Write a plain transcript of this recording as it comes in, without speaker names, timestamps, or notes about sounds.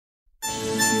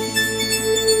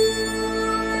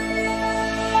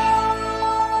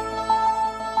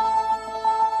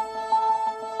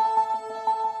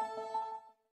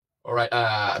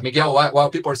Miguel, while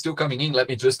people are still coming in, let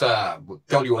me just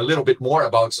tell you a little bit more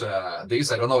about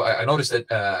this. I don't know. I noticed that,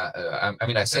 I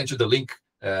mean, I sent you the link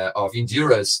of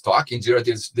Indira's talk. Indira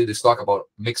did this talk about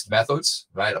mixed methods,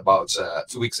 right, about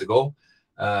 2 weeks ago.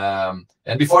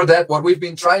 And before that, what we've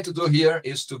been trying to do here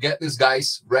is to get these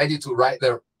guys ready to write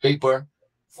their paper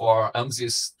for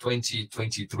AMSIS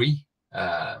 2023.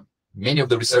 Many of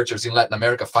the researchers in Latin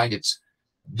America find it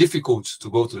difficult to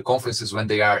go to the conferences when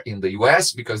they are in the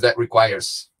US because that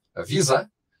requires a visa.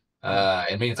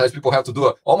 And many times people have to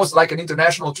do almost like an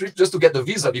international trip just to get the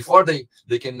visa before they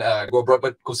can go abroad.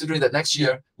 But considering that next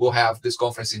year we'll have this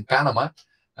conference in Panama,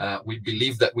 we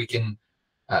believe that we can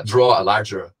draw a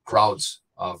larger crowd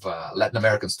of Latin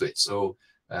Americans to it. So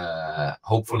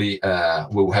hopefully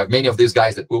we'll have many of these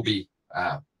guys that will be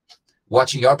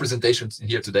watching our presentations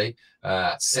here today,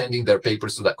 sending their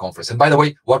papers to that conference. And by the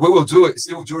way, what we will do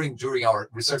still during our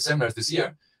research seminars this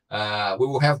year, we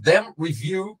will have them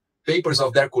review papers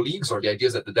of their colleagues or the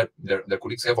ideas that their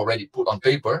colleagues have already put on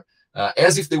paper,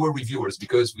 as if they were reviewers,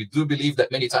 because we do believe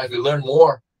that many times we learn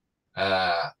more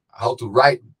how to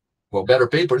write, well, better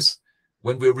papers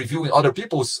when we're reviewing other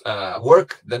people's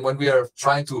work than when we are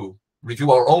trying to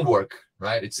review our own work,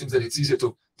 right? It seems that it's easier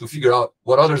to figure out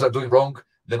what others are doing wrong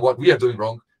than what we are doing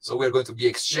wrong. So we're going to be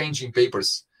exchanging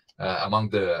papers among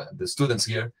the students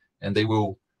here, and they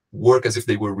will work as if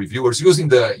they were reviewers using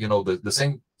the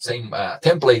same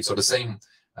templates or the same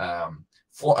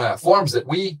forms that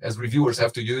we as reviewers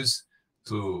have to use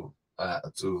to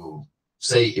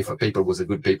say if a paper was a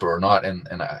good paper or not. And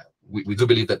we do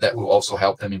believe that will also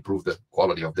help them improve the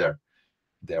quality of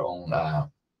their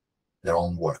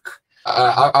own work.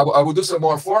 I will do some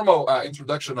more formal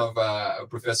introduction of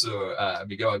Professor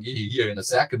Miguel Aguirre here in a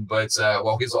second, but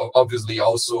well, he's obviously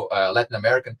also Latin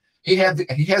American. He has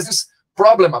this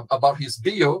problem about his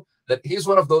bio, that he's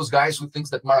one of those guys who thinks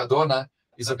that Maradona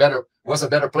was a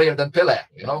better player than Pelé.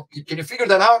 You know, can you figure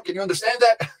that out? Can you understand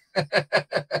that?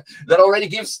 That already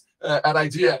gives an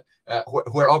idea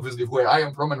where I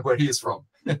am from and where he is from.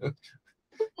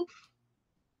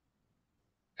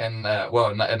 And well,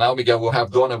 and now Miguel will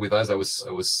have Donna with us. I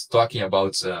was talking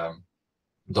about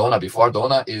Donna before.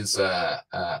 Donna is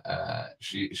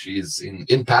she's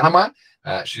in Panama.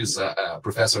 She's a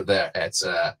professor there at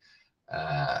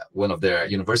one of their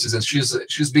universities, and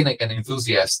she's been an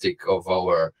enthusiastic of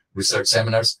our research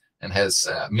seminars and has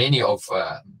many of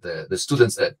the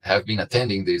students that have been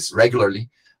attending this regularly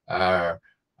are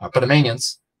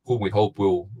Panamanians who we hope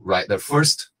will write their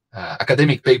first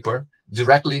academic paper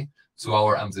directly to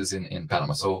our AMSIS in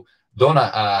Panama. So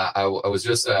Donna, I was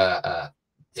just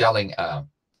telling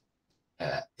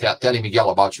Miguel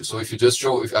about you. So if you just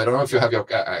show, I don't know if you have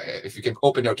if you can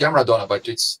open your camera, Donna, but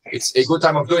it's a good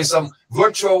time of doing some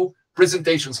virtual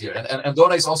presentations here. And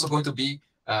Donna is also going to be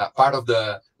part of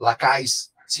the Lacais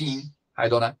team. Hi,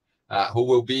 Donna, who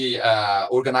will be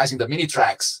organizing the mini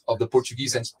tracks of the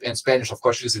Portuguese and Spanish. Of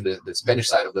course, she's in the Spanish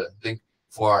side of the thing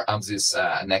for AMSIS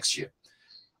next year.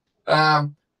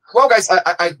 Well, guys,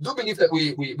 I do believe that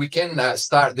we can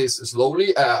start this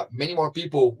slowly. Many more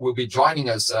people will be joining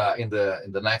us in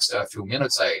the next few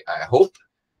minutes, I hope.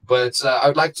 But I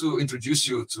would like to introduce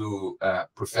you to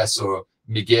Professor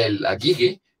Miguel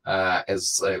Aguirre.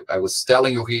 As I was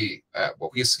telling you,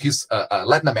 he's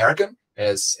Latin American,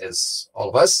 as all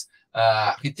of us.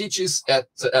 He teaches at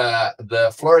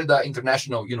the Florida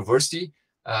International University,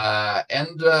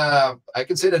 and I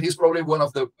can say that he's probably one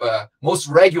of the most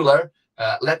regular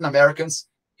Latin Americans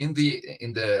in the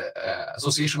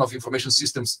Association of Information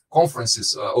Systems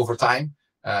conferences over time.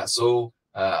 So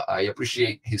I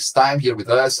appreciate his time here with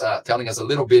us, telling us a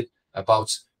little bit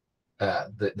about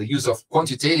the use of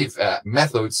quantitative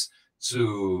methods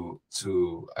to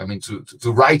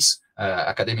write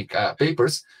academic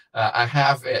papers. I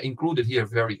have included here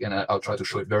and I'll try to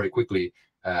show it very quickly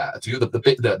to you.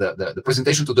 The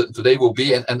presentation today will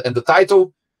be, and the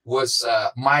title was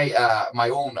my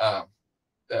own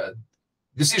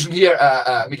decision here.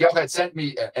 Miguel had sent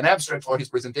me an abstract for his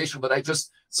presentation, but I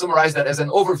just summarized that as an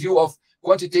overview of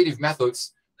quantitative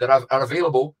methods that are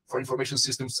available for information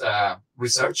systems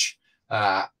research.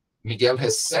 Miguel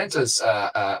has sent us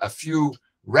a few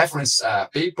reference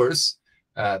papers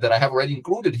that I have already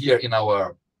included here in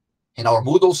our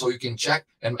Moodle, so you can check.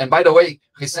 And by the way,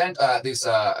 he sent this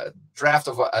draft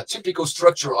of a typical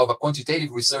structure of a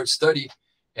quantitative research study.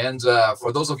 And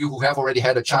for those of you who have already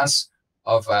had a chance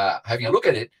of having a look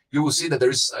at it, you will see that there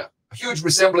is a huge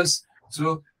resemblance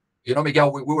to,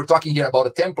 Miguel, we were talking here about a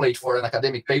template for an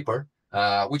academic paper,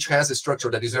 which has a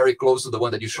structure that is very close to the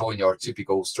one that you show in your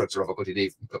typical structure of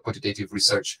a quantitative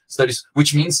research studies,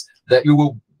 which means that you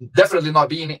will definitely not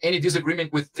be in any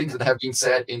disagreement with things that have been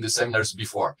said in the seminars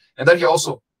before. And then he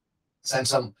also sent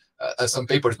some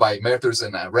papers by Merters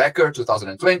and Recker,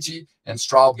 2020, and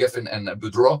Straub, Geffen, and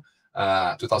Boudreau,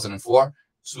 2004,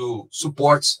 to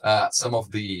support some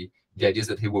of the ideas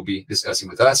that he will be discussing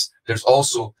with us. There's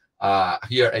also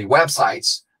here a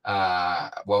website.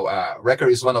 Recker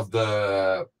is one of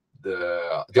the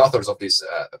authors of this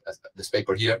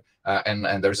paper here,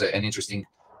 and there's an interesting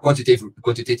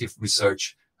quantitative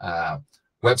research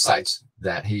website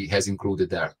that he has included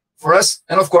there for us.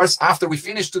 And of course, after we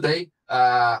finish today,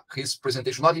 his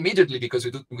presentation, not immediately because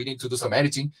we need to do some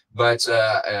editing, but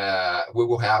we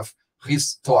will have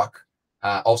his talk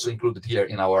also included here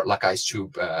in our Lacaille's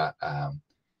Tube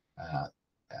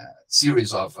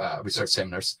series of research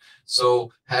seminars.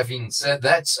 So having said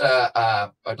that,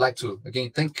 I'd like to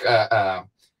again thank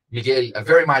Miguel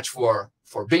very much for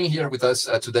being here with us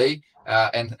today,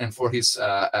 and for his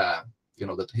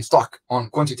his talk on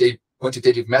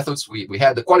quantitative methods. We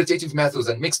had the qualitative methods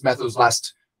and mixed methods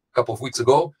last couple of weeks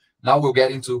ago. Now we'll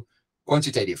get into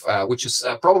quantitative, which is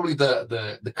probably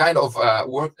the kind of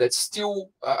work that's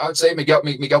still, I would say,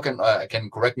 Miguel can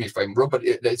correct me if I'm wrong, but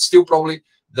it's still probably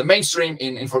the mainstream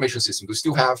in information systems. We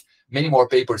still have many more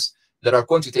papers that are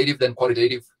quantitative than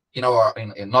qualitative in our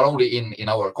not only in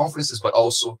our conferences but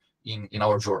also in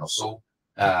our journals. So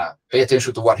pay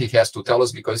attention to what he has to tell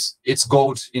us, because it's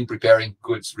gold in preparing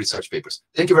good research papers.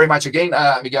 Thank you very much again,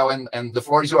 Miguel, and the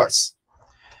floor is yours.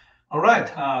 All right,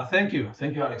 thank you,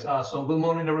 Alex. So good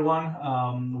morning, everyone.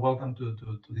 Welcome to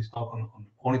this talk on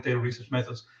quantitative research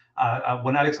methods.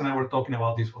 When Alex and I were talking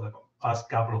about this for the past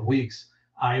couple of weeks,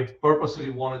 I purposely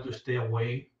wanted to stay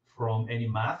away from any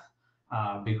math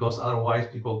because otherwise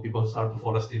people start to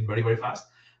fall asleep very, very fast.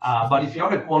 But if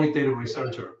you're a quantitative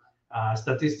researcher,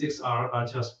 statistics are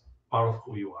just part of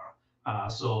who you are. I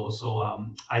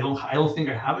don't think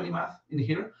I have any math in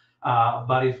here.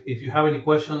 But if you have any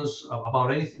questions about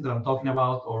anything that I'm talking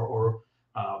about, or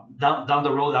down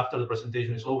the road after the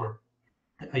presentation is over,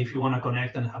 if you want to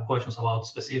connect and have questions about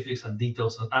specifics and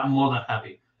details, I'm more than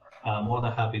happy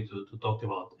to talk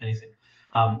about anything.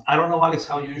 I don't know, Alex,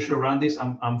 how you usually run this.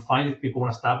 I'm fine if people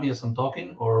want to stop me as I'm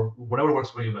talking, or whatever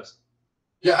works for you best.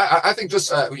 Yeah, I think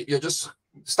just you just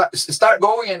start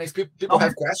going, and if people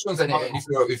have questions, and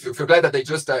if you're glad that they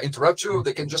just interrupt you,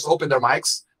 they can just open their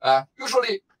mics.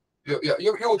 Usually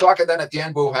you will talk, and then at the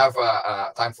end we'll have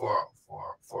time for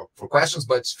questions.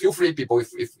 But feel free, people,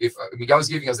 if Miguel is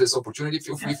giving us this opportunity,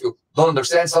 feel free. If you don't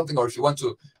understand something, or if you want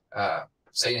to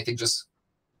say anything, just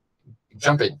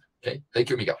jump in. Okay, thank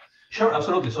you, Miguel. Sure,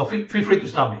 absolutely. So feel free to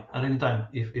stop me at any time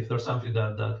if there's something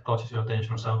that catches your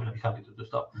attention or something. I'd be happy to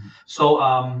stop. Mm-hmm. So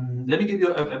let me give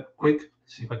you a quick,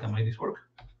 see if I can make this work.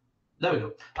 There we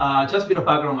go. Just a bit of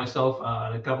background on myself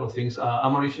and a couple of things.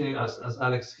 I'm originally, as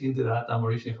Alex hinted at, I'm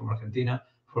originally from Argentina,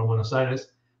 from Buenos Aires.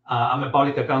 I'm a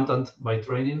public accountant by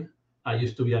training. I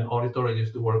used to be an auditor. I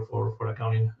used to work for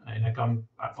accounting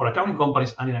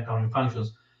companies and in accounting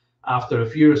functions. After a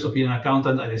few years of being an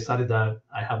accountant, I decided that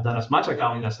I have done as much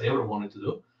accounting as I ever wanted to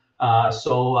do.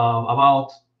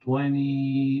 About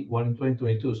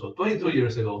 2022, so 22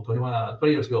 years ago,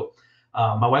 20 years ago,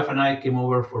 my wife and I came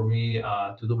over for me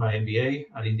to do my MBA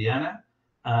at Indiana,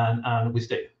 and we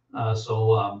stayed.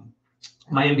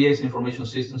 My MBA is in Information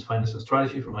Systems, Finance and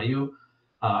Strategy from IU.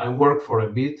 I worked for a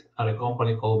bit at a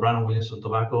company called Brown & Williamson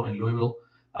Tobacco in Louisville.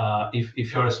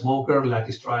 If you're a smoker,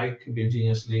 Lucky Strike,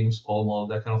 Virginia Slim, Pall Mall,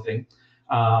 that kind of thing.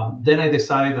 Then I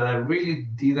decided that I really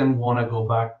didn't want to go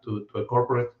back to a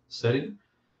corporate setting.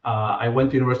 I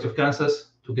went to University of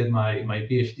Kansas to get my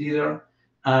PhD there.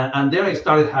 And there I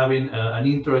started having an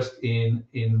interest in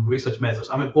research methods.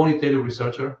 I'm a quantitative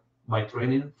researcher by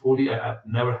training fully. I have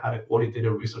never had a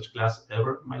qualitative research class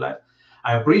ever in my life.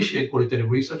 I appreciate qualitative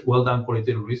research. Well done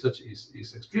qualitative research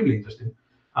is extremely interesting.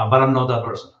 But I'm not that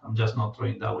person. I'm just not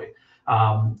trained that way.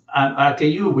 And at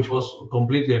KU, which was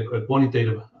completely a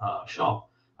quantitative shop,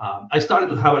 I started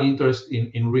to have an interest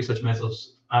in research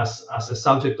methods as a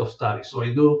subject of study. So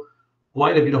I do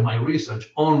quite a bit of my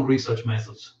research on research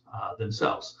methods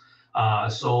themselves.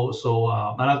 And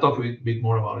I'll talk a bit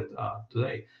more about it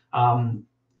today.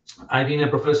 I've been a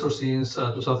professor since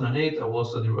 2008. I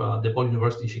was at the DePaul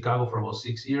University in Chicago for about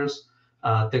 6 years.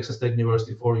 Texas Tech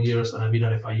University 4 years, and I've been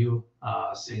at FIU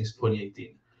since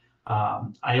 2018.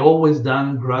 I always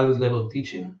done graduate level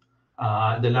teaching.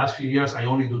 The last few years, I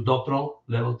only do doctoral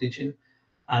level teaching.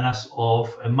 And as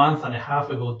of a month and a half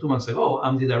ago, 2 months ago,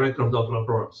 I'm the director of doctoral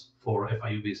programs for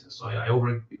FIU Business. So I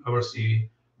oversee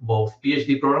both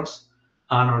PhD programs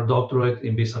and our doctorate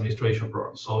in business administration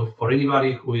programs. So for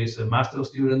anybody who is a master's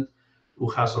student who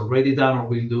has already done or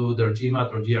will do their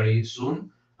GMAT or GRE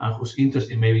soon, and who's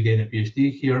interested in maybe getting a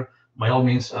PhD here, by all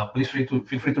means, please feel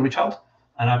free to reach out,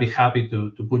 and I'll be happy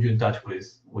to put you in touch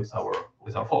with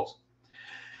our folks.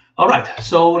 All right,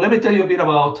 so let me tell you a bit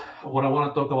about what I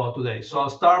want to talk about today. So I'll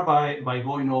start by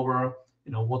going over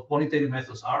what quantitative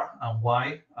methods are and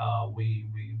why we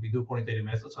do quantitative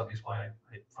methods, at least why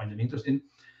I find them interesting.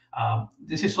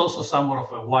 This is also somewhat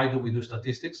of a why do we do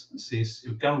statistics, since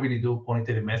you can't really do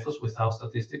quantitative methods without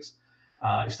statistics.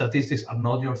 If statistics are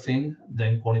not your thing,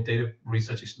 then quantitative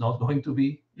research is not going to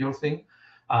be your thing.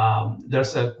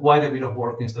 There's quite a bit of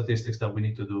work in statistics that we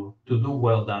need to do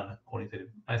well done quantitative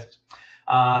methods.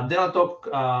 Then I'll talk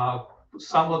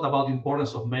somewhat about the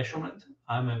importance of measurement.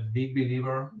 I'm a big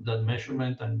believer that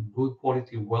measurement and good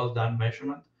quality, well done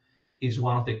measurement is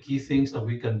one of the key things that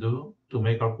we can do to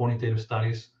make our quantitative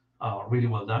studies really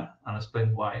well done, and I'll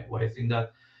explain why I think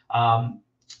that.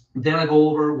 Then I go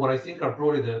over what I think are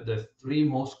probably the three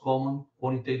most common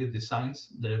quantitative designs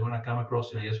that you're going to come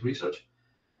across in AS research: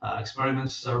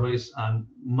 experiments, surveys, and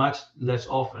much less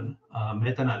often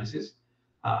meta-analysis.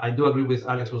 I do agree with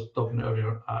Alex was talking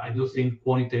earlier. I do think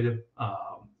quantitative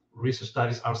research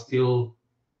studies are still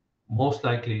most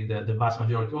likely the vast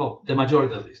majority, well, the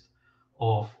majority at least,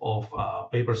 of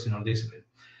papers in our discipline.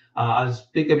 I'll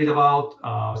speak a bit about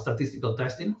statistical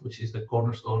testing, which is the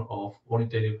cornerstone of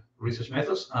quantitative research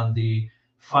methods, and the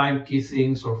 5 key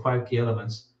things or 5 key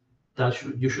elements that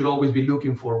you should always be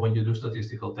looking for when you do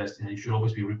statistical testing, and you should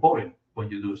always be reporting when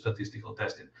you do statistical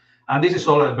testing. And this is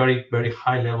all a very, very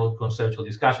high-level conceptual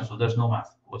discussion, so there's no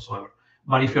math whatsoever.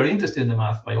 But if you're interested in the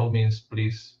math, by all means,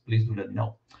 please do let me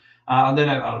know. And then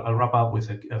I'll wrap up with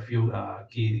a few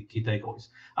key takeaways.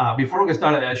 Before we get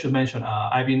started, I should mention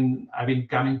I've been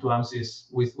coming to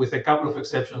AMSIS with a couple of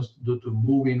exceptions due to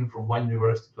moving from one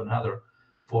university to another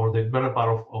for the better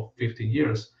part of 15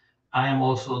 years. I am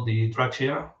also the track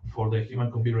chair for the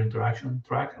human-computer interaction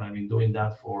track, and I've been doing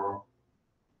that for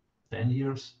 10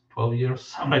 years, 12 years,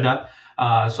 something like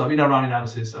that. So I've been around in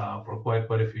AMSIS for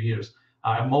quite a few years.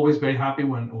 I'm always very happy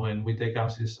when we take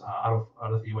AMSIS out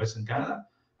of the US and Canada.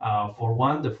 For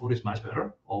one, the food is much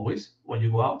better always when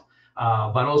you go out,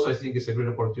 but also I think it's a great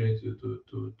opportunity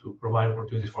to provide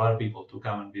opportunities for other people to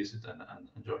come and visit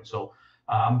and join. So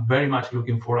I'm very much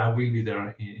looking forward. I will be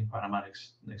there in Panama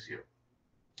next year.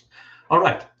 All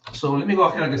right, so let me go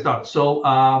ahead and get started. So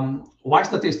why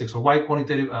statistics, or why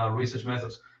quantitative research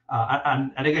methods?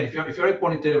 And again, if you're a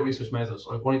quantitative research methods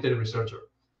or a quantitative researcher,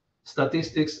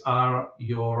 statistics are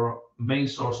your main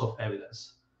source of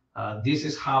evidence. This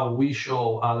is how we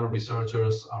show other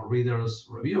researchers, our readers,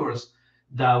 reviewers,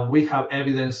 that we have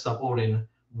evidence supporting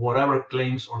whatever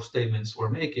claims or statements we're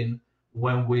making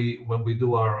when we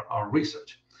do our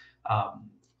research.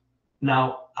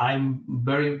 Now, I'm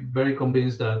very, very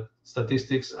convinced that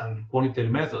statistics and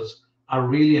quantitative methods are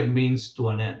really a means to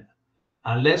an end.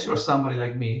 Unless you're somebody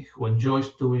like me who enjoys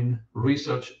doing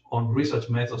research on research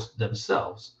methods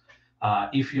themselves,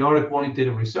 if you're a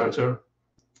quantitative researcher,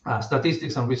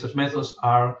 statistics and research methods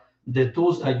are the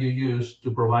tools that you use to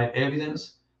provide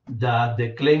evidence that the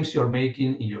claims you're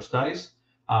making in your studies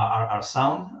are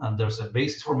sound, and there's a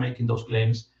basis for making those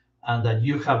claims, and that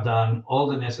you have done all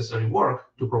the necessary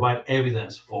work to provide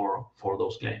evidence for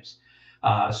those claims.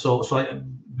 So I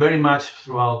very much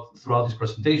throughout this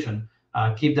presentation,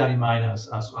 keep that in mind as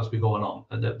we go along.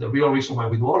 The real reason why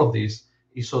we do all of this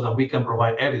is so that we can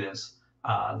provide evidence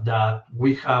that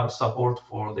we have support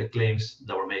for the claims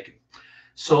that we're making.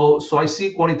 So I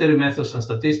see quantitative methods and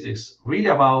statistics really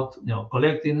about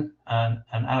collecting and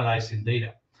analyzing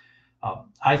data.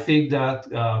 I think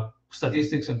that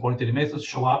statistics and quantitative methods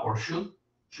show up, or should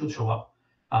show up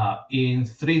in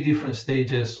 3 different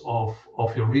stages of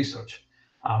your research.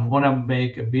 I'm going to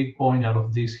make a big point out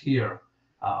of this here.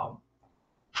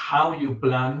 How you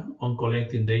plan on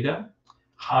collecting data,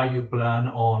 how you plan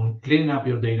on cleaning up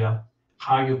your data,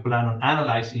 how you plan on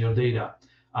analyzing your data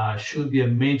should be a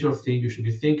major thing you should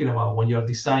be thinking about when you're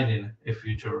designing a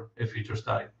future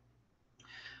study.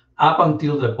 Up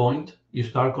until the point you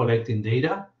start collecting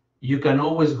data, you can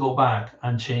always go back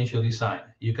and change your design.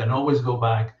 You can always go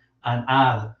back and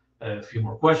add a few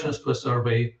more questions to a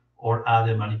survey, or add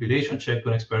a manipulation check to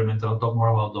an experiment. I'll talk more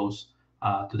about those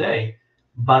today.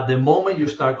 But the moment you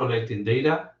start collecting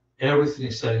data, everything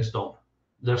is set in stone.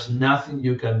 There's nothing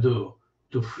you can do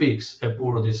to fix a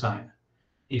poor design.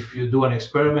 If you do an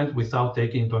experiment without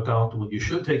taking into account what you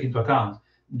should take into account,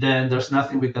 then there's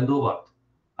nothing we can do about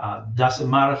it. Doesn't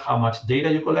matter how much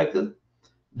data you collected,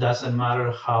 doesn't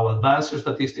matter how advanced your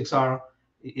statistics are,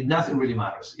 nothing really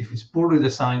matters. If it's poorly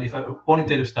designed, if a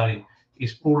quantitative study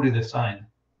is poorly designed,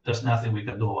 there's nothing we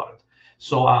can do about it.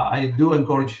 So I do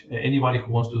encourage anybody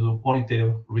who wants to do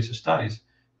quantitative research studies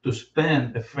to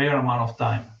spend a fair amount of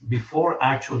time before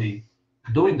actually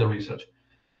doing the research,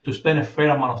 to spend a fair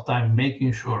amount of time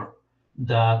making sure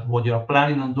that what you're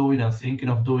planning on doing and thinking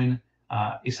of doing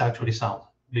is actually sound,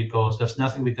 because there's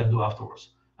nothing we can do afterwards,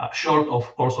 short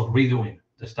of course of redoing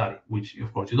the study, which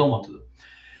of course you don't want to do.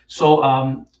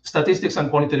 So statistics and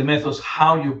quantitative methods,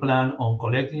 how you plan on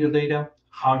collecting your data,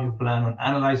 how you plan on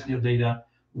analyzing your data,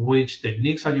 which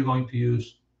techniques are you going to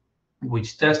use,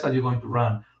 which tests are you going to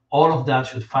run, all of that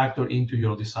should factor into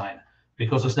your design,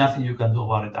 because there's nothing you can do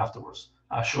about it afterwards,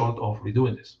 short of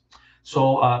redoing this.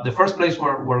 So the first place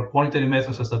where quantitative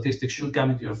methods and statistics should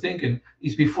come into your thinking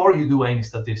is before you do any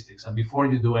statistics and before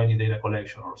you do any data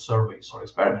collection or surveys or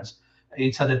experiments.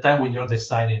 It's at the time when you're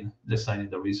designing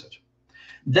the research.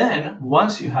 Then,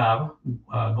 once you have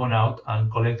gone out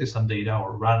and collected some data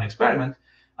or run an experiment,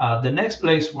 the next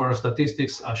place where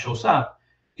statistics shows up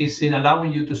is in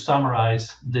allowing you to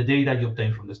summarize the data you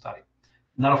obtain from the study.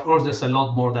 Now, of course, there's a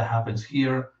lot more that happens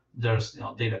here. There's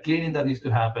data cleaning that needs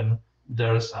to happen.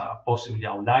 There's possibly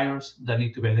outliers that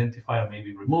need to be identified or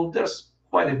maybe removed. There's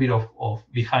quite a bit of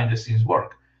behind-the-scenes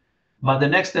work. But the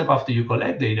next step after you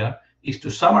collect data is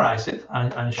to summarize it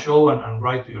and show and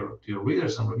write to your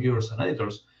readers and reviewers and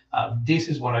editors, this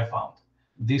is what I found.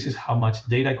 This is how much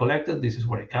data I collected. This is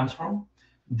where it comes from.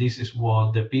 This is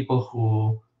what the people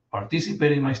who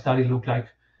participated in my study look like.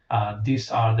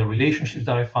 These are the relationships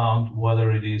that I found,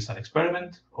 whether it is an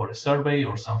experiment or a survey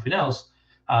or something else.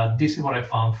 This is what I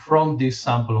found from this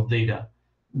sample of data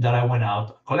that I went out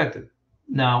and collected.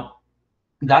 Now,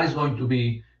 that is going to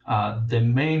be the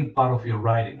main part of your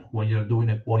writing when you're doing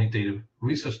a quantitative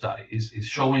research study, is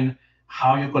showing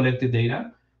how you collected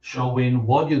data, showing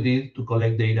what you did to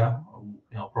collect data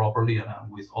properly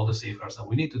and with all the safeguards that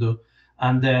we need to do,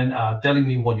 and then telling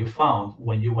me what you found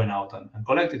when you went out and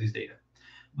collected this data.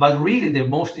 But really, the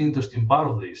most interesting part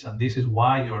of this, and this is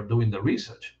why you're doing the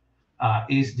research,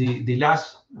 is the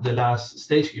last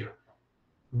stage here.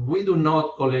 We do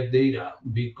not collect data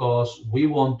because we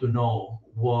want to know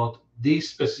what this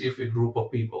specific group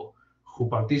of people who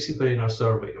participate in our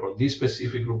survey or this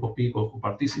specific group of people who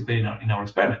participate in our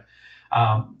experiment.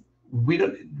 We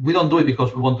don't do it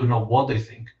because we want to know what they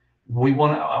think. We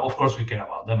want to, of course, we care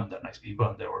about them and they're nice people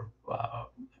and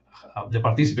they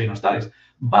participate in our studies.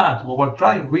 But what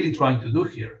we're really trying to do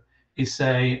here is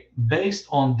say, based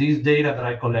on this data that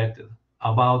I collected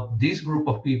about this group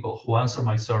of people who answered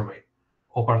my survey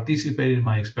or participated in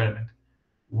my experiment,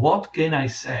 what can I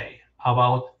say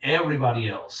about everybody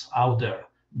else out there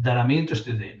that I'm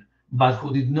interested in, but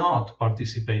who did not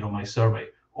participate on my survey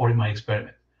or in my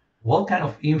experiment? What kind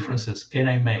of inferences can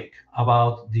I make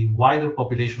about the wider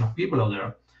population of people out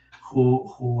there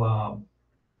who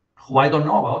I don't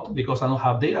know about because I don't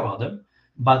have data about them,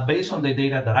 but based on the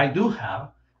data that I do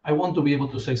have, I want to be able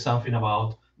to say something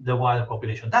about the wider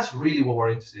population. That's really what we're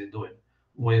interested in doing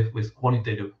with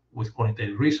quantitative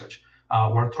research.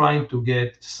 We're trying to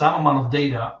get some amount of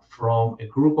data from a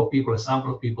group of people, a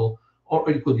sample of people, or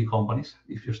it could be companies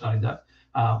if you're studying that,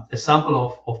 a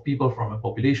sample of people from a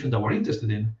population that we're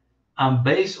interested in. And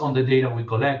based on the data we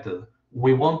collected,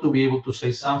 we want to be able to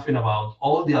say something about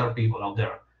all the other people out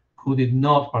there who did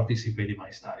not participate in my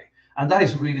study. And that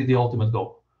is really the ultimate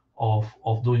goal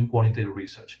of doing quantitative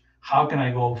research. How can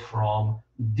I go from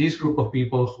this group of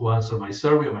people who answered my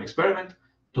survey or my experiment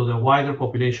to the wider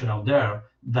population out there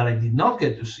that I did not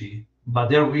get to see, but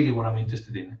they're really what I'm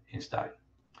interested in studying.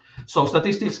 So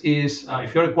statistics is,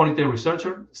 if you're a quantitative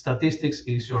researcher, statistics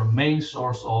is your main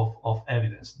source of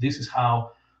evidence. This is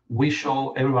how we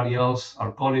show everybody else,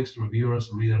 our colleagues, reviewers,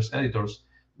 readers, editors,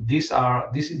 this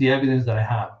is the evidence that I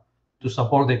have to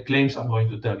support the claims I'm going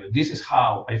to tell you. This is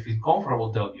how I feel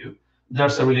comfortable telling you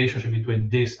there's a relationship between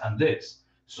this and this.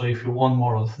 So if you want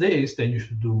more of this, then you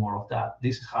should do more of that.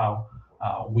 This is how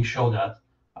we show that.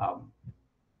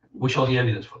 We show the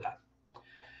evidence for that.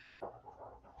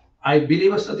 I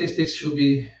believe statistics should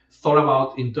be thought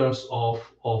about in terms of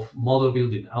model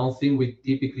building. I don't think we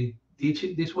typically teach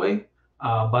it this way,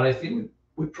 but I think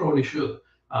we probably should.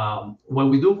 When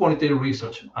we do quantitative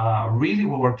research, really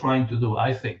what we're trying to do,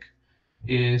 I think,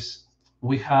 is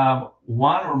we have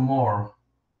one or more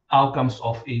outcomes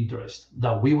of interest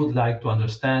that we would like to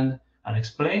understand and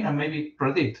explain and maybe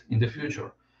predict in the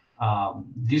future.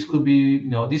 This could be,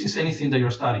 this is anything that you're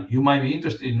studying. You might be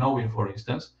interested in knowing, for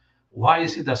instance, why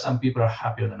is it that some people are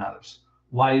happier than others?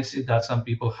 Why is it that some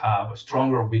people have a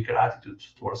stronger or weaker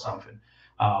attitudes towards something?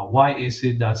 Why is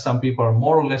it that some people are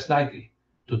more or less likely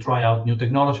to try out new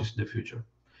technologies in the future?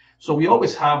 So we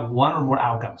always have one or more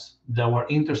outcomes that we're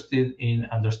interested in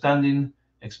understanding,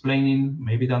 explaining,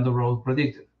 maybe down the road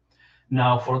predicting.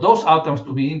 Now, for those outcomes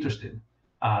to be interesting,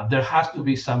 there has to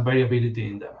be some variability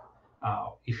in them.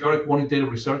 If you're a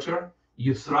quantitative researcher,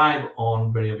 you thrive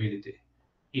on variability.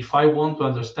 If I want to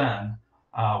understand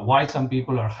why some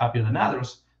people are happier than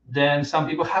others, then some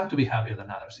people have to be happier than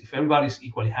others. If everybody's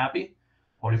equally happy,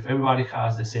 or if everybody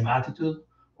has the same attitude,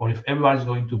 or if everybody's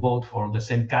going to vote for the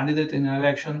same candidate in an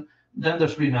election, then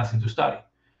there's really nothing to study.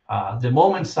 The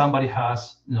moment somebody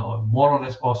has, a more or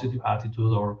less positive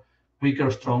attitude, or weaker,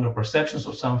 stronger perceptions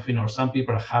of something, or some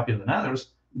people are happier than others,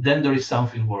 then there is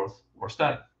something worth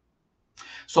studying.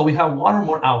 So we have one or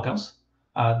more outcomes.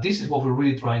 This is what we're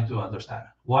really trying to understand.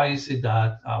 Why is it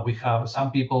that we have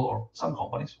some people or some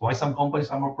companies, why some companies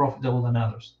are more profitable than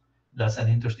others? That's an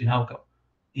interesting outcome.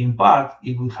 In part,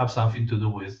 it would have something to do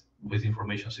with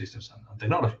information systems and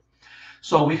technology.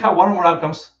 So we have one or more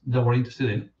outcomes that we're interested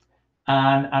in.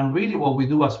 And really what we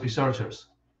do as researchers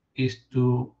is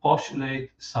to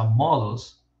postulate some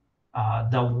models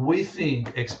that we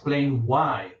think explain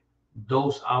why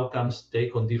those outcomes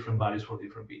take on different values for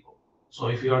different people. So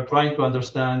if you are trying to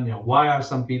understand, why are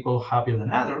some people happier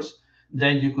than others,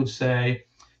 then you could say,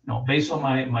 based on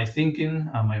my thinking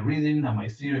and my reading and my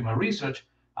theory, my research,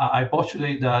 I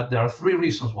postulate that there are 3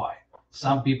 reasons why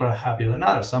some people are happier than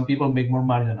others. Some people make more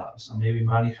money than others, and maybe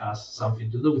money has something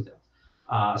to do with that.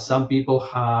 Some people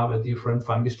have a different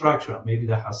family structure, and maybe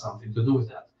that has something to do with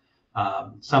that.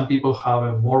 Some people have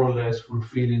a more or less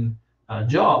fulfilling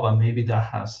job, and maybe that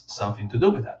has something to do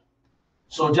with that.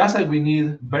 So just like we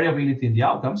need variability in the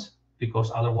outcomes,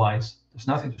 because otherwise there's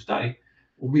nothing to study,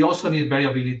 we also need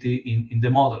variability in the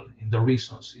model, in the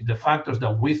reasons, in the factors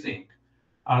that we think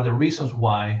are the reasons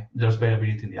why there's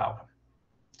variability in the outcome.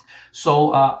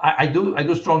 So I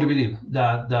do strongly believe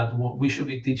that we should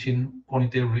be teaching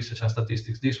quantitative research and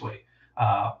statistics this way.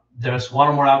 There's one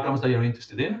or more outcomes that you're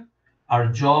interested in. Our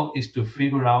job is to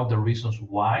figure out the reasons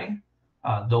why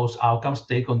those outcomes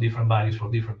take on different values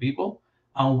for different people.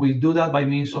 And we do that by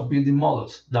means of building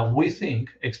models that we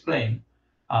think explain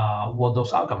what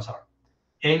those outcomes are.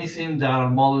 Anything that our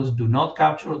models do not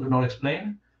capture or do not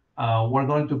explain, we're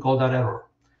going to call that error.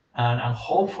 And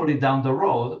hopefully down the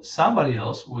road, somebody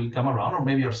else will come around, or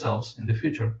maybe ourselves in the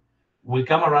future, will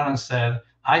come around and say,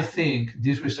 I think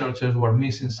these researchers were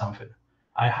missing something.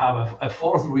 I have a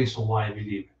 4th reason why I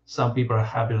believe some people are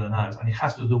happier than others, and it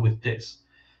has to do with this.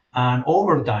 And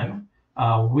over time,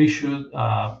 we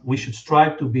should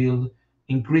strive to build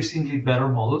increasingly better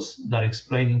models that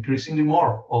explain increasingly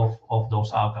more of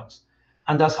those outcomes.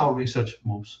 And that's how research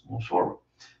moves forward.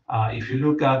 If you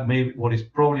look at maybe what is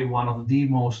probably one of the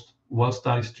most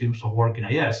well-studied streams of work in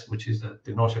IS, which is the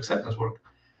technology acceptance work,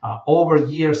 over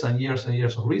years and years and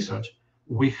years of research,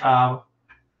 we have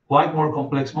quite more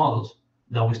complex models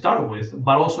that we started with,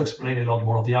 but also explain a lot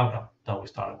more of the outcome that we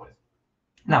started with.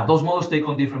 Now, those models take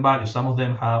on different values. Some of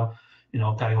them have,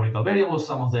 categorical variables.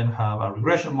 Some of them have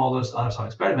regression models. Others are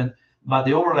experiment. But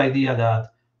the overall idea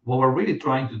that what we're really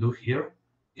trying to do here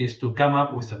is to come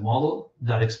up with a model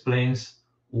that explains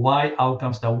why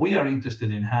outcomes that we are interested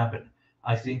in happen,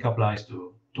 I think applies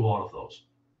to all of those.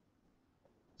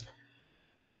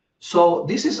 So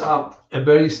this is a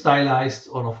very stylized,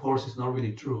 and of course it's not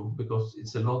really true because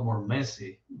it's a lot more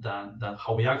messy than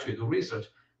how we actually do research.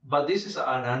 But this is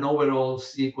an overall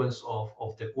sequence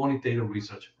of the quantitative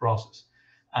research process.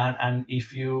 And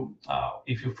if you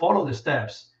follow the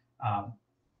steps,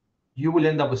 you will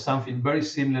end up with something very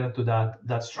similar to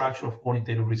that structure of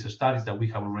quantitative research studies that we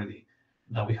have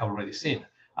already seen.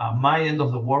 My end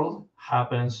of the world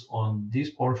happens on this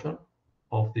portion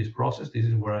of this process. This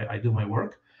is where I do my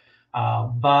work.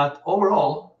 But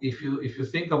overall, if you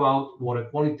think about what a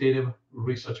quantitative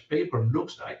research paper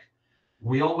looks like,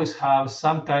 we always have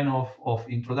some kind of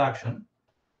introduction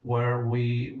where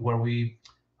we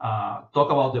talk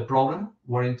about the problem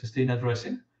we're interested in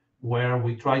addressing, where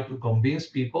we try to convince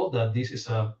people that this is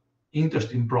an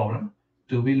interesting problem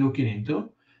to be looking into,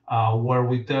 where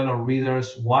we tell our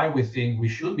readers why we think we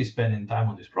should be spending time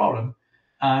on this problem,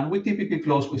 and we typically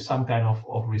close with some kind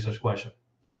of research question.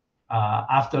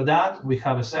 After that, we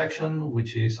have a section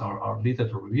which is our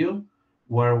literature review,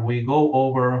 where we go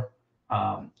over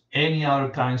any other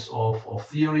kinds of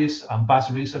theories and past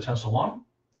research and so on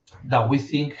that we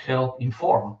think help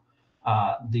inform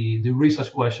the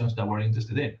research questions that we're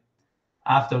interested in.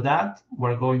 After that,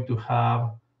 we're going to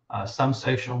have some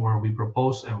section where we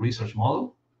propose a research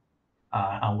model,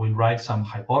 and we write some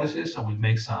hypotheses, and we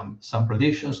make some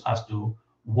predictions as to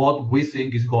what we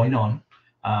think is going on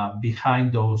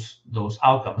behind those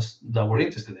outcomes that we're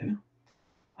interested in.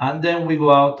 And then we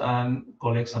go out and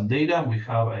collect some data. We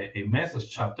have a methods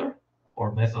chapter,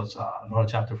 or methods, not a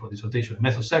chapter for dissertation,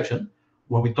 methods section,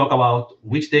 where we talk about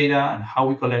which data and how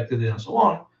we collected it and so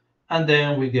on. and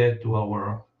then we get to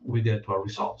our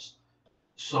results.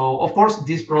 So of course,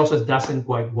 this process doesn't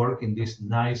quite work in these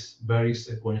nice, very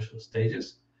sequential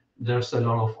stages. There's a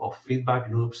lot of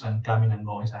feedback loops and coming and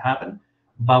goings that happen.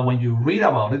 But when you read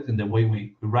about it and the way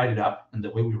we write it up and the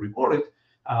way we report it,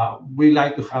 we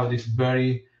like to have this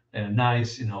very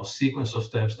nice, sequence of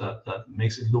steps that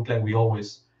makes it look like we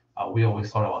always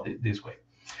thought about it this way.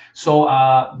 So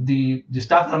the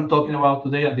stuff that I'm talking about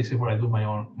today, and this is where I do my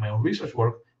own research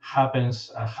work,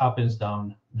 happens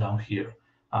down here.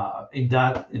 In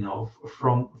that,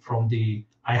 from the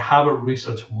I have a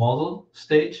research model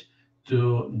stage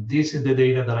to this is the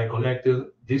data that I collected,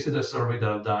 this is the survey that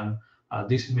I've done,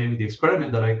 this is maybe the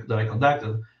experiment that I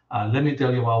conducted. Let me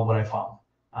tell you about what I found,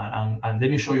 and let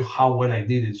me show you how well I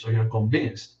did it, so you're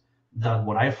convinced that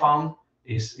what I found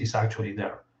is actually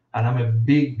there. And I'm a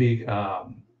big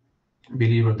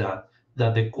believer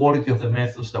that the quality of the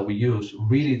methods that we use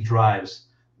really drives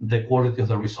the quality of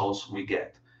the results we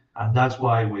get. And that's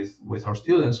why with our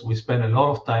students, we spend a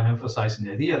lot of time emphasizing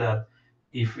the idea that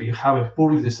if you have a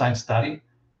poorly designed study,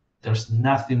 there's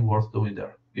nothing worth doing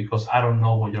there, because I don't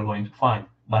know what you're going to find,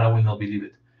 but I will not believe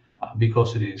it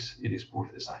because it is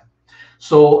poorly designed.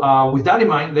 So with that in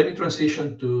mind, let me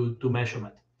transition to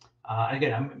measurement.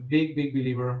 Again, I'm a big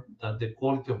believer that the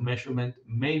quality of measurement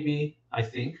may be, I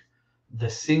think, the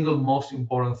single most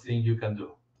important thing you can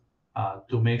do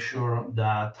to make sure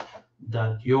that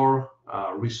your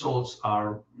results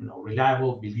are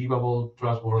reliable, believable,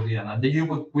 trustworthy, and then you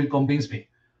will convince me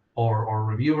or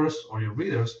reviewers or your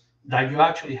readers that you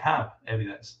actually have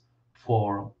evidence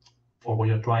for what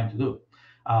you're trying to do.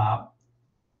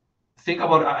 Think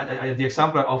about the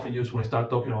example I often use when I start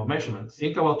talking about measurement.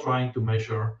 Think about trying to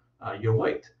measure your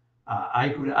weight. I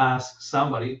could ask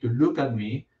somebody to look at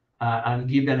me and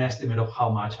give an estimate of how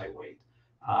much I weigh.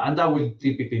 And that will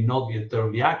typically not be a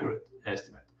terribly accurate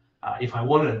estimate. If I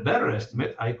wanted a better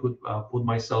estimate, I could put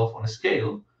myself on a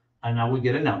scale and I would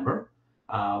get a number.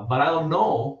 But I don't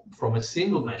know from a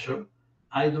single measure,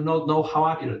 I do not know how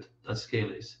accurate that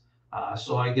scale is.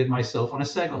 So I get myself on a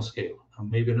second scale and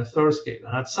maybe on a third scale.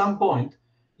 And at some point,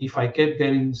 if I kept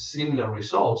getting similar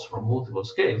results from multiple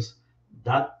scales,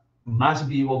 that must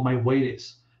be what my weight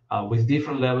is with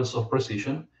different levels of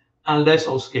precision, unless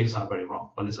those scales are very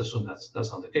wrong. But let's assume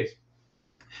that's not the case.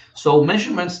 So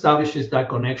measurement establishes that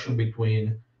connection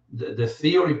between the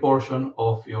theory portion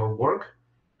of your work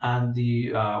and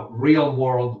the real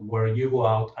world where you go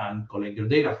out and collect your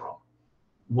data from.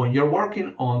 When you're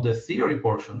working on the theory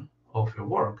portion of your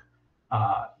work,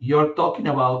 you're talking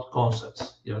about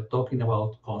concepts, you're talking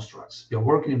about constructs, you're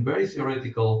working in very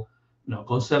theoretical,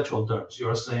 conceptual terms.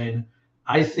 You're saying,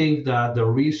 I think that the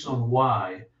reason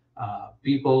why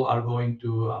people are going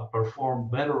to perform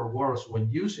better or worse when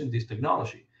using this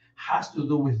technology has to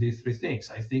do with these three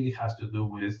things. I think it has to do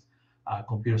with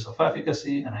computer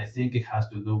self-efficacy, and I think it has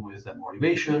to do with the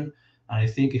motivation, and I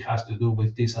think it has to do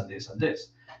with this and this and this.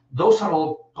 Those are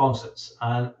all concepts,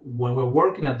 and when we're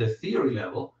working at the theory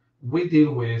level, we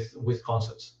deal with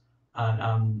concepts,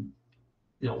 and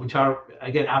which are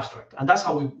again abstract, and that's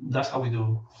how we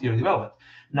do theory development.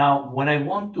 Now, when I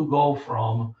want to go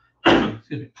from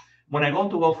when I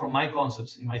want to go from my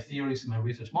concepts in my theories, in my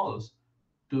research models,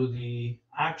 to the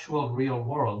actual real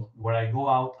world where I go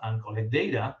out and collect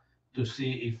data to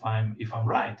see if I'm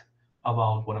right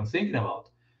about what I'm thinking about,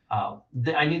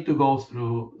 I need to go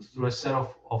through a set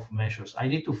of measures. I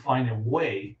need to find a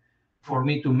way for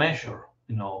me to measure,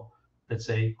 let's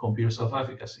say computer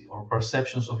self-efficacy or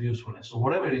perceptions of usefulness or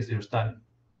whatever it is you're studying.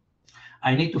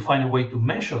 I need to find a way to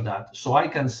measure that so I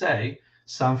can say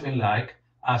something like,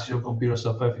 as your computer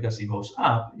self-efficacy goes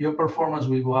up, your performance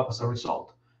will go up as a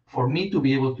result. For me to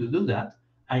be able to do that,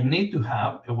 I need to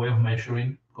have a way of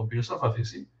measuring computer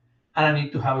self-efficacy, and I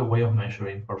need to have a way of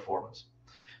measuring performance.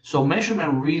 So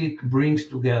measurement really brings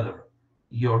together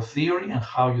your theory and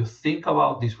how you think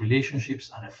about these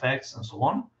relationships and effects and so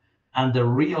on, and the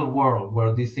real world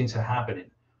where these things are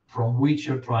happening, from which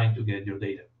you're trying to get your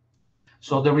data.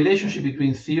 So the relationship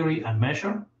between theory and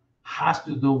measure has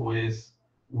to do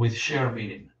with shared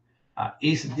meaning.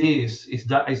 Is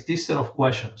this set of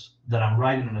questions that I'm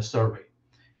writing in a survey,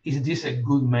 is this a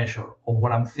good measure of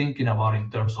what I'm thinking about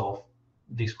in terms of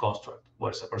this construct,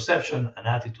 whether it's a perception, an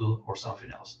attitude, or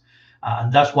something else?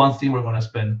 And that's one thing we're going to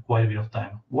spend quite a bit of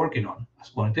time working on as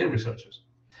quantitative researchers.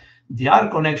 The other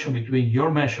connection between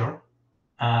your measure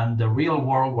and the real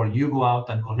world where you go out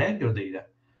and collect your data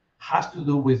has to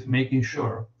do with making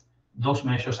sure those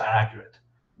measures are accurate.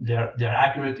 They're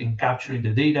accurate in capturing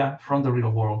the data from the real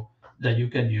world that you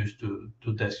can use to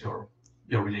test your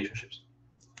relationships.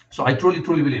 So I truly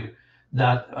believe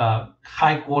that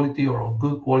high quality or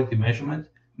good quality measurement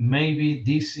may be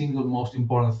the single most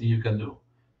important thing you can do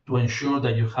to ensure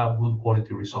that you have good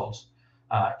quality results.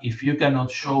 If you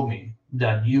cannot show me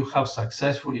that you have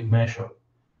successfully measured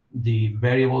the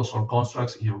variables or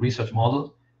constructs in your research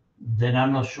model, then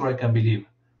I'm not sure I can believe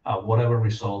whatever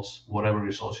results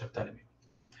you're telling me.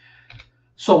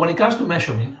 So when it comes to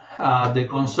measurement, the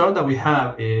concern that we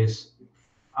have is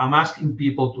I'm asking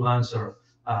people to answer,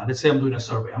 let's say I'm doing a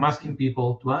survey, I'm asking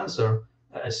people to answer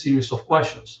a series of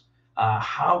questions.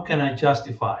 How can I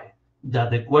justify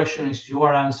that the questions you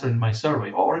are answering in my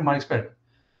survey or in my experiment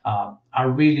are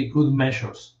really good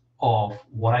measures of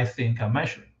what I think I'm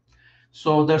measuring?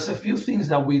 So there's a few things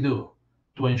that we do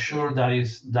to ensure that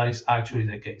is actually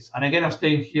the case. And again, I'm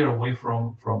staying here away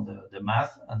from the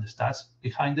math and the stats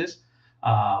behind this.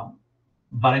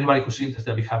 But anybody who's interested,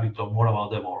 I'll be happy to talk more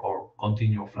about them or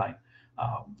continue offline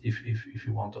if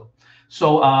you want to.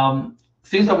 So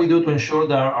things that we do to ensure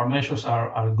that our measures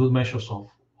are good measures of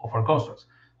our constructs.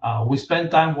 We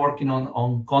spend time working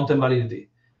on content validity.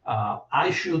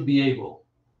 I should be able,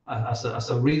 as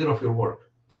a reader of your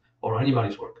work or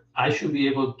anybody's work, I should be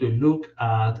able to look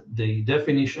at the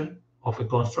definition of a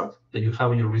construct that you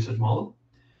have in your research model.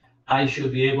 I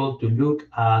should be able to look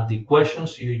at the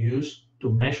questions you use to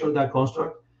measure that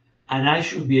construct, and I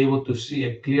should be able to see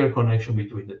a clear connection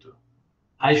between the two.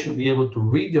 I should be able to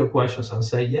read your questions and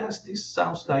say, yes, this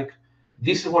sounds like,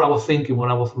 this is what I was thinking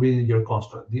when I was reading your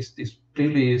construct. This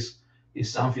clearly is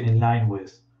something in line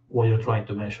with what you're trying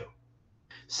to measure.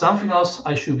 Something else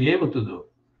I should be able to do,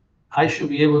 I should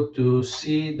be able to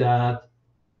see that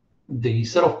the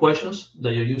set of questions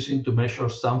that you're using to measure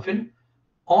something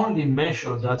only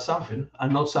measure that something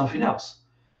and not something else.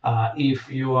 If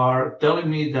you are telling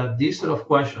me that these set of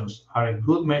questions are a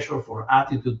good measure for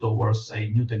attitude towards, say,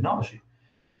 new technology,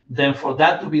 then for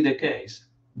that to be the case,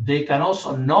 they can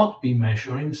also not be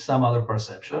measuring some other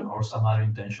perception or some other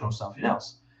intention or something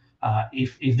else.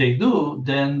 If they do,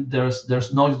 then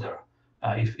there's noise there.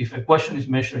 If a question is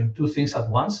measuring two things at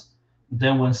once,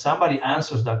 then when somebody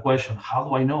answers that question, how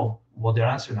do I know what they're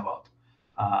answering about?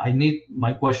 I need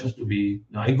my questions to be,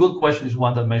 a good question is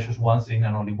one that measures one thing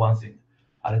and only one thing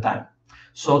at a time.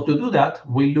 So to do that,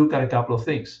 we look at a couple of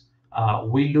things.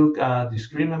 We look at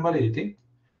discriminant validity,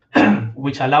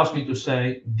 which allows me to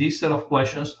say this set of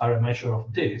questions are a measure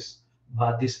of this,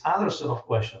 but this other set of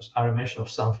questions are a measure of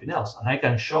something else. And I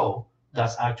can show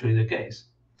that's actually the case.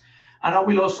 And I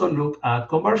will also look at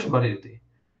conversion validity,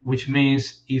 which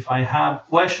means if I have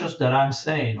questions that I'm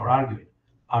saying or arguing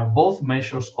are both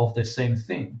measures of the same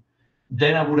thing,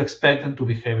 then I would expect them to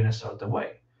behave in a certain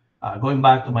way. Going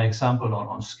back to my example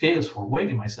on scales for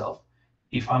weighting myself,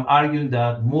 if I'm arguing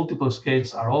that multiple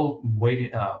scales are all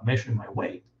measuring my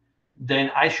weight,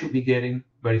 then I should be getting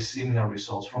very similar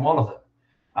results from all of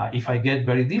them. If I get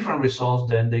very different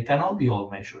results, then they cannot be all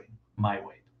measuring my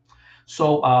weight.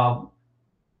 So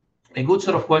a good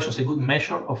set of questions, a good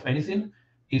measure of anything,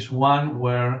 is one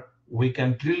where we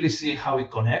can clearly see how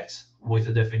it connects with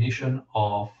the definition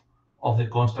of the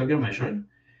construct you're measuring.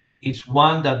 It's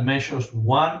one that measures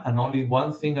one and only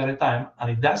one thing at a time,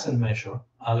 and it doesn't measure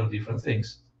other different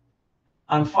things.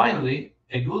 And finally,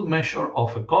 a good measure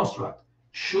of a construct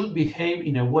should behave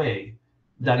in a way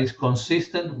that is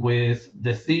consistent with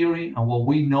the theory and what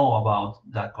we know about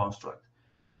that construct.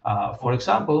 For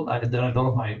example, I've done a lot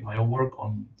of my own work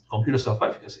on computer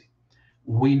self-efficacy.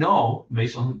 We know,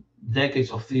 based on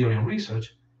decades of theory and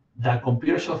research, that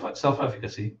computer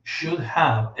self-efficacy should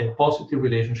have a positive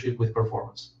relationship with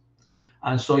performance.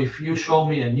 And so if you show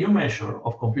me a new measure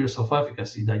of computer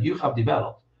self-efficacy that you have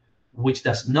developed, which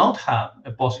does not have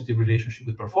a positive relationship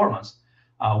with performance,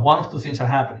 one of two things are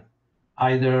happening.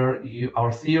 Either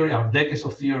our theory, our decades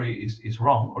of theory is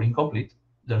wrong or incomplete.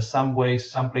 There's some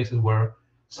places where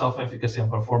self-efficacy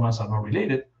and performance are not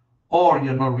related, or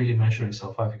you're not really measuring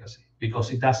self-efficacy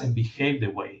because it doesn't behave the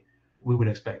way we would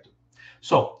expect it.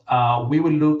 So we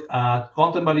will look at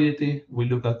content validity, we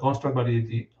look at construct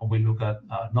validity, and we look at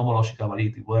nomological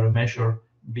validity, whether a measure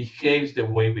behaves the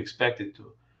way we expect it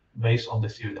to, based on the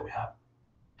theory that we have.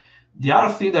 The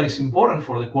other thing that is important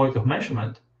for the quality of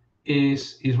measurement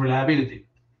is reliability.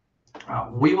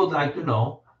 We would like to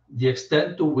know the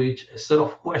extent to which a set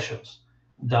of questions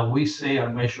that we say are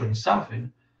measuring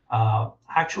something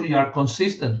actually are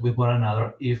consistent with one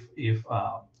another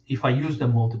if I use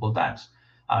them multiple times.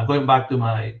 Going back to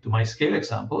my scale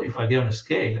example, if I get on a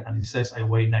scale and it says I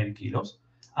weigh 90 kilos,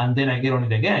 and then I get on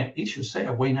it again, it should say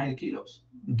I weigh 90 kilos,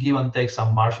 give and take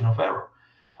some margin of error.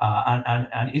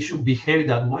 And it should behave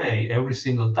that way every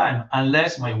single time,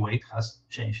 unless my weight has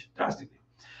changed drastically.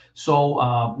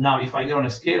 So now if I get on a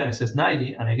scale and it says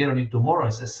 90 and I get on it tomorrow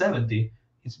and it says 70,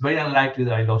 it's very unlikely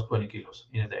that I lost 20 kilos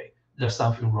in a day. There's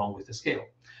something wrong with the scale.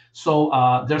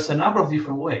 So there's a number of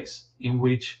different ways in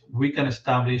which we can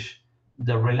establish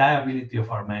the reliability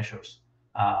of our measures.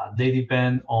 They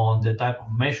depend on the type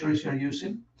of measures you're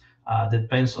using,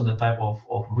 depends on the type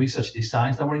of research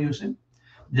designs that we're using.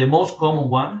 The most common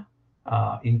one,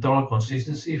 internal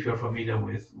consistency, if you're familiar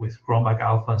with Cronbach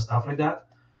alpha and stuff like that.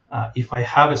 If I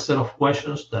have a set of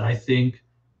questions that I think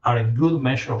are a good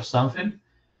measure of something,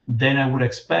 then I would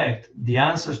expect the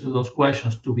answers to those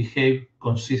questions to behave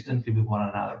consistently with one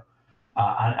another.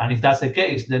 And if that's the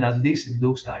case, then at least it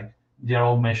looks like they're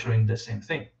all measuring the same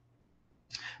thing.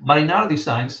 But in our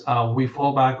designs, we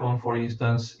fall back on, for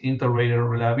instance, inter-rater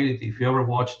reliability. If you ever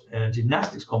watched a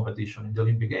gymnastics competition in the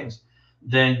Olympic Games,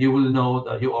 then you will know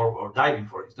that or diving,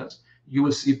 for instance, you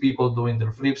will see people doing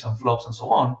their flips and flops and so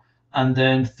on. And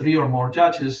then 3 or more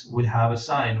judges will have a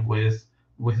sign with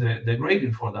the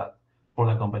grading for that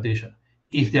competition.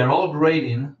 If they're all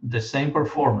grading the same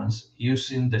performance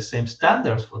using the same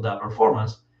standards for that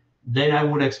performance, then I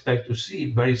would expect to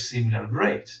see very similar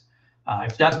grades.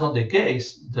 If that's not the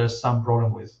case, there's some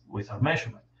problem with our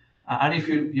measurement. And if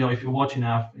you watch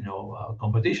enough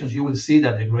competitions, you will see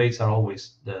that the grades are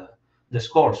always the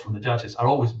scores from the judges are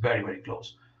always very, very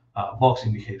close.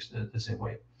 Boxing behaves the same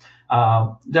way.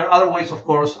 There are other ways, of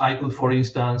course. I could, for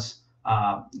instance,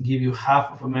 give you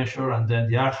half of a measure and then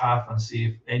the other half and see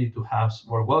if any two halves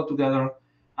work well together.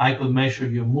 I could measure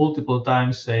you multiple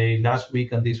times, say last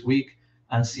week and this week,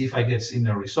 and see if I get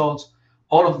similar results.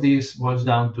 All of this boils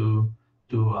down to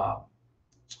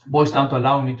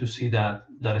allowing me to see that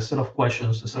a set of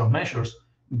questions, a set of measures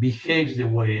behaves the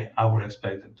way I would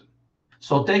expect them to.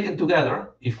 So taken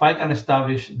together, if I can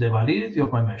establish the validity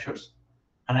of my measures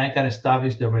and I can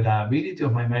establish the reliability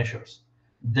of my measures,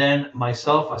 then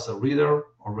myself as a reader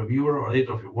or reviewer or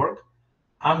editor of your work,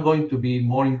 I'm going to be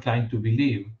more inclined to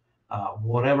believe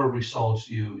whatever results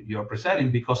you are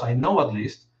presenting, because I know at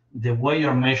least the way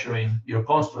you're measuring your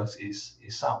constructs is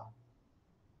sound.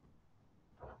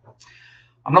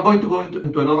 I'm not going to go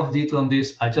into a lot of detail on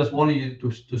this. I just wanted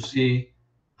you to see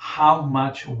how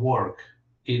much work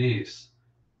it is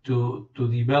to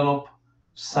develop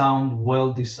sound,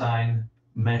 well-designed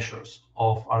measures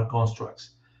of our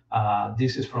constructs.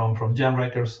 This is from Jan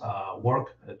Recker's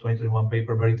work, a 2021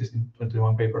 paper, very interesting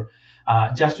 2021 paper,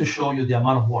 just to show you the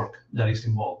amount of work that is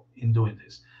involved in doing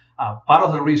this. Part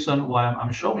of the reason why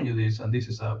I'm showing you this, and this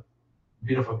is a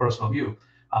bit of a personal view,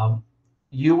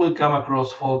 you will come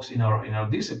across folks in our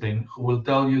discipline who will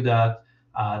tell you that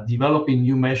developing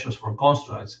new measures for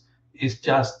constructs is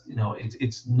just,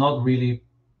 it's not really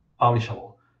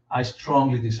publishable. I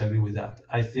strongly disagree with that.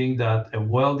 I think that a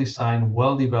well-designed,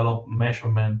 well-developed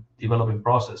measurement development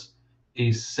process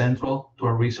is central to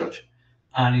our research,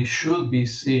 and it should be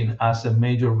seen as a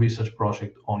major research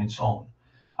project on its own,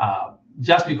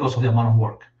 just because of the amount of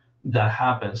work that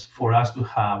happens for us to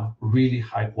have really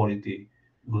high-quality,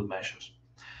 good measures.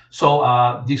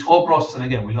 So this whole process, and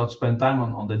again, we'll not spend time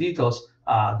on the details,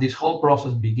 this whole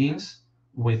process begins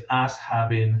with us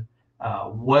having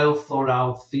well thought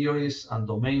out theories and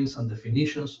domains and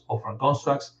definitions of our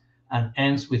constructs, and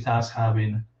ends with us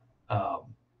having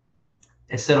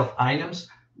a set of items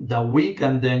that we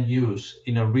can then use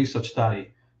in a research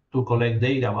study to collect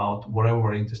data about whatever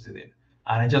we're interested in.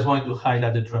 And I just wanted to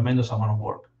highlight the tremendous amount of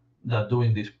work that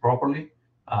doing this properly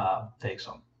takes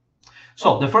on.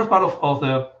 So the first part of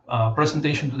the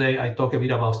presentation today, I talk a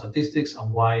bit about statistics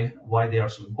and why they are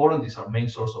so important. These are main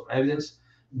source of evidence.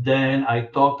 Then I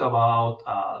talked about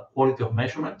quality of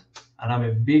measurement, and I'm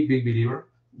a big believer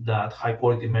that high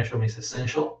quality measurement is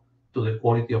essential to the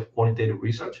quality of quantitative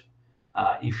research.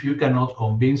 If you cannot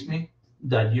convince me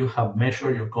that you have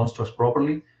measured your constructs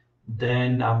properly,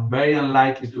 then I'm very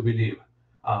unlikely to believe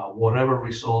whatever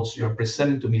results you're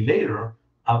presenting to me later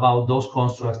about those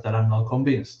constructs that I'm not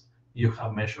convinced you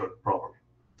have measured properly.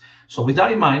 So with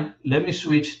that in mind, let me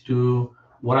switch to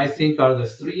what I think are the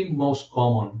 3 most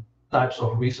common types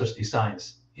of research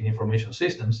designs in information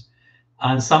systems,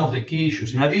 and some of the key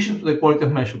issues, in addition to the quality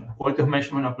of measurement. Quality of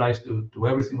measurement applies to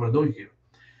everything we're doing here.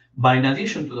 But in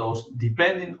addition to those,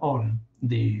 depending on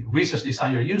the research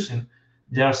design you're using,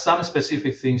 there are some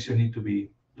specific things you need to be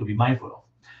mindful of.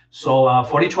 So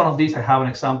for each one of these, I have an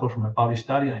example from a published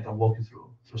study, and I can walk you through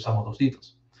some of those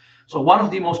details. So one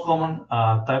of the most common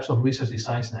types of research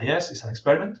designs in IS is an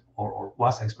experiment, or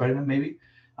was an experiment maybe.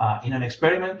 In an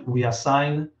experiment, we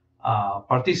assign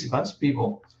participants,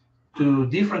 people, to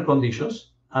different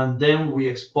conditions, and then we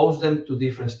expose them to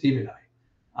different stimuli.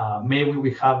 Maybe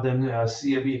we have them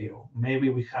see a video. Maybe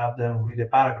we have them read a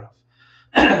paragraph.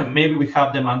 maybe we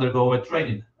have them undergo a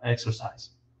training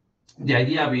exercise. The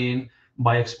idea being,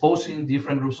 by exposing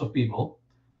different groups of people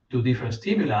to different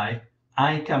stimuli,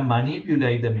 I can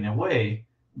manipulate them in a way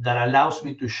that allows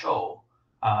me to show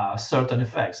certain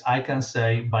effects. I can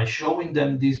say, by showing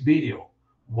them this video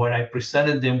where I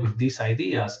presented them with these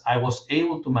ideas, I was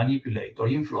able to manipulate or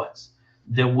influence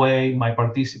the way my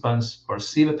participants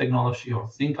perceive a technology or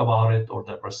think about it, or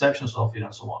their perceptions of it,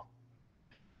 and so on.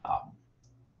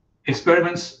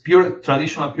 Experiments,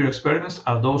 traditional pure experiments,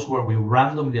 are those where we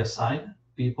randomly assign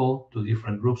people to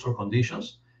different groups or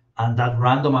conditions, and that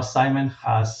random assignment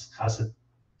has a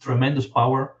tremendous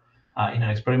power in an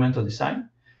experimental design.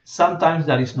 Sometimes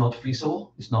that is not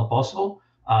feasible, it's not possible.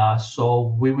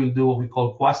 So we will do what we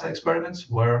call quasi experiments,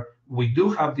 where we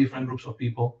do have different groups of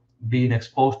people being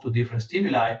exposed to different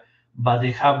stimuli, but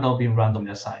they have not been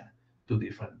randomly assigned to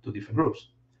different groups.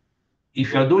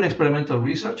 If you are doing experimental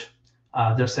research,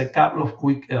 there's a couple of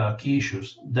quick key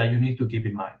issues that you need to keep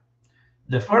in mind.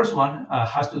 The first one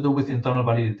has to do with internal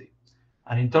validity.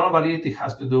 And internal validity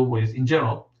has to do with, in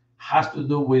general, has to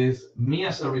do with me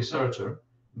as a researcher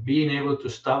being able to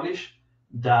establish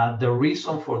that the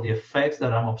reason for the effects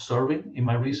that I'm observing in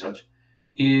my research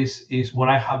is what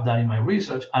I have done in my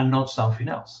research and not something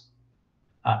else.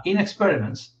 In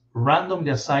experiments,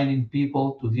 randomly assigning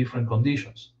people to different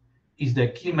conditions is the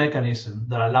key mechanism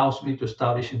that allows me to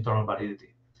establish internal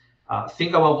validity.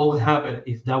 Think about what would happen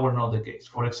if that were not the case.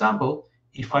 For example,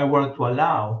 if I were to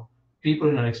allow people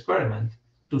in an experiment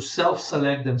to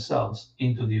self-select themselves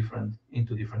into different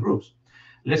groups.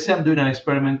 Let's say I'm doing an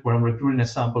experiment where I'm recruiting a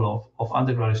sample of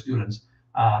undergraduate students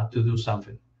to do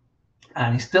something.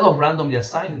 And instead of randomly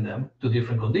assigning them to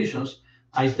different conditions,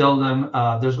 I tell them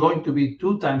there's going to be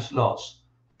 2 time slots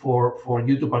for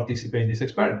you to participate in this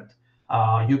experiment.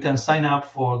 You can sign up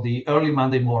for the early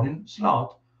Monday morning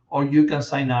slot, or you can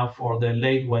sign up for the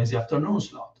late Wednesday afternoon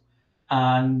slot.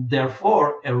 And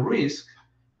therefore, a risk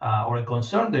or a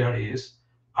concern there is,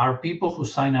 are people who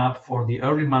sign up for the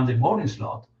early Monday morning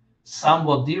slot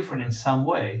somewhat different in some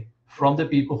way from the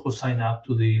people who sign up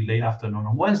to the late afternoon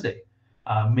on Wednesday?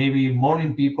 Maybe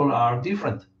morning people are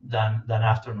different than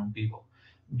afternoon people.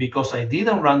 Because I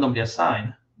didn't randomly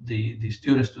assign the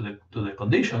students to the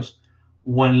conditions,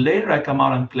 when later I come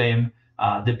out and claim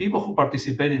the people who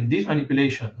participated in this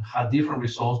manipulation had different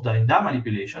results than in that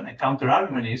manipulation, a counter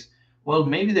argument is, well,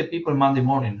 maybe the people Monday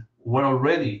morning were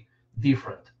already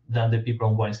different than the people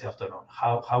on Wednesday afternoon.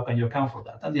 How can you account for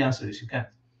that? And the answer is you can't.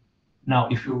 Now,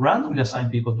 if you randomly assign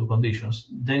people to conditions,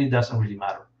 then it doesn't really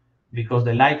matter, because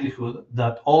the likelihood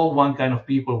that all one kind of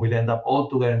people will end up all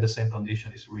together in the same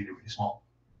condition is really, really small.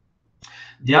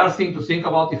 The other thing to think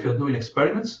about if you're doing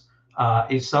experiments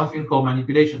is something called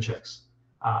manipulation checks.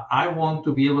 I want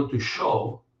to be able to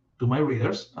show to my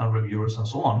readers and reviewers and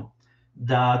so on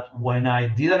that when I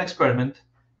did an experiment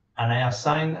and I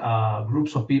assigned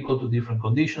groups of people to different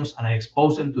conditions and I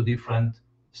exposed them to different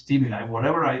stimuli,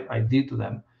 whatever I did to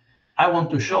them, I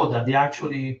want to show that they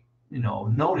actually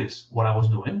notice what I was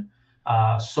doing,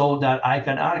 so that I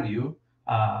can argue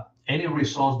any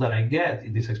results that I get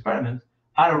in this experiment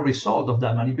are a result of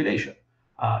that manipulation.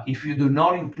 If you do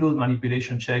not include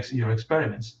manipulation checks in your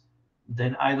experiments,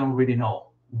 then I don't really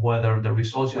know whether the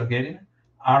results you're getting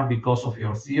are because of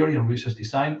your theory and research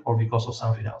design or because of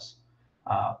something else.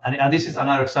 And this is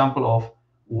another example of,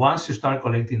 once you start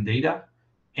collecting data,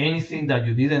 anything that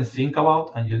you didn't think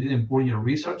about and you didn't put in your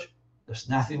research, there's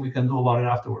nothing we can do about it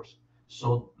afterwards.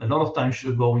 So a lot of time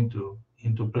should go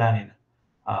into planning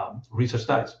research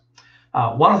studies.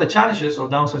 One of the challenges or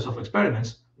downsides of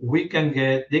experiments, they can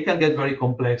get very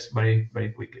complex very,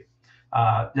 very quickly.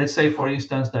 Let's say, for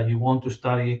instance, that you want to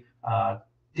study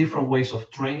different ways of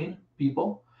training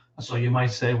people. So you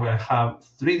might say, well, I have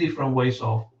 3 different ways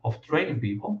of training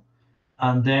people.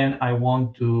 And then I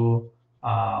want to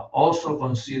also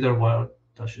consider, well,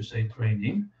 I should say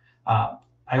training.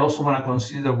 I also want to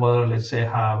consider whether, let's say, I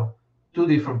have 2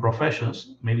 different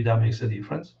professions. Maybe that makes a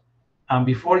difference. And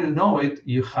before you know it,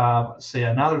 you have, say,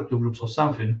 another 2 groups of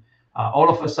something. All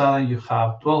of a sudden, you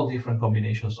have 12 different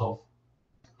combinations of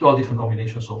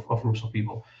groups of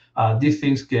people. These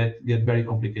things get very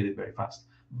complicated very fast.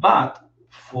 But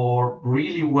for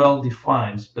really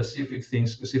well-defined specific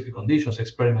things, specific conditions,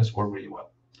 experiments work really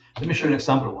well. Let me show you an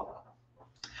example of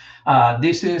one.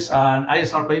 This is an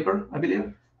ISR paper, I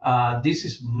believe. This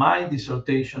is my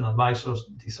dissertation advisor's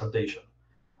dissertation.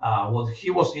 What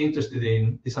he was interested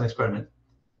in is an experiment,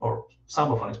 or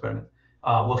some of an experiment.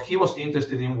 What he was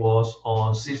interested in was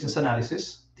on systems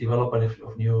analysis, development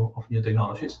of new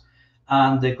technologies.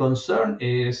 And the concern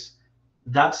is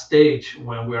that stage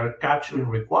when we are capturing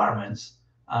requirements,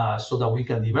 so that we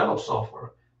can develop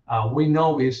software, we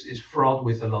know is fraught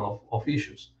with a lot of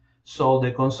issues. So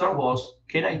the concern was,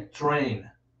 can I train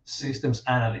systems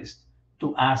analysts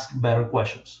to ask better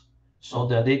questions so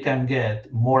that they can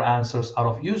get more answers out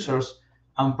of users,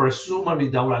 and presumably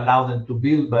that will allow them to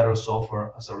build better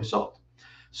software as a result.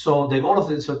 So the goal of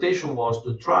the dissertation was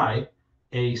to try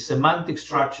a semantic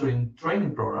structuring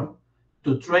training program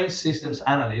to train systems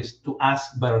analysts to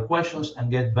ask better questions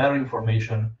and get better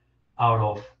information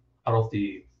out of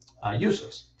the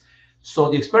users.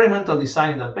 So the experimental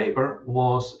design in that paper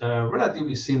was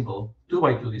relatively simple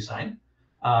 2x2 design.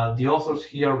 The authors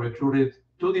here recruited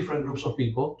two different groups of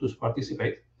people to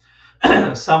participate.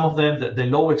 Some of them, the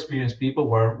low experienced people,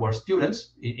 were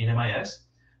students in MIS,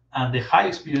 and the high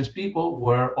experienced people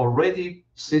were already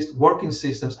working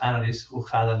systems analysts who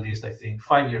had at least, I think,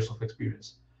 5 years of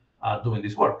experience doing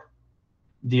this work.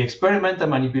 The experimental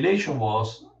manipulation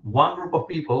was one group of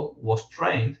people was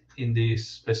trained in this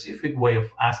specific way of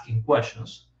asking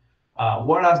questions,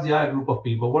 whereas the other group of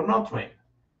people were not trained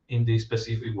in this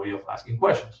specific way of asking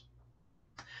questions.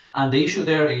 And the issue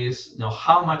there is,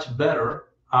 how much better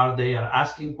are they at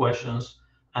asking questions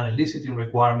and eliciting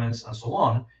requirements and so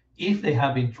on if they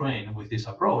have been trained with this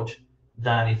approach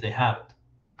than if they haven't.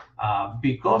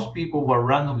 Because people were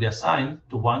randomly assigned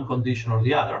to one condition or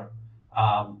the other,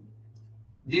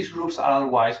 these groups are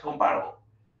otherwise comparable.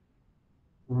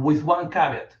 With one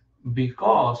caveat,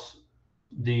 because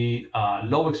the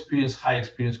low experience, high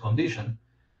experience condition,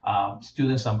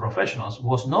 students and professionals,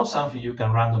 was not something you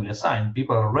can randomly assign.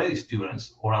 People are already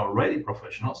students or are already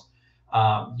professionals.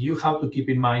 You have to keep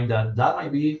in mind that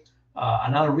might be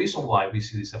another reason why we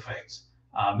see these effects.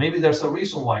 Maybe there's a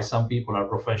reason why some people are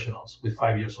professionals with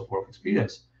 5 years of work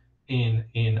experience in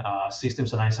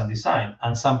systems analysis and design,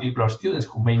 and some people are students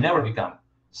who may never become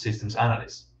systems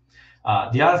analysts.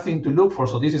 The other thing to look for,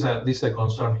 so this is a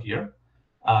concern here.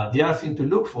 The other thing to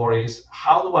look for is,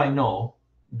 how do I know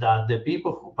that the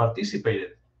people who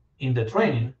participated in the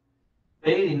training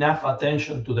paid enough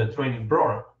attention to the training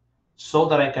program so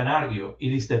that I can argue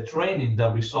it is the training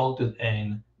that resulted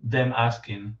in them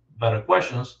asking better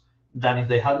questions than if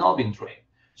they had not been trained.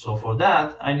 So for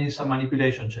that, I need some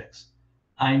manipulation checks.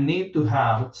 I need to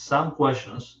have some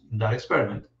questions in that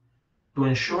experiment to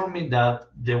ensure me that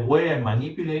the way I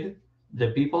manipulated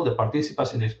the people, the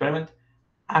participants in the experiment,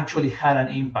 actually had an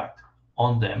impact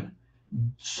on them,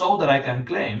 so that I can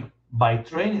claim, by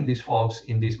training these folks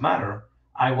in this manner,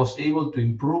 I was able to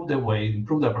improve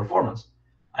their performance.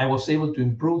 I was able to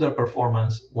improve their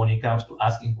performance when it comes to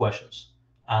asking questions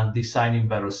and designing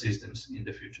better systems in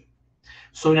the future.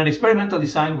 So in an experimental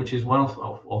design, which is one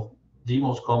of the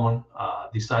most common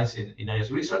designs in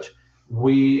IS research,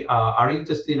 we are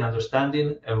interested in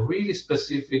understanding a really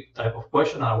specific type of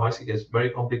question. Otherwise, it gets very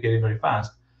complicated very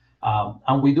fast.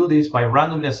 And we do this by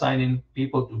randomly assigning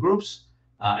people to groups,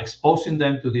 exposing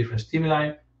them to different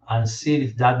stimuli, and see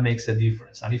if that makes a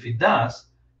difference. And if it does,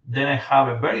 then I have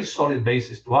a very solid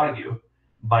basis to argue,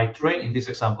 by training this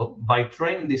example, by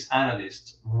training these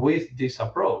analysts with this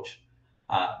approach,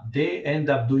 they end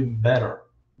up doing better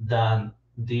than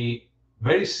the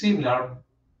very similar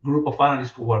group of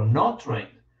analysts who were not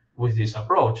trained with this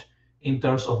approach in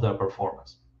terms of their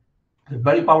performance. A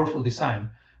very powerful design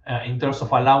in terms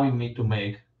of allowing me to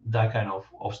make that kind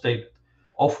of statement.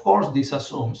 Of course, this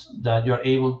assumes that you're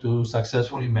able to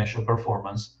successfully measure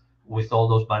performance with all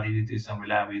those validities and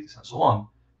reliabilities and so on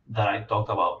that I talked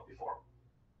about before.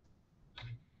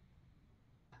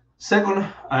 Second,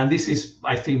 and this is,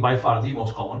 I think, by far the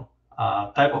most common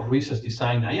type of research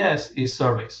design IS, is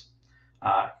surveys.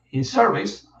 In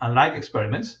surveys, unlike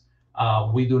experiments,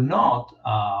 we do not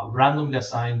randomly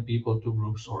assign people to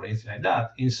groups or anything like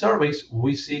that. In surveys,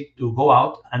 we seek to go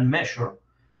out and measure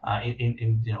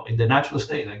in the natural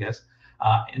state, I guess,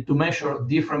 and to measure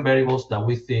different variables that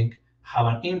we think have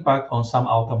an impact on some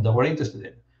outcome that we're interested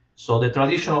in. So the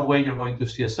traditional way you're going to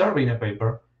see a survey in a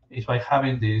paper is by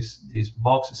having these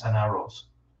boxes and arrows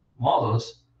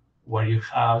models, where you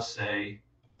have, say,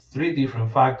 3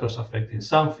 different factors affecting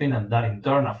something, and that in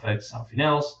turn affects something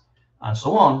else, and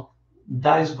so on.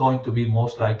 That is going to be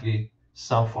most likely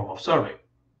some form of survey.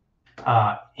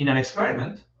 In an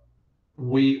experiment,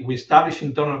 we establish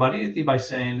internal validity by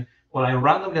saying, well, I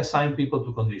randomly assign people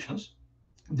to conditions.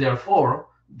 Therefore,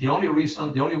 the only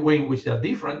way in which they're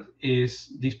different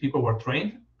is these people were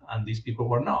trained and these people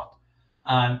were not.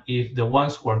 And if the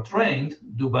ones who are trained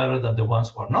do better than the ones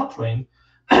who are not trained,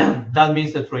 that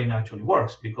means the training actually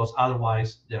works, because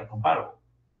otherwise they're comparable.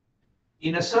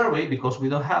 In a survey, because we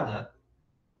don't have that,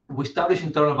 we establish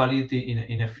internal validity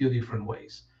in a few different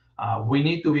ways. We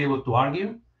need to be able to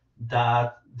argue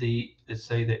that let's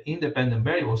say the independent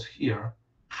variables here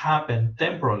happen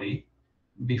temporally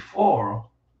before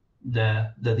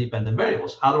the dependent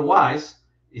variables. Otherwise,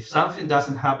 if something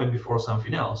doesn't happen before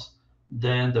something else,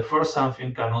 then the first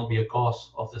something cannot be a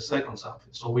cause of the second something.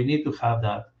 So we need to have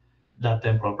that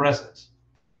temporal presence.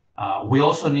 We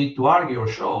also need to argue or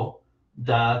show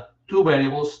that two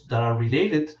variables that are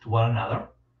related to one another,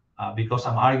 because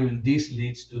I'm arguing this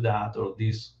leads to that or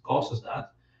this causes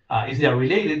that, if they are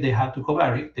related, they have to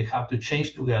covary, they have to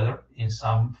change together in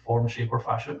some form, shape, or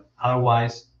fashion.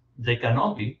 Otherwise, they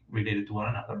cannot be related to one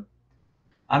another.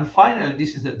 And finally,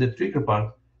 this is the tricky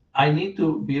part. I need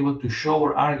to be able to show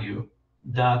or argue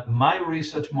that my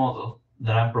research model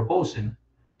that I'm proposing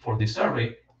for this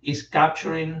survey is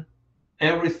capturing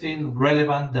everything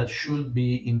relevant that should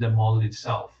be in the model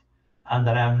itself, and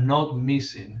that I'm not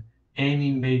missing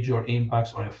any major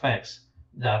impacts or effects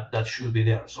that should be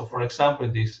there. So for example,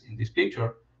 in this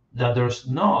picture, that there's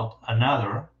not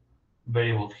another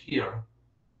variable here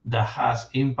that has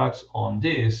impacts on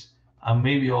this, and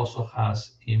maybe also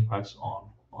has impacts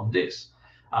on this.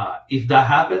 If that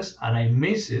happens and I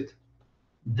miss it,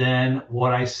 then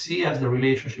what I see as the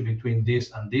relationship between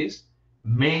this and this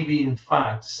may be in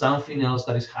fact something else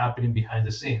that is happening behind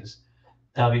the scenes,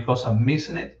 that because I'm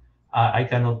missing it, I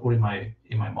cannot put in my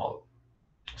model.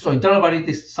 So internal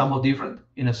validity is somewhat different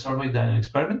in a survey than an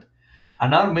experiment.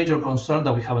 Another major concern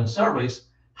that we have in surveys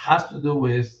has to do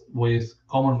with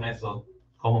common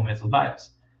method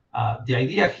bias. The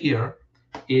idea here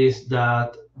is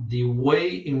that the way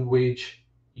in which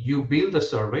you build a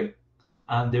survey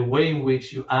and the way in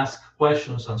which you ask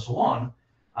questions and so on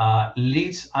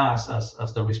leads us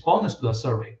as the respondents to a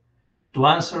survey to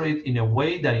answer it in a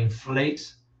way that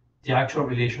inflates the actual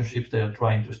relationships they are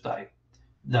trying to study.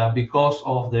 That because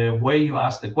of the way you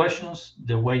ask the questions,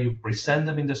 the way you present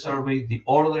them in the survey, the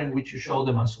order in which you show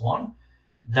them, and so on,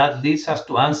 that leads us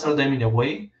to answer them in a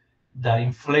way that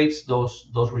inflates those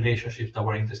relationships that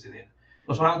we're interested in.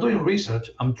 Because when I'm doing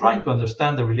research, I'm trying to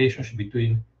understand the relationship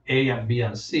between A and B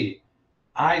and C.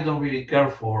 I don't really care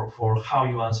for how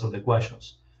you answer the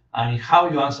questions. And if how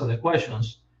you answer the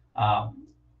questions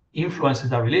influences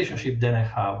that relationship, then I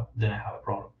have a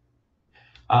problem.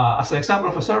 As an example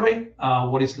of a survey,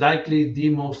 what is likely the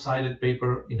most cited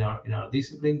paper in our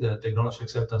discipline, the technology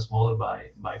acceptance model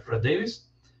by Fred Davis.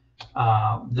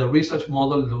 The research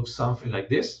model looks something like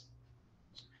this.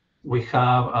 We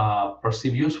have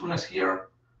perceived usefulness here.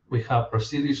 We have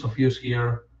perceived of use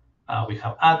here. We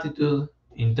have attitude,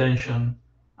 intention,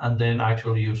 and then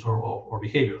actual use or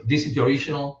behavior. This is the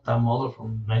original TAM model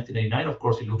from 1989. Of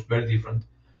course, it looks very different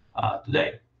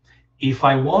today. If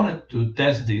I wanted to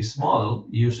test this model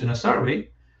using a survey,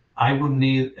 I would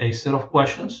need a set of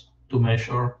questions to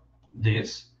measure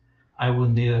this. I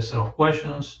would need a set of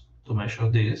questions to measure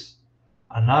this,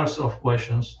 another set of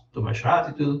questions to measure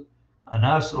attitude,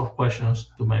 another set of questions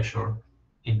to measure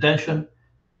intention,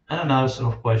 and another set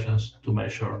of questions to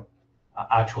measure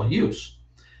actual use.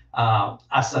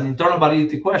 As an internal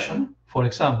validity question, for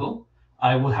example,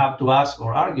 I would have to ask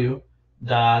or argue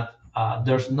that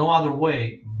there's no other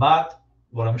way but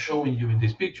what I'm showing you in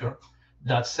this picture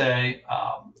that say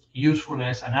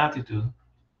usefulness and attitude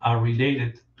are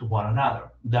related to one another.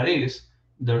 That is,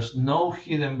 there's no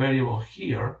hidden variable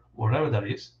here, whatever that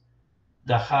is,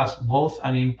 that has both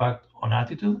an impact on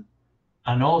attitude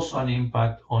and also an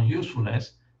impact on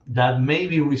usefulness that may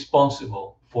be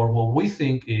responsible for what we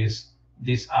think is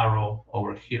this arrow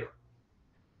over here.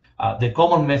 The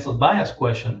common method bias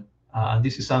question, and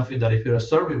this is something that if you're a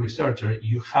survey researcher,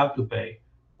 you have to pay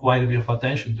quite a bit of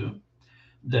attention to.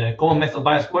 The common method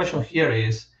bias question here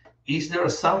is there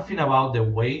something about the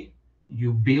way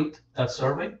you built that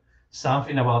survey,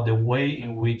 something about the way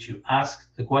in which you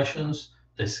ask the questions,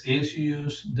 the scales you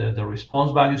use, the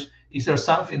response values? Is there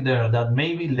something there that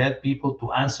maybe led people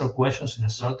to answer questions in a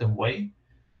certain way,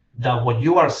 that what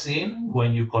you are seeing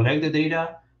when you collect the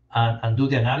data and do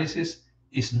the analysis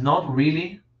is not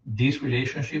really these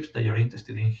relationships that you're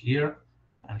interested in here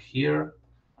and here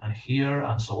and here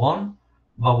and so on,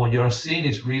 but what you're seeing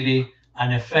is really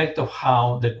an effect of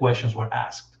how the questions were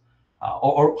asked,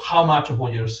 or how much of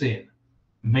what you're seeing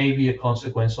may be a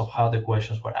consequence of how the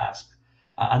questions were asked.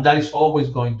 And that is always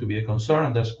going to be a concern.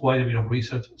 And there's quite a bit of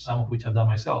research, some of which I've done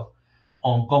myself,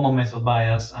 on common method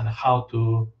bias and how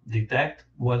to detect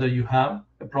whether you have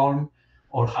a problem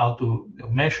or how to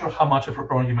measure how much of a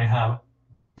problem you may have,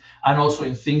 and also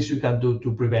in things you can do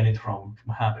to prevent it from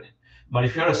happening. But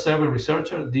if you're a survey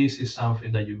researcher, this is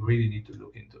something that you really need to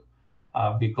look into.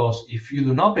 Because if you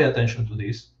do not pay attention to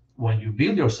this when you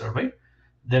build your survey,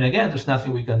 then again, there's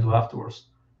nothing we can do afterwards.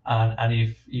 And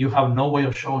if you have no way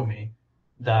of showing me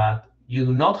that you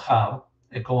do not have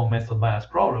a common method bias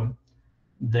problem,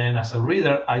 then as a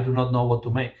reader, I do not know what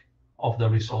to make of the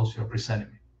results you're presenting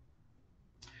me.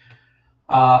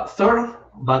 Third,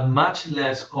 but much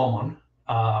less common,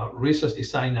 research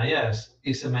design IS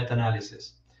is a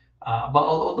meta-analysis. But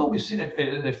although we've seen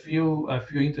a few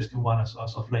interesting ones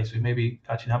as of late, so we may be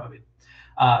catching up a bit.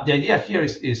 The idea here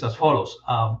is as follows.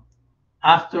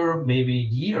 After maybe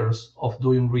years of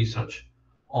doing research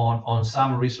on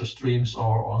some research streams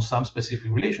or on some specific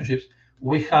relationships,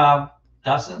 we have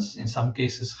dozens, in some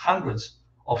cases hundreds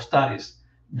of studies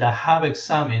that have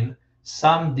examined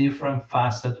some different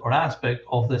facet or aspect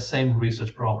of the same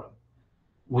research problem.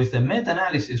 With the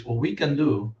meta-analysis, what we can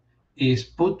do is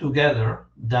put together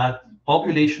that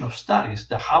population of studies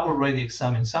that have already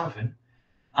examined something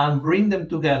and bring them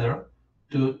together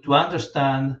to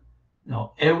understand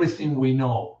everything we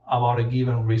know about a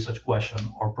given research question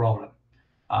or problem.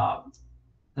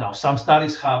 Now, some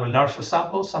studies have a larger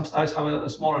sample, some studies have a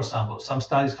smaller sample. Some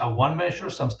studies have one measure,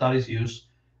 some studies use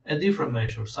a different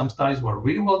measure. Some studies were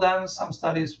really well done, some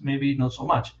studies maybe not so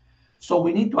much. So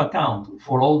we need to account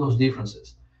for all those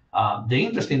differences. The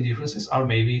interesting differences are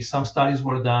maybe some studies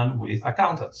were done with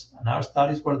accountants, and other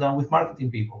studies were done with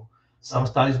marketing people. Some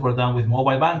studies were done with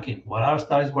mobile banking, while other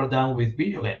studies were done with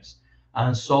video games.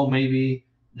 And so maybe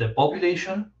the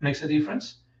population makes a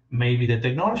difference, maybe the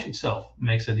technology itself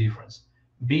makes a difference.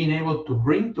 Being able to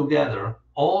bring together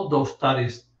all those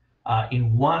studies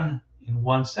in one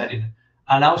setting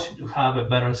allows you to have a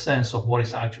better sense of what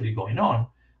is actually going on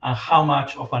and how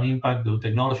much of an impact do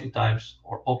technology types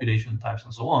or population types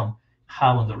and so on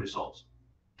have on the results.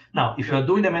 Now, if you're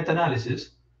doing a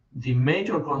meta-analysis, the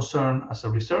major concern as a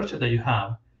researcher that you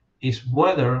have is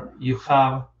whether you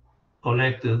have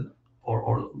collected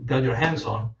or got your hands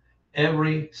on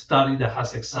every study that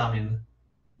has examined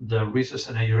the research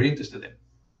scenario you're interested in.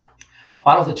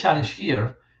 Part of the challenge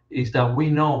here is that we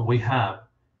know we have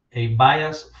a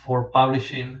bias for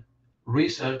publishing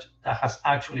research that has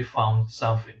actually found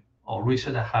something or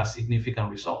research that has significant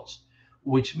results,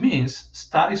 which means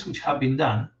studies which have been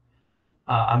done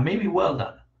and maybe well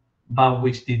done, but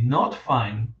which did not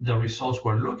find the results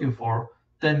we're looking for,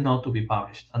 tend not to be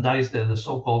published. And that is the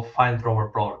so-called file drawer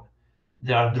problem.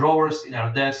 There are drawers in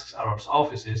our desks, our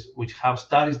offices, which have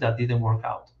studies that didn't work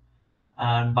out.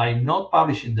 And by not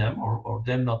publishing them or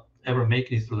them not ever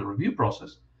making it through the review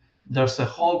process, there's a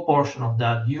whole portion of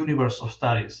that universe of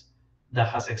studies that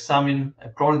has examined a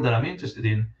problem that I'm interested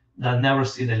in that never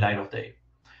see the light of day.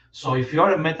 So if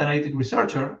you're a meta-analytic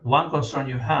researcher, one concern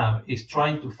you have is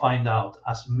trying to find out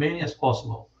as many as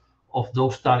possible of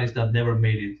those studies that never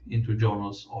made it into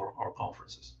journals or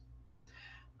conferences.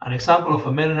 An example of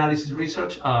a meta-analysis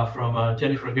research from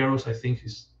Jennifer Garros, I think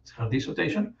is her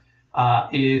dissertation,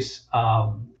 is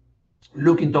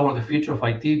looking toward the future of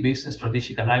IT business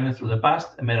strategic alignment through the past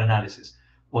and meta-analysis.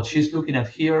 What she's looking at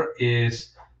here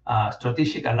is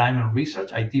strategic alignment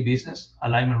research, IT business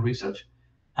alignment research.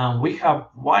 And we have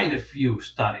quite a few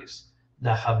studies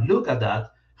that have looked at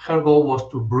that. Her goal was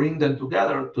to bring them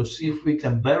together to see if we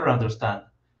can better understand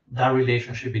that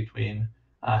relationship between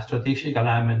strategic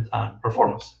alignment and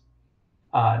performance.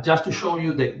 Just to show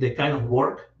you the kind of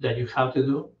work that you have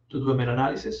to do a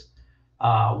meta-analysis,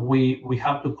 we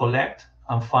have to collect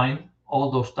and find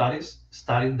all those studies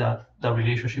studying that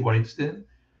relationship we're interested in.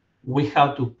 We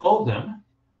have to code them.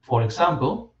 For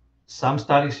example, some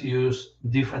studies use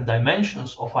different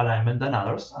dimensions of alignment than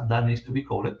others, and that needs to be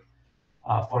coded.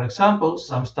 For example,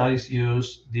 some studies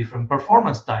use different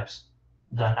performance types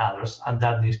than others, and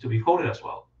that needs to be coded as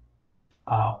well.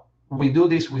 We do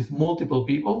this with multiple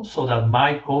people so that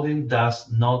my coding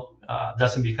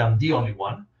doesn't become the only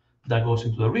one that goes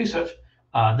into the research.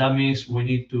 That means we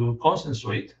need to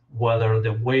consensuate whether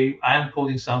the way I am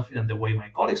coding something and the way my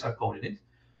colleagues are coding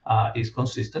it is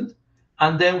consistent.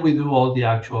 And then we do all the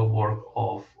actual work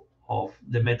of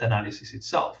the meta-analysis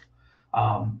itself.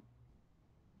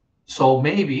 So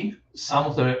maybe some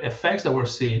of the effects that we're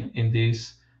seeing in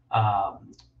this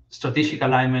strategic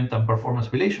alignment and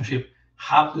performance relationship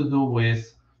have to do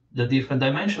with the different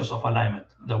dimensions of alignment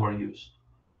that were used.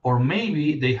 Or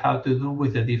maybe they have to do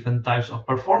with the different types of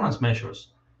performance measures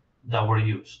that were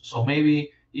used. So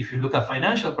maybe if you look at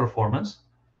financial performance,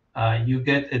 you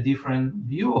get a different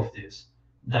view of this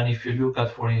than if you look at,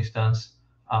 for instance,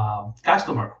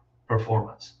 customer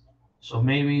performance. So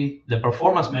maybe the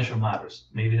performance measure matters,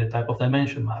 maybe the type of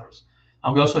dimension matters.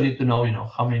 And we also need to know,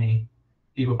 how many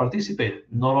people participated.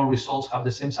 Not all results have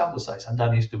the same sample size, and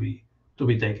that needs to be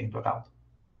taken into account.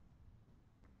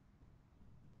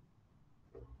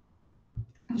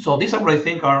 So these are what I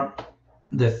think are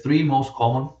the three most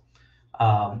common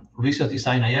Research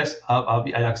design, yes,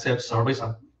 I accept surveys.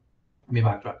 Let me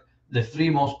backtrack. The three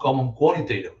most common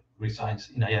qualitative designs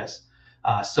in IS.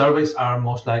 Surveys are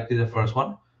most likely the first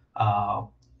one.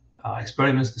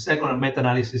 Experiments, the second, and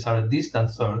meta-analysis are a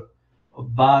distant third.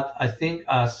 But I think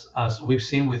as we've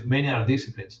seen with many other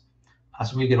disciplines,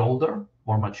 as we get older,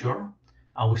 more mature,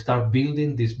 and we start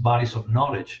building these bodies of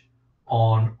knowledge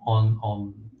on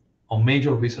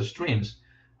major research streams,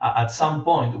 at some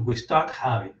point we start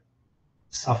having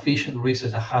sufficient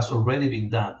research that has already been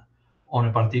done on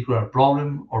a particular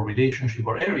problem or relationship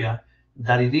or area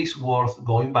that it is worth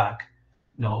going back,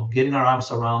 getting our arms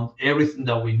around everything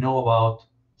that we know about,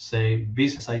 say,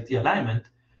 business IT alignment,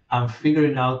 and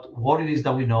figuring out what it is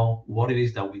that we know, what it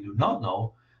is that we do not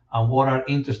know, and what are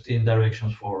interesting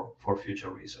directions for future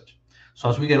research. So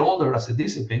as we get older as a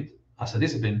discipline,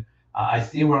 I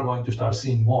think we're going to start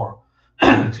seeing more,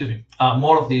 excuse me,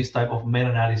 more of these type of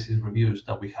meta-analysis reviews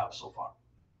that we have so far.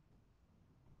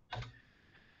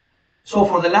 So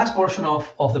for the last portion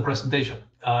of the presentation,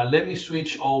 let me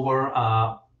switch over,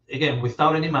 again,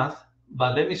 without any math,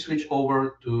 but let me switch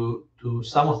over to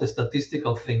some of the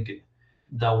statistical thinking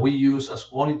that we use as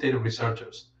quantitative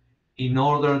researchers in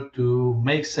order to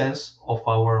make sense of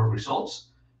our results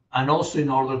and also in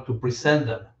order to present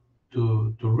them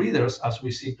to readers as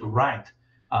we seek to write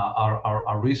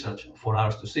our research for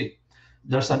others to see.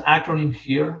 There's an acronym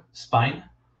here, SPINE,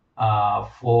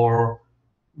 for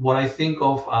what I think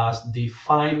of as the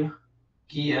 5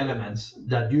 key elements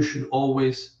that you should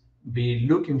always be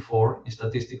looking for in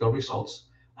statistical results,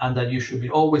 and that you should be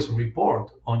always report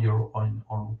on your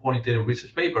on quantitative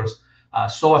research papers,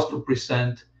 so as to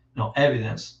present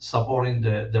evidence supporting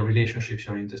the relationships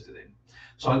you're interested in.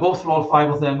 So I'll go through all 5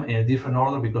 of them in a different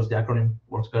order because the acronym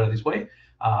works better this way.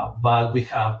 But we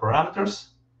have parameters,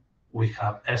 we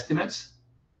have estimates,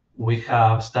 we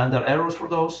have standard errors for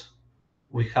those,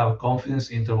 we have confidence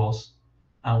intervals,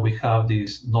 and we have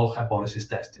this null hypothesis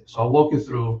testing. So I'll walk you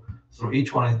through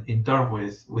each one in turn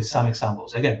with some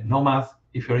examples. Again, no math.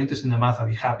 If you're interested in the math, I'll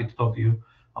be happy to talk to you.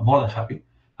 I'm more than happy.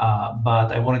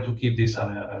 But I wanted to keep this at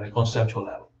a conceptual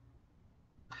level.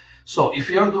 So if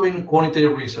you're doing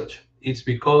quantitative research, it's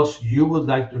because you would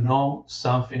like to know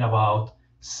something about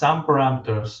some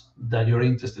parameters that you're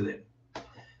interested in.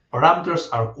 Parameters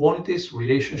are quantities,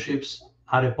 relationships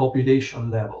at a population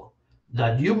level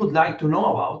that you would like to know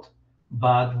about,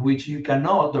 but which you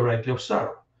cannot directly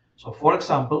observe. So for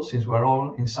example, since we're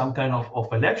all in some kind of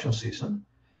election season,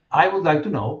 I would like to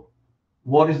know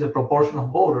what is the proportion of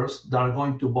voters that are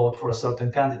going to vote for a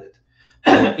certain candidate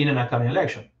in an upcoming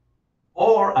election.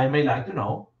 Or I may like to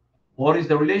know what is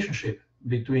the relationship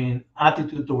between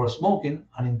attitude towards smoking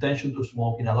and intention to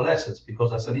smoke in adolescents,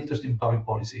 because that's an interesting public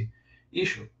policy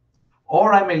issue.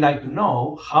 Or I may like to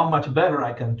know how much better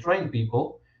I can train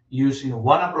people using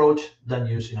one approach than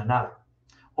using another,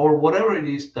 or whatever it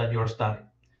is that you're studying.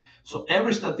 So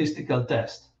every statistical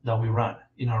test that we run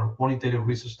in our quantitative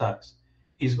research studies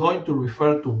is going to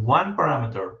refer to one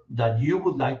parameter that you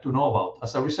would like to know about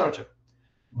as a researcher,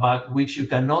 but which you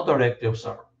cannot directly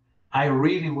observe. I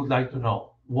really would like to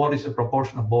know what is the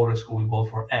proportion of voters who will vote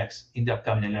for X in the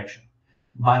upcoming election.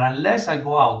 But unless I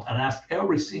go out and ask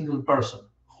every single person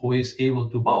who is able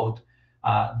to vote,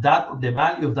 the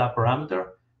value of that parameter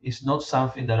is not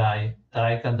something that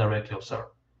I can directly observe.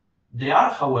 They are,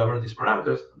 however, these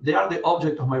parameters, they are the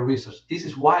object of my research. This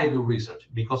is why I do research,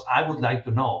 because I would like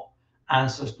to know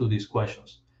answers to these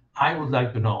questions. I would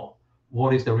like to know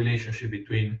what is the relationship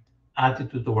between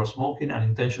attitude towards smoking and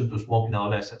intention to smoke in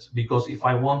adolescents. Because if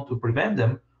I want to prevent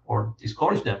them or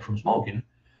discourage them from smoking,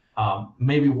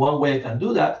 maybe one way I can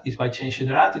do that is by changing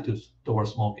their attitudes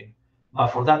towards smoking. But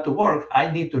for that to work, I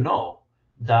need to know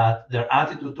that their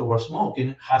attitude towards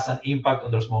smoking has an impact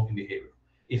on their smoking behavior.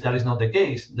 If that is not the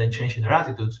case, then changing their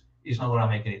attitudes is not going to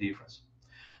make any difference.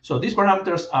 So these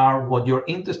parameters are what you're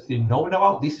interested in knowing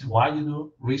about. This is why you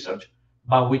do research,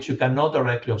 but which you cannot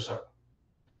directly observe.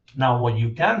 Now, what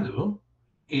you can do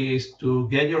is to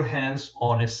get your hands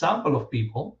on a sample of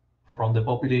people from the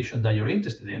population that you're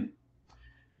interested in.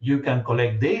 You can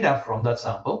collect data from that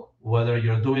sample, whether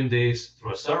you're doing this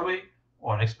through a survey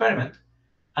or an experiment,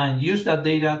 and use that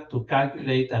data to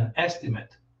calculate an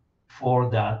estimate for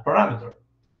that parameter.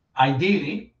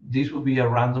 Ideally, this would be a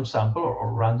random sample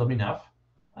or random enough,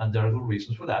 and there are good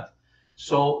reasons for that.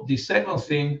 So the second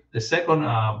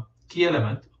key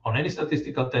element on any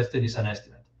statistical testing is an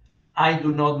estimate. I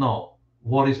do not know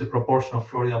what is the proportion of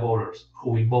Florida voters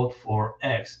who will vote for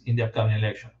X in the upcoming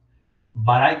election,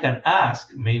 but I can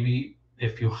ask maybe a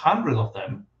few hundred of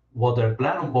them what they're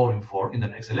planning on voting for in the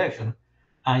next election,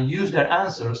 and use their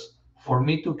answers for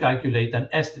me to calculate an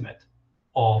estimate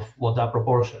of what that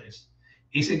proportion is.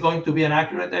 Is it going to be an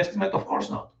accurate estimate? Of course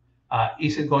not.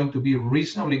 Is it going to be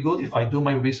reasonably good if I do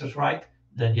my research right?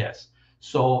 Then yes.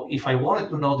 So if I wanted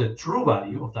to know the true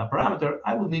value of that parameter,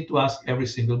 I would need to ask every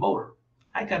single voter.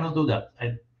 I cannot do that.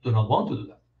 I do not want to do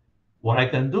that. What I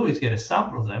can do is get a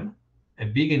sample of them, a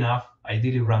big enough,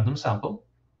 ideally random sample,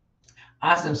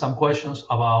 ask them some questions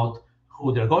about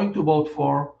who they're going to vote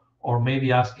for, or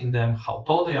maybe asking them how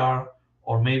tall they are,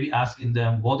 or maybe asking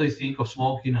them what they think of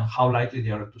smoking and how likely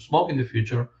they are to smoke in the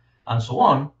future, and so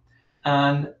on,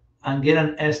 and get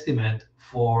an estimate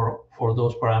for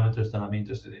those parameters that I'm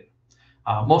interested in.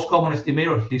 Most common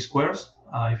estimator is least squares.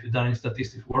 If you've done any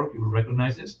statistics work, you will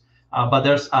recognize this, but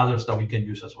there's others that we can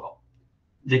use as well.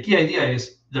 The key idea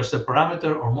is there's a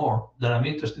parameter or more that I'm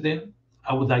interested in.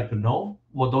 I would like to know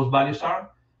what those values are.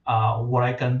 What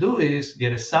I can do is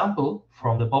get a sample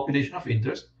from the population of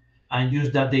interest and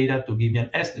use that data to give me an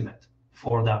estimate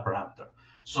for that parameter.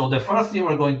 So the first thing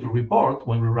we're going to report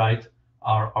when we write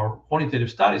our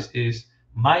quantitative studies is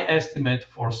my estimate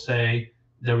for, say,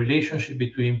 the relationship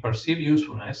between perceived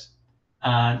usefulness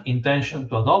and intention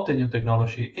to adopt a new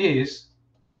technology is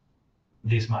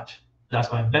this much.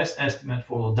 That's my best estimate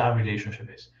for what that relationship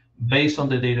is, based on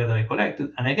the data that I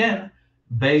collected. And again,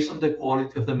 based on the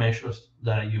quality of the measures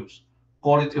that I use.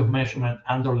 Quality of measurement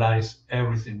underlies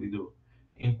everything we do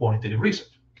in quantitative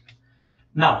research.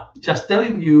 Now, just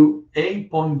telling you a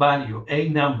point value, a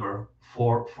number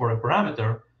for a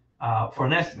parameter, for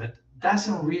an estimate,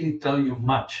 doesn't really tell you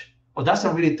much, or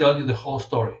doesn't really tell you the whole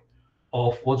story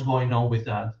of what's going on with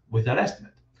that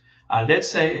estimate. Let's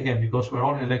say, again, because we're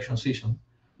all in election season,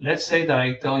 let's say that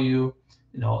I tell you,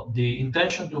 the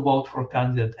intention to vote for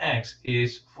candidate X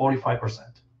is 45%.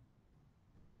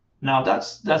 Now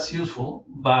that's useful,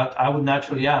 but I would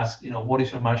naturally ask, what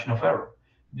is your margin of error?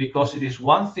 Because it is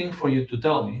one thing for you to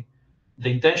tell me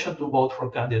the intention to vote for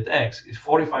candidate X is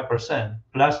 45%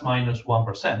 plus minus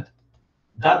 1%.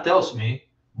 That tells me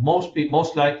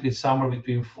most likely somewhere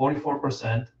between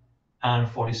 44% and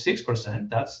 46%.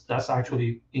 That's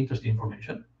actually interesting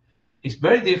information. It's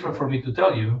very different for me to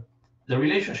tell you the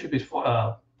relationship is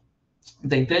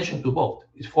the intention to vote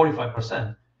is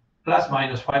 45% plus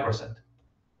minus 5%.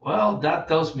 Well, that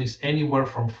tells me it's anywhere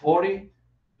from 40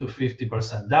 to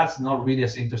 50%. That's not really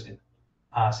as interesting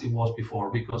as it was before,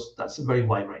 because that's a very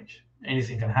wide range.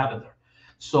 Anything can happen there.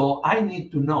 So I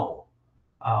need to know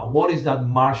what is that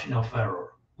margin of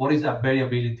error? What is that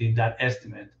variability, that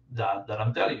estimate that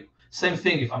I'm telling you? Same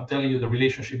thing if I'm telling you the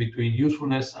relationship between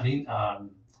usefulness and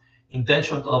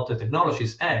intention to adopt the technology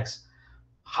is X,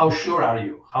 how sure are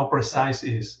you? How precise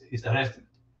is that estimate?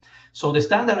 So the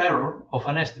standard error of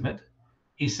an estimate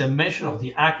is a measure of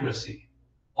the accuracy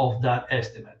of that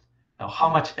estimate. Now, how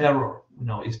much error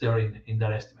is there in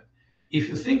that estimate? If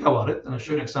you think about it, and I'll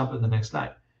show you an example in the next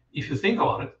slide. If you think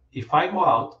about it, if I go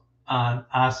out and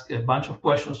ask a bunch of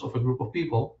questions of a group of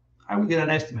people, I will get an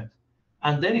estimate.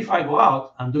 And then if I go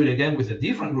out and do it again with a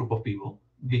different group of people,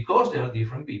 because they are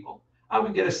different people, I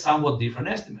will get a somewhat different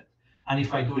estimate. And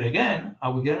if I do it again, I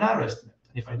will get another estimate.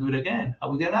 And if I do it again, I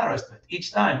will get another estimate.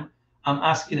 Each time, I'm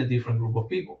asking a different group of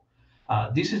people.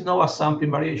 This is not a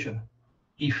sampling variation.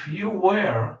 If you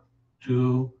were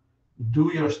to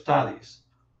do your studies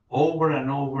over and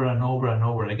over and over and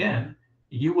over again,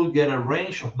 you will get a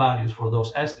range of values for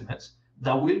those estimates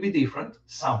that will be different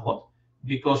somewhat,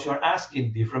 because you're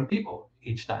asking different people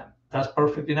each time. That's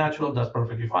perfectly natural. That's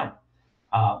perfectly fine.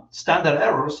 Standard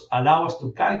errors allow us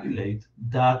to calculate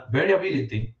that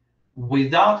variability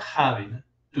without having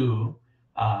to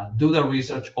do the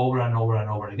research over and over and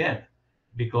over again,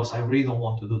 because I really don't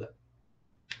want to do that.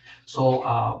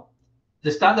 So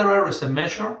the standard error is a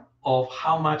measure of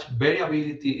how much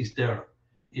variability is there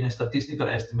in a statistical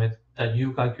estimate that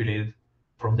you calculated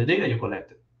from the data you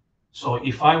collected. So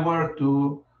if I were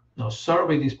to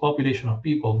survey this population of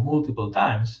people multiple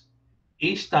times,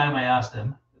 each time I ask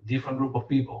them, a different group of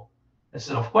people, a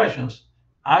set of questions,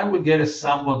 I will get a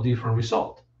somewhat different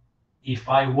result. If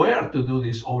I were to do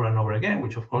this over and over again,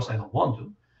 which of course I don't want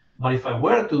to, but if I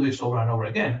were to do this over and over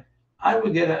again, I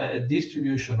will get a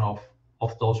distribution of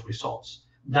those results.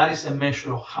 That is a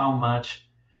measure of how much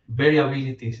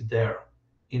variability is there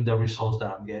in the results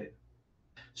that I'm getting.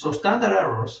 So standard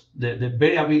errors, the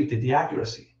variability, the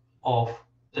accuracy of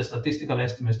the statistical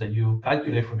estimates that you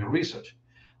calculate from your research,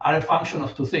 are a function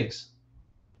of two things.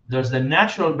 There's the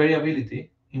natural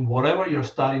variability in whatever you're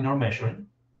studying or measuring,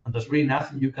 and there's really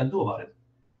nothing you can do about it.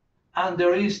 And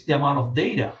there is the amount of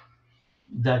data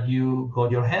that you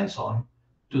got your hands on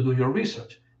to do your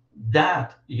research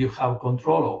that you have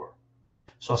control over.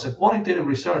 So as a quantitative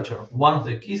researcher, one of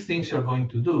the key things you're going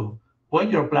to do when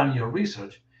you're planning your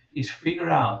research is figure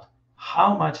out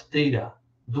how much data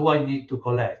do I need to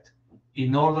collect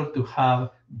in order to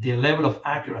have the level of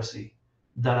accuracy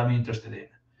that I'm interested in,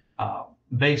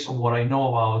 based on what I know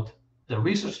about the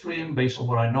research stream, based on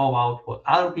what I know about what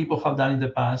other people have done in the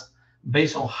past,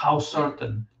 based on how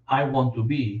certain I want to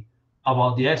be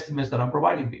about the estimates that I'm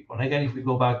providing people. And again, if we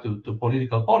go back to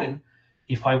political polling,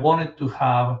 if I wanted to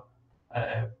have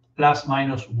plus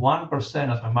minus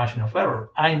 1% as my margin of error,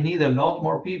 I need a lot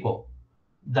more people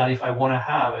than if I want to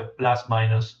have a plus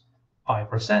minus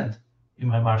 5% in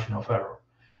my margin of error.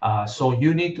 So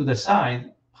you need to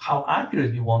decide how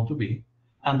accurate you want to be,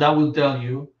 and that will tell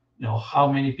you,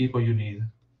 how many people you need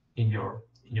in your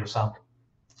sample.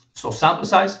 So sample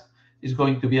size is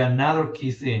going to be another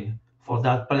key thing for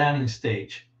that planning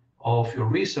stage of your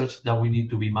research that we need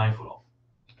to be mindful of.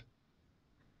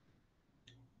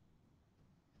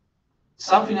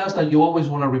 Something else that you always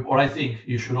want to report, I think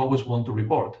you should always want to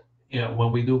report,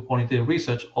 when we do quantitative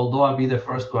research, although I'll be the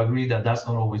first to agree that that's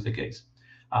not always the case.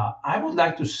 I would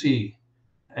like to see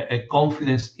a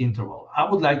confidence interval. I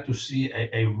would like to see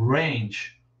a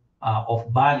range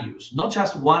of values, not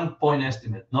just 1 point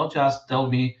estimate, not just tell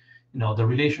me, the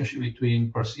relationship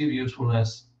between perceived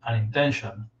usefulness and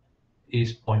intention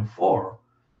is 0.4.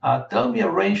 Tell me a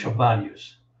range of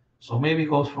values. So maybe it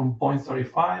goes from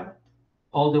 0.35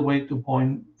 all the way to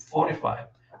 0.45.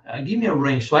 Give me a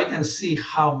range so I can see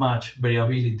how much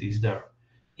variability is there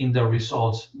in the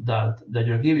results that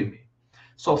you're giving me.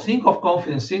 So think of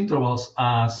confidence intervals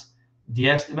as the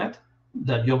estimate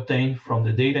that you obtain from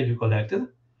the data you collected,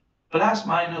 plus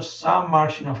minus some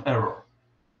margin of error,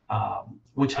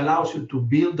 which allows you to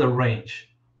build a range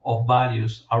of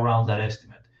values around that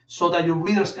estimate so that your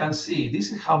readers can see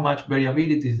this is how much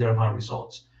variability is there in my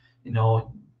results.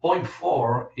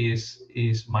 0.4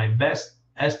 is my best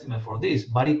estimate for this,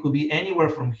 but it could be anywhere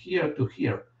from here to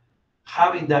here.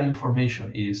 Having that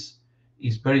information is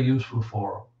very useful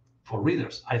for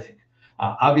readers, I think.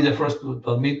 I'll be the first to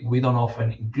admit we don't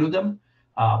often include them,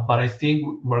 but I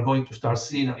think we're going to start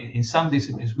seeing in some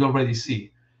disciplines, we already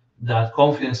see that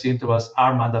confidence intervals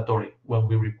are mandatory when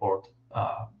we report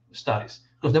studies,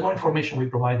 because the more information we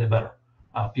provide, the better.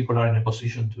 People are in a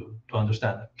position to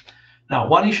understand it. Now,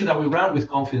 one issue that we ran with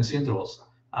confidence intervals,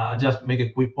 just make a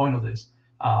quick point of this.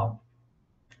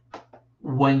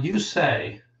 When you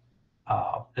say,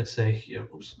 let's say here,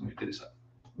 oops, let me get this up.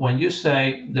 When you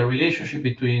say the relationship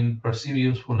between perceived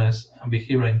usefulness and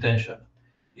behavioral intention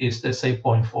is, let's say,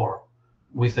 0.4,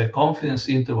 with a confidence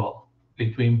interval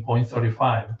between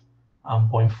 0.35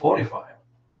 and 0.45,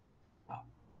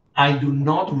 I do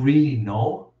not really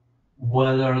know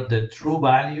whether the true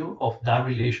value of that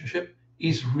relationship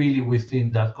is really within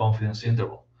that confidence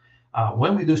interval.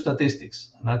 When we do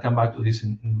statistics, and I'll come back to this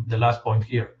in the last point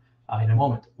here in a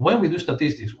moment. When we do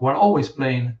statistics, we're always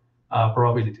playing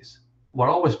probabilities. We're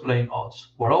always playing odds.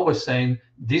 We're always saying,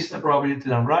 this is the probability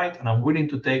that I'm right, and I'm willing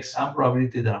to take some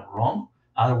probability that I'm wrong.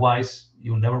 Otherwise,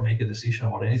 you'll never make a decision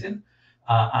about anything.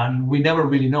 And we never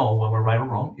really know when we're right or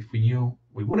wrong. If we knew,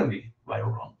 we wouldn't be right or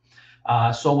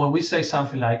wrong. So when we say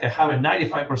something like, I have a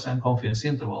 95% confidence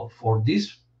interval for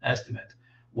this estimate,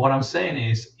 what I'm saying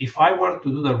is, if I were to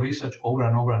do the research over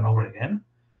and over and over again,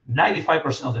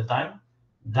 95% of the time,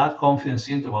 that confidence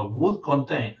interval would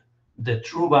contain the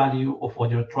true value of what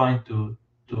you're trying to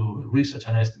research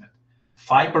and estimate.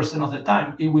 5% of the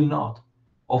time, it will not.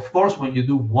 Of course, when you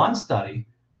do one study,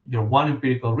 your one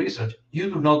empirical research, you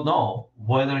do not know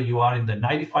whether you are in the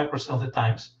 95% of the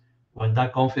times when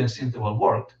that confidence interval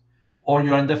worked, or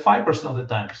you're in the 5% of the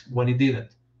times when it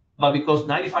didn't. But because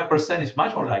 95% is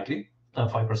much more likely than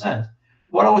 5%,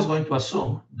 we're always going to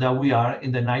assume that we are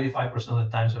in the 95% of the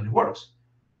times when it works,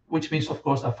 which means, of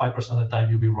course, that 5% of the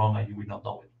time you'll be wrong and you will not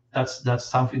know it. That's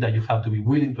something that you have to be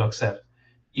willing to accept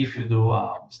if you do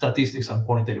statistics and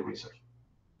quantitative research.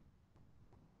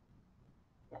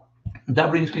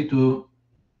 That brings me to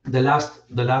the last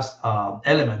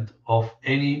element of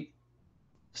any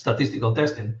statistical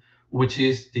testing, which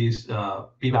is these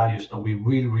p-values that we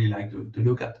really like to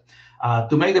look at.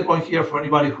 To make the point here for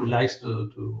anybody who likes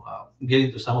to get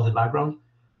into some of the background,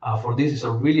 for this is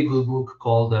a really good book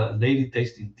called Lady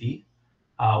Tasting Tea,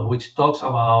 which talks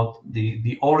about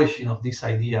the origin of these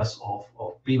ideas of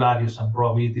p-values and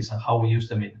probabilities and how we use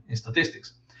them in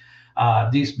statistics.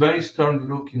 This very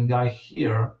stern-looking guy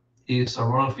here is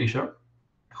Ronald Fisher,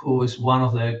 who is one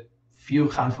of the few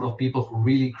handful of people who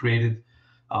really created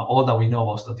all that we know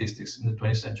about statistics in the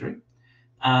 20th century.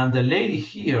 And the lady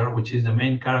here, which is the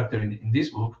main character in this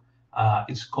book,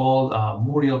 it's called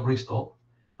Muriel Bristol,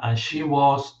 and she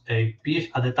was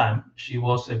at the time, she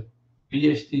was a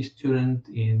PhD student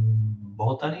in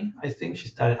botany, I think. She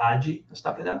studied algae and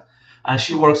stuff like that. And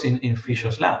she works in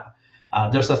Fisher's lab.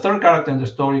 There's a third character in the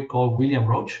story called William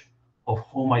Roach, of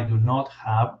whom I do not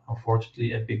have,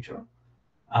 unfortunately, a picture.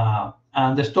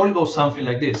 And the story goes something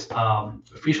like this.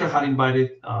 Fisher had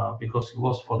invited, because he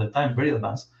was for the time very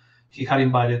advanced, he had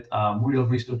invited Muriel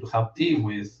Bristow to have tea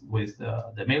with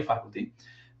the male faculty.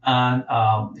 And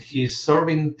he's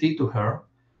serving tea to her.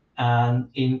 And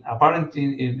apparently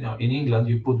in England,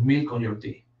 you put milk on your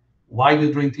tea. Why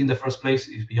you drink tea in the first place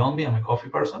is beyond me. I'm a coffee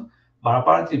person. But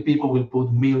apparently people will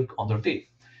put milk on their tea.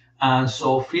 And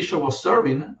so Fisher was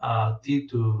serving tea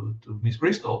to Miss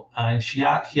Bristow. And he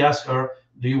asked her,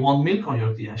 do you want milk on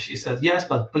your tea? And she said, yes,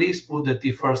 but please put the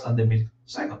tea first and the milk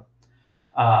second.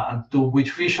 And to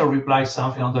which Fisher replied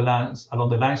something along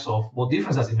the lines of, what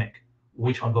difference does it make?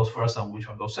 Which one goes first and which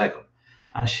one goes second?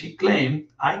 And she claimed,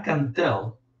 I can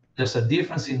tell there's a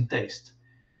difference in taste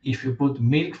if you put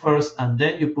milk first and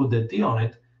then you put the tea on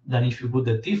it than if you put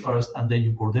the tea first and then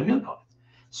you pour the milk on it.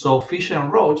 So Fisher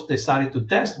and Roach decided to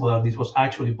test whether this was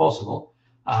actually possible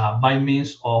by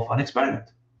means of an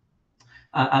experiment.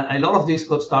 And a lot of this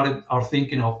got started our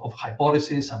thinking of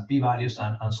hypotheses and p-values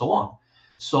and so on.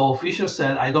 So Fisher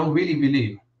said, I don't really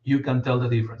believe you can tell the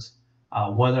difference,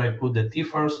 whether I put the tea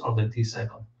first or the tea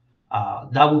second.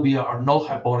 That would be our null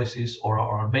hypothesis or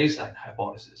our baseline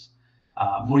hypothesis.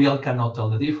 Muriel cannot tell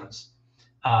the difference.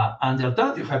 And the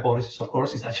alternative hypothesis, of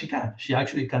course, is that she can. She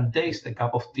actually can taste a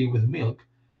cup of tea with milk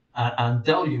and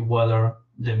tell you whether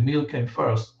the milk came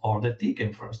first or the tea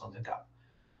came first on the cup.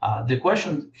 The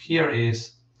question here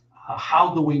is,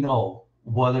 how do we know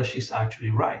whether she's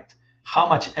actually right? How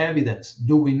much evidence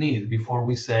do we need before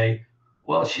we say,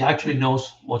 well, she actually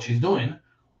knows what she's doing,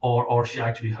 or she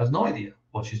actually has no idea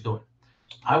what she's doing?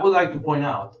 I would like to point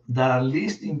out that at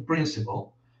least in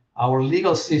principle, our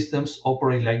legal systems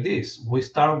operate like this. We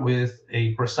start with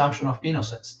a presumption of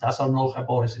innocence. That's our null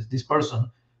hypothesis. This person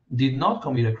did not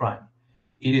commit a crime.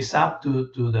 It is up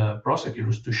to the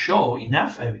prosecutors to show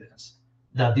enough evidence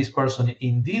that this person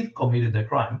indeed committed the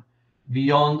crime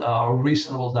beyond our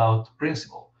reasonable doubt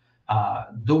principle.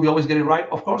 Do we always get it right?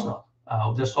 Of course not.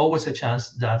 There's always a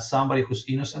chance that somebody who's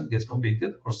innocent gets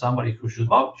convicted, or somebody who should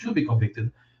be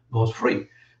convicted goes free.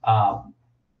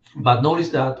 But notice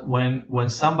that when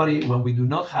we do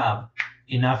not have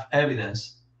enough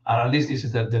evidence, at least this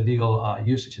is the legal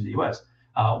usage in the US,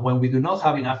 when we do not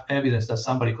have enough evidence that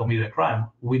somebody committed a crime,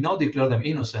 we not declare them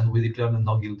innocent, we declare them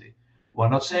not guilty. We're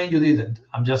not saying you didn't.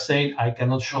 I'm just saying I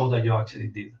cannot show that you actually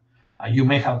did. You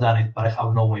may have done it, but I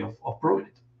have no way of proving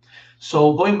it.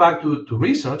 So going back to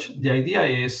research, the idea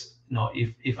is,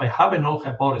 if I have a null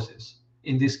hypothesis,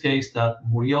 in this case that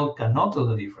Muriel cannot tell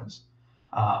the difference,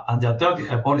 and the alternative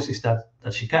hypothesis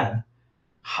that she can,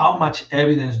 how much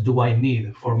evidence do I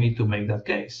need for me to make that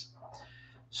case?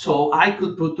 So I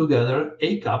could put together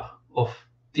a cup of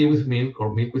tea with milk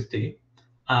or milk with tea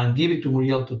and give it to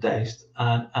Muriel to taste,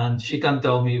 and she can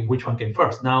tell me which one came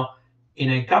first. Now, in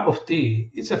a cup of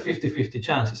tea, it's a 50-50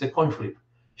 chance. It's a coin flip.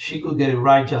 She could get it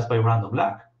right just by random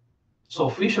luck. So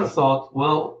Fisher thought,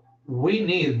 well, we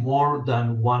need more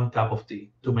than one cup of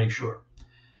tea to make sure.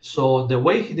 So the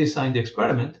way he designed the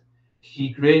experiment,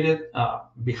 he created,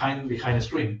 behind a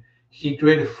screen, he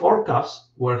created 4 cups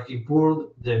where he poured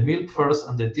the milk first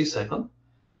and the tea second,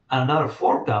 and another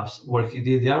 4 cups where he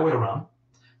did the other way around.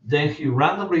 Then he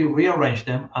randomly rearranged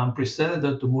them and presented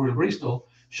them to Muriel Bristow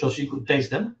so she could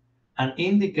taste them and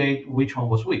indicate which one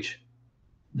was which.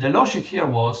 The logic here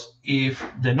was, if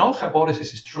the null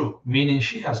hypothesis is true, meaning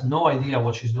she has no idea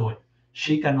what she's doing,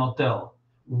 she cannot tell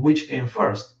which came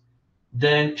first,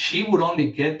 then she would only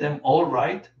get them all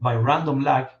right by random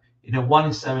luck in a 1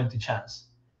 in 70 chance.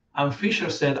 And Fisher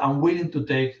said, I'm willing to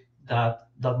take that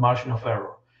margin of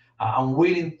error. I'm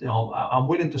willing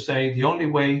to say the only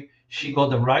way she got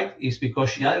them right is because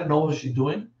she either knows what she's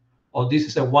doing, or this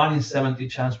is a 1 in 70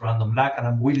 chance random luck, and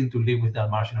I'm willing to live with that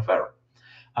margin of error.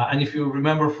 And if you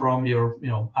remember from your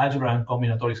algebra and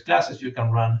combinatorics classes, you can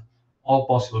run all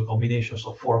possible combinations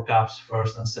of 4 cups,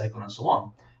 first and second, and so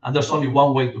on. And there's only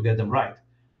one way to get them right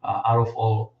out of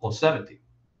all 70.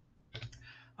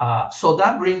 So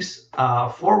that brings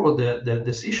forward the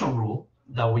decision rule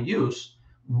that we use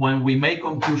when we make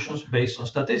conclusions based on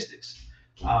statistics.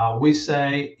 We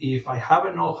say, if I have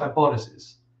a null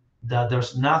hypothesis that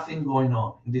there's nothing going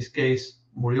on, in this case,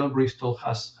 Muriel Bristow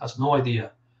has no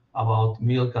idea about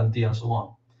milk and tea and so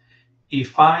on.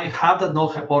 If I have that null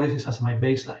hypothesis as my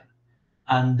baseline,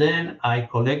 and then I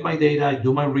collect my data, I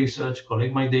do my research,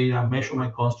 collect my data, measure my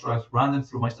constructs, run them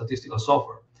through my statistical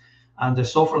software, and the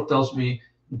software tells me,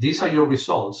 these are your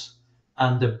results,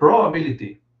 and the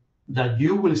probability that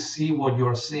you will see what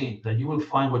you're seeing, that you will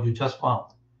find what you just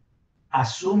found,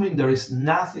 assuming there is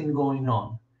nothing going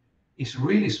on, is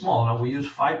really small, and we use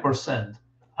 5%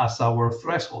 as our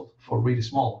threshold for really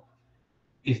small.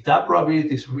 If that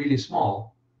probability is really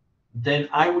small, then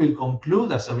I will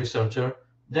conclude as a researcher,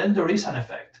 then there is an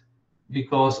effect,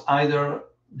 because either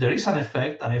there is an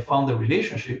effect and I found the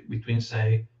relationship between,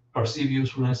 say, perceived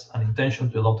usefulness and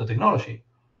intention to adopt the technology,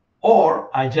 or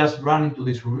I just run into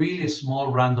this really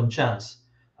small random chance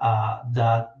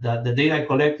that the data I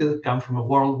collected come from a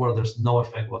world where there's no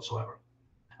effect whatsoever.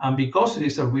 And because it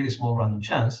is a really small random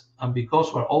chance, and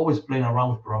because we're always playing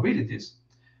around with probabilities,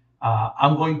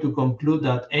 I'm going to conclude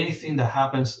that anything that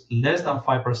happens less than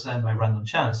 5% by random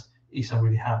chance isn't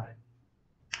really happening.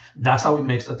 That's how we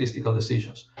make statistical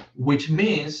decisions, which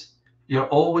means you're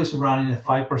always running a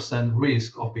 5%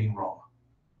 risk of being wrong.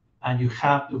 And you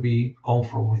have to be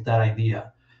comfortable with that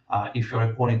idea if you're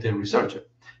a quantitative researcher.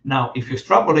 Now, if you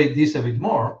extrapolate this a bit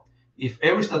more, if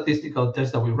every statistical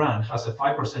test that we run has a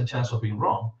 5% chance of being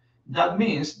wrong, that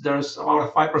means there's about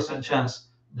a 5% chance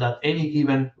that any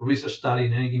given research study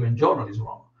in any given journal is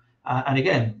wrong. And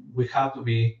again, we have to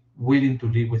be willing to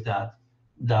live with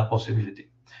that possibility.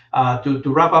 To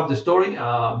wrap up the story,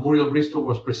 Muriel Bristow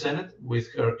was presented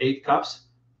with her 8 cups,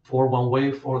 4 one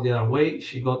way, 4 the other way.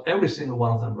 She got every single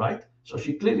one of them right. So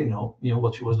she clearly knew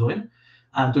what she was doing.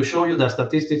 And to show you that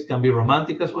statistics can be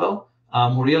romantic as well,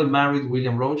 Muriel married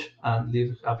William Roach and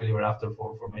lived happily ever after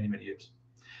for many, many years.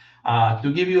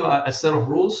 To give you a set of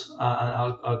rules,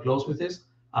 I'll close with this.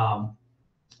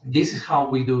 This is how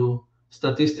we do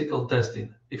statistical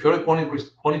testing. If you're a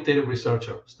quantitative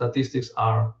researcher, statistics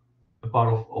are a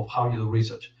part of how you do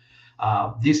research.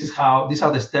 These are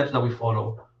the steps that we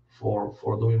follow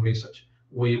for doing research.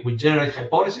 We generate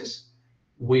hypotheses.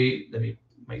 Let me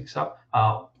make this up.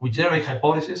 We generate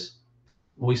hypotheses.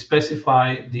 We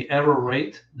specify the error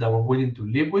rate that we're willing to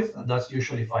live with, and that's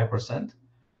usually 5%.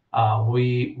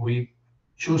 We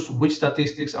choose which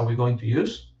statistics are we going to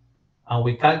use, and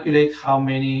we calculate how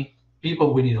many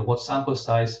people we need or what sample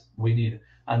size we need.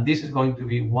 And this is going to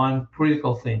be one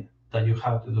critical thing that you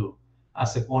have to do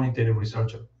as a quantitative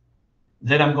researcher.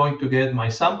 Then I'm going to get my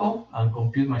sample and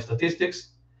compute my statistics,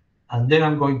 and then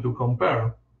I'm going to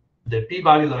compare the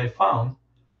p-value that I found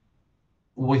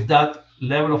with that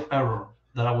level of error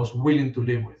that I was willing to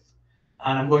live with.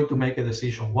 And I'm going to make a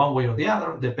decision one way or the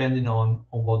other, depending on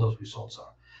what those results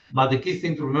are. But the key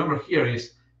thing to remember here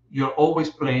is you're always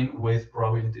playing with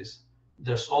probabilities.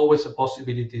 There's always a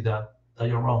possibility that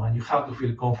you're wrong, and you have to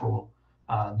feel comfortable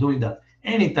doing that.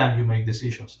 Anytime you make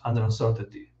decisions under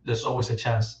uncertainty, there's always a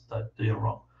chance that you're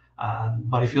wrong.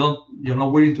 But if you're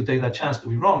not willing to take that chance to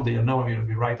be wrong, then you're never going to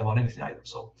be right about anything either.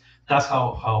 So that's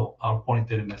how our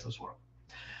quantitative methods work.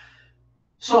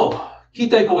 So key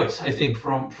takeaways, I think,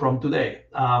 from today.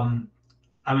 I'm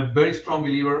a very strong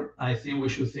believer. I think we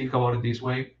should think about it this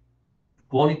way.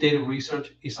 Quantitative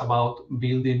research is about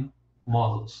building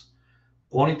models.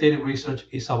 Quantitative research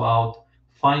is about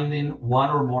finding one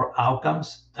or more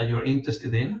outcomes that you're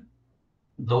interested in.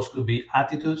 Those could be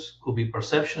attitudes, could be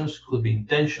perceptions, could be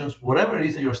intentions, whatever it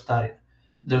is that you're studying.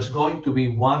 There's going to be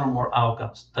one or more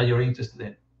outcomes that you're interested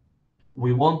in.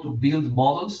 We want to build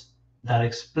models that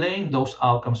explain those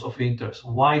outcomes of interest.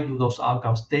 Why do those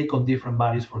outcomes take on different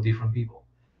values for different people?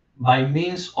 By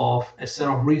means of a set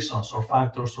of reasons or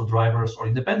factors or drivers or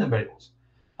independent variables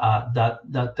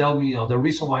that tell me the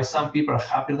reason why some people are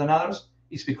happier than others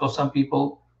is because some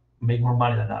people make more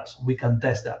money than others. We can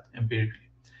test that empirically.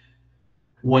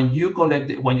 When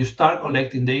you start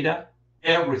collecting data,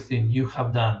 everything you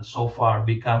have done so far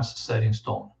becomes set in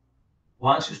stone.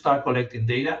 Once you start collecting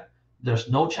data, there's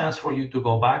no chance for you to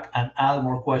go back and add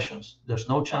more questions. There's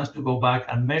no chance to go back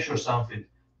and measure something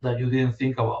that you didn't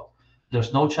think about.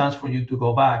 There's no chance for you to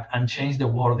go back and change the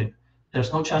wording.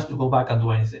 There's no chance to go back and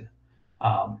do anything.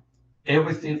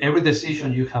 Every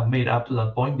decision you have made up to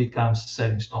that point becomes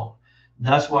set in stone.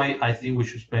 That's why I think we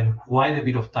should spend quite a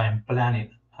bit of time planning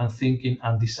and thinking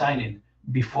and designing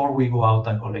before we go out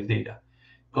and collect data.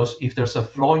 Because if there's a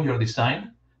flaw in your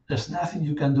design, there's nothing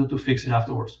you can do to fix it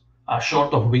afterwards,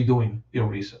 short of redoing your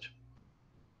research.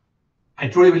 I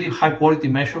truly believe high quality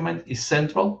measurement is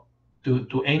central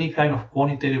to any kind of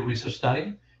quantitative research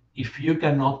study. If you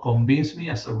cannot convince me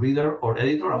as a reader or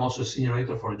editor, I'm also a senior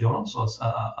editor for a journal, so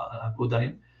I put that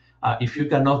in. If you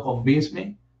cannot convince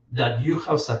me that you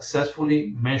have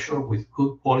successfully measured with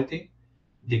good quality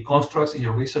the constructs in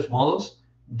your research models,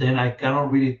 then I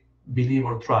cannot really believe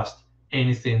or trust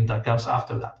anything that comes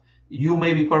after that. You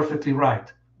may be perfectly right,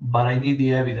 but I need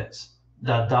the evidence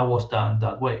that was done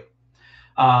that way.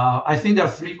 I think there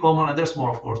are 3 common, and there's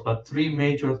more of course, but 3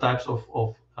 major types of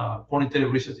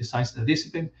quantitative research designs in the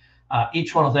discipline.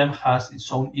 Each one of them has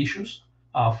its own issues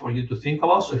for you to think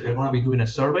about. So if you're going to be doing a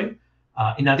survey,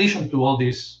 in addition to all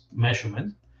this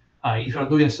measurement, if you're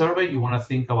doing a survey, you want to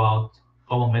think about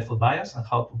common method bias and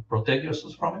how to protect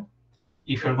yourselves from it.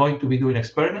 If you're going to be doing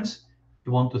experiments,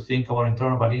 you want to think about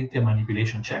internal validity and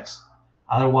manipulation checks.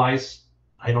 Otherwise,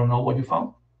 I don't know what you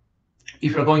found.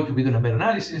 If you're going to be doing a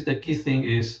meta-analysis, the key thing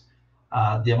is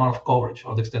the amount of coverage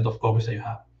or the extent of coverage that you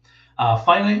have.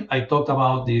 Finally, I talked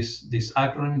about this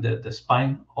acronym, the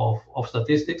spine of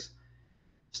statistics.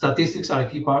 Statistics are a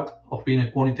key part of being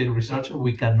a quantitative researcher.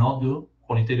 We cannot do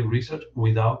quantitative research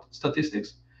without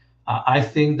statistics. I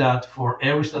think that for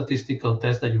every statistical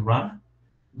test that you run,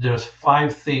 there's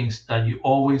 5 things that you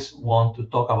always want to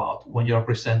talk about when you're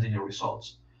presenting your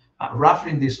results.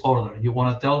 Roughly in this order, you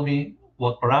want to tell me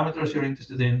what parameters you're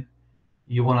interested in.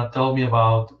 You want to tell me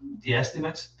about the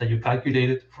estimates that you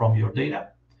calculated from your data.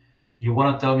 You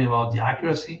want to tell me about the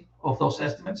accuracy of those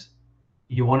estimates.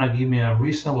 You want to give me a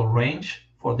reasonable range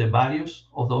for the values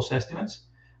of those estimates.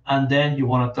 And then you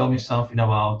want to tell me something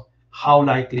about how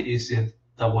likely is it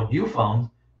that what you found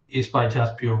is by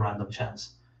just pure random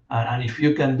chance. And if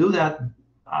you can do that,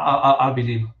 I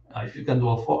believe, if you can do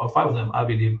all 4 or 5 of them, I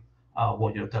believe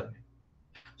what you're telling me.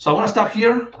 So I want to stop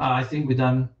here. I think we've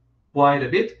done quite a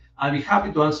bit. I'll be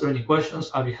happy to answer any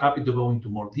questions. I'll be happy to go into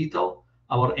more detail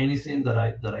about anything that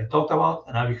I talked about,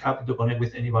 and I'll be happy to connect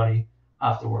with anybody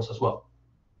afterwards as well.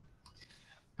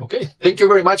 Okay, thank you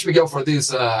very much, Miguel, for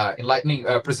this enlightening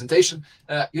presentation.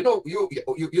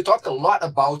 You talked a lot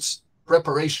about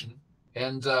preparation,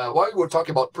 and while we were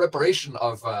talking about preparation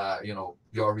of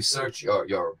your research,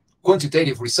 your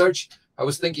quantitative research, I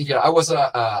was thinking here. I was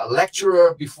a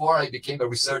lecturer before I became a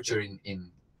researcher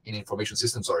in information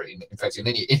systems, or in fact in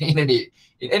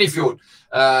any field.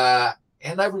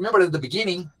 And I remember at the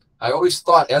beginning, I always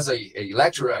thought, as a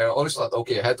lecturer, I always thought,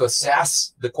 okay, I had to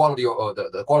assess the quality of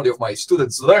the quality of my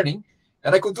students' learning,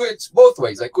 and I could do it both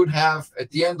ways. I could have, at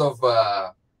the end of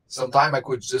some time, I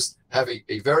could just have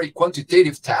a very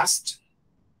quantitative test,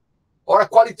 or a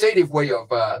qualitative way of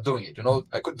doing it.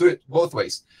 I could do it both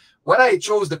ways. When I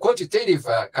chose the quantitative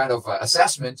kind of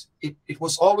assessment, it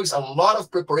was always a lot of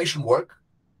preparation work,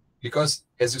 because,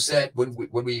 as you said, when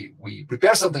we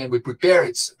prepare something and we prepare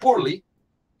it poorly,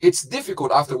 it's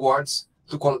difficult afterwards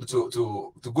to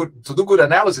do good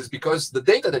analysis, because the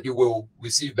data that you will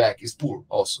receive back is poor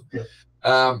also.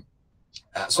 Yeah.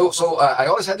 So I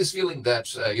always had this feeling that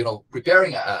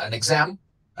preparing an exam,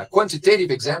 a quantitative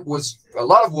exam, was a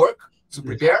lot of work to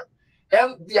prepare,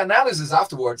 and the analysis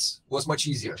afterwards was much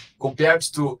easier compared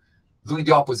to doing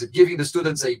the opposite, giving the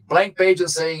students a blank page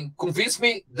and saying, convince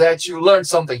me that you learned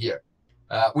something here,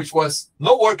 which was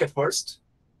no work at first,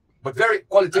 but very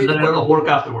qualitative. And then a lot of work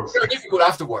afterwards. Very difficult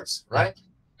afterwards, right?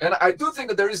 And I do think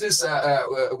that there is this,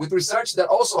 with research, that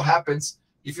also happens.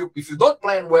 If you don't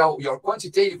plan well your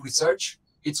quantitative research,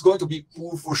 it's going to be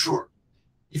poor for sure.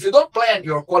 If you don't plan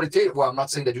your qualitative, well, I'm not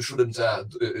saying that you shouldn't,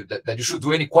 that you should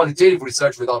do any qualitative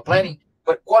research without planning,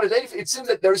 but qualitative, it seems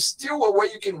that there is still a way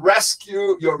you can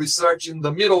rescue your research in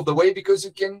the middle of the way, because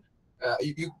you can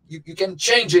you can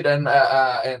change it and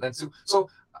so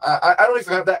I don't know if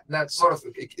you have that sort of,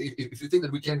 if you think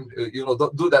that we can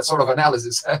do that sort of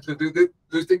analysis. do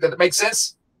you think that it makes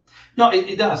sense? No,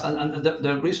 it does, and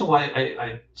the reason why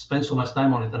I spend so much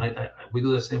time on it, and we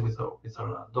do the same with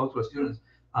our doctoral students.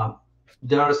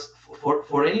 There's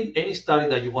for any study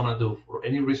that you want to do, for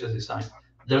any research design,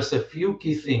 there's a few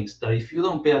key things that if you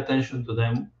don't pay attention to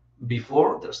them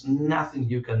before, there's nothing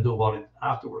you can do about it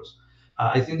afterwards.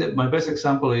 I think that my best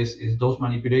example is those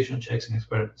manipulation checks in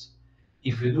experiments.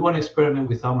 If you do an experiment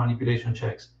without manipulation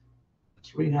checks,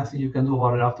 there's really nothing you can do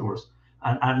about it afterwards.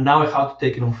 And now I have to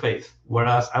take it on faith,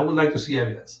 whereas I would like to see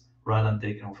evidence rather than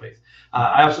take it on faith.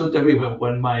 I absolutely agree.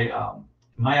 When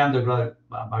my undergrad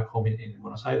back home in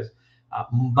Buenos Aires,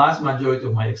 vast majority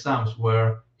of my exams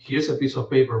were, here's a piece of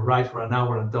paper, write for an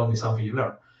hour and tell me something you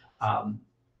learned.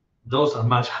 Those are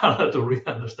much harder to really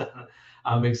understand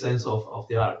and make sense of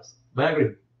the others. But I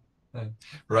agree.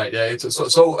 Right. Yeah.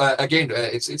 Again,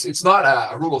 it's not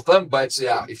a rule of thumb, but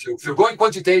yeah, if you're going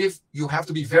quantitative, you have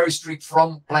to be very strict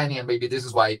from planning, and maybe this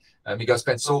is why Miguel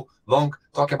spent so long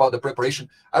talking about the preparation.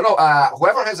 I don't know.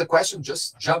 Whoever has a question,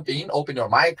 just jump in, open your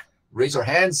mic, raise your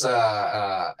hands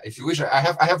if you wish. I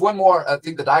have one more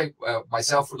thing that I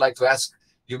myself would like to ask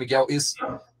you, Miguel. Is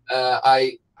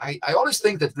I always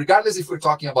think that regardless if we're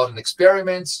talking about an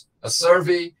experiment, a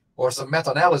survey, or some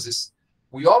meta-analysis,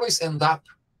 we always end up,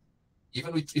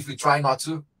 even if we try not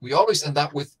to, we always end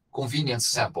up with convenience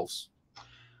samples,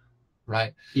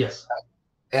 right? Yes.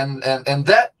 And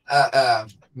that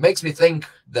makes me think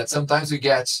that sometimes we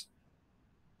get,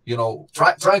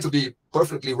 trying to be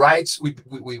perfectly right,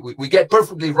 we get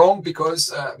perfectly wrong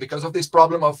because of this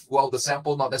problem of, well, the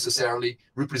sample not necessarily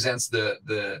represents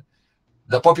the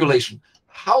population.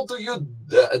 How do you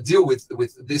deal with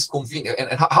this convenience,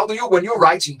 and how do you, when you're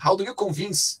writing, how do you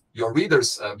convince your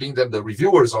readers, being them the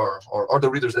reviewers or the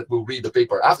readers that will read the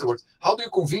paper afterwards, how do you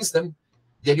convince them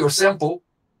that your sample,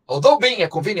 although being a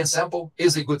convenient sample,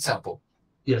 is a good sample?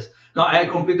 Yes, no, I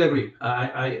completely agree.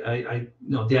 I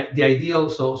no, the ideal.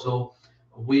 So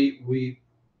we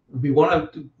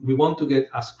want to get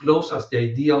as close as the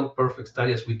ideal perfect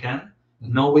study as we can,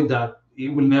 knowing that it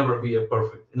will never be a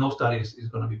perfect. No study is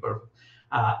going to be perfect.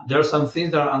 There are some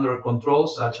things that are under control,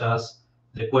 such as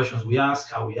the questions we ask,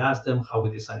 how we ask them, how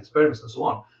we design experiments, and so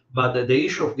on. But the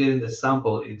issue of getting the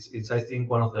sample, it's I think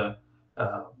one of the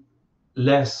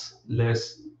less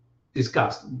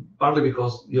discussed, partly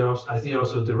because I think you're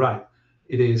absolutely right.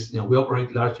 It is, we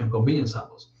operate large and convenient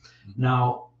samples.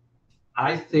 Now,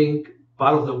 I think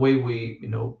part of the way we,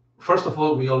 first of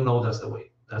all, we all know that's the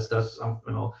way. That's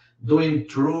doing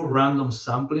true random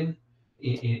sampling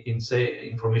in say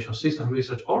information system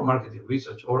research or marketing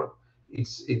research, or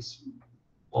it's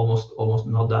almost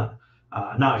not done.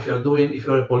 Now, if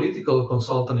you're a political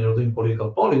consultant, you're doing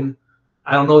political polling,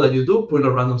 I don't know that you do put a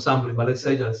random sampling, but let's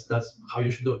say that's how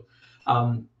you should do it.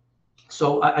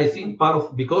 So I think part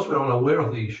of, because we're all aware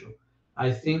of the issue,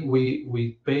 I think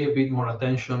we pay a bit more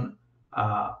attention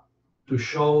to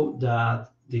show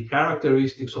that the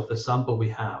characteristics of the sample we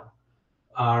have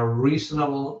are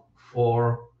reasonable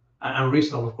for, and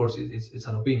reasonable, of course, it's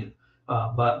an opinion,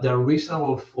 but they're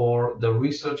reasonable for the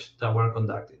research that we're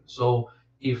conducting. So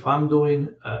if I'm doing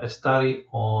a study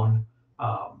on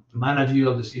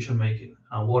managerial decision making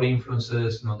and what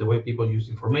influences the way people use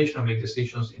information and make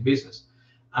decisions in business,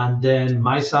 and then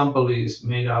my sample is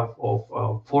made up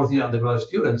of fourth year undergraduate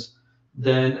students,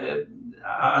 then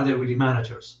are they really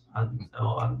managers? And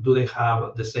do they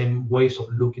have the same ways of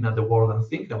looking at the world and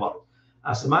thinking about it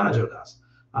as a manager does?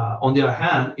 On the other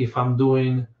hand, if I'm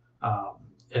doing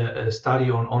a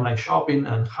study on online shopping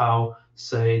and how,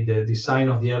 say, the design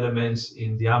of the elements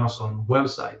in the Amazon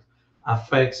website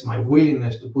affects my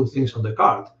willingness to put things on the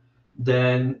cart,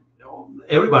 then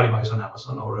everybody buys on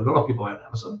Amazon, or a lot of people buy on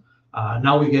Amazon.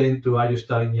 Now we get into, are you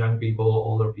studying young people,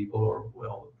 older people, or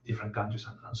different countries,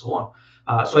 and so on.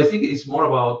 So I think it's more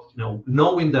about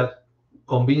knowing that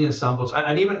convenient samples,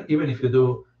 and even if you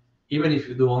do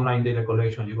online data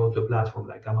collection, you go to a platform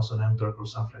like Amazon Mturk or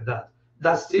something like that,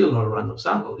 that's still not a random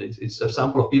sample. It's a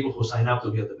sample of people who sign up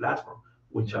to be on the platform,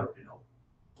 which are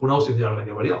who knows if they are like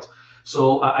everybody else.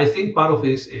 So I think part of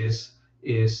this is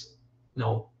this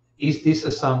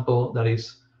a sample that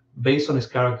is based on its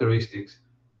characteristics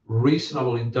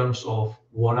reasonable in terms of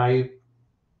what I,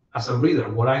 as a reader,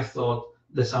 what I thought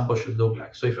the sample should look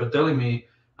like. So if you're telling me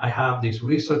I have this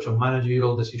research on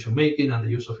managerial decision making and the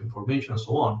use of information and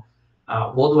so on,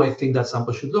 what do I think that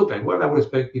sample should look like? Well, I would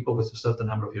expect people with a certain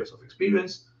number of years of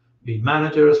experience, be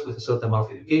managers with a certain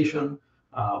amount of education,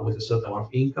 with a certain amount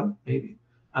of income, maybe.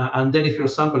 And then if your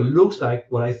sample looks like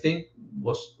what I think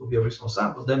would be a reasonable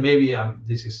sample, then maybe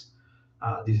this is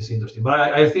interesting. But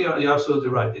I think you're absolutely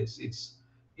right.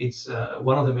 It's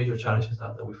one of the major challenges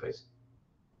that we face.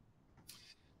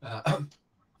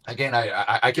 Again,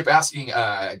 I keep asking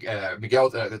Miguel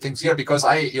the things here because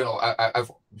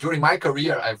I've during my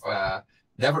career I've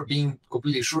never been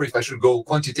completely sure if I should go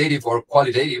quantitative or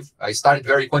qualitative. I started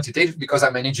very quantitative because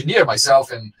I'm an engineer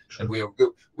myself, and we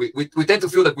tend to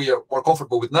feel that we are more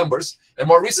comfortable with numbers. And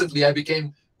more recently, I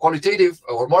became qualitative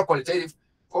or more qualitative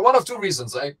for one of two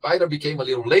reasons. I either became a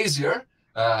little lazier.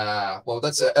 Well,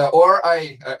 that's or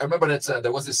I remember that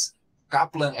there was this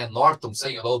Kaplan and Norton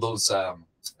saying all those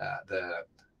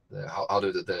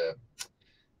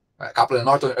Kaplan and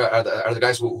Norton are the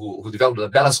guys who developed the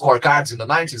balanced scorecards in the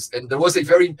 90s, and there was a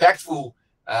very impactful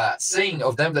saying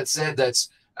of them that said that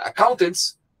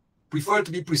accountants prefer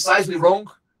to be precisely wrong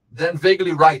than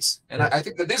vaguely right. And I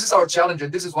think that this is our challenge,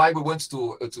 and this is why we want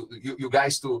to you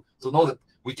guys to know that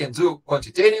we can do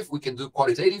quantitative, we can do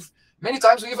qualitative. Many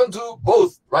times we even do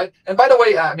both, right? And by the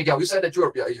way, Miguel, you said that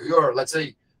you're let's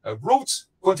say a root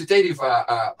quantitative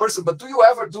person, but do you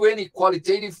ever do any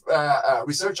qualitative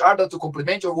research either to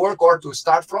complement your work or to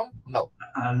start from? No.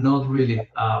 Not really.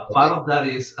 Part of that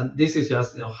is, and this is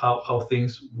just how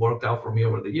things worked out for me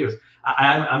over the years.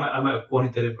 I'm a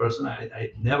quantitative person.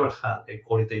 I never had a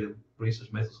qualitative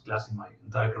research methods class in my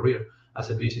entire career as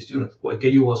a PhD student.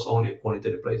 KU was only a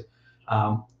qualitative place.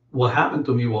 What happened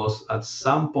to me was at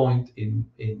some point in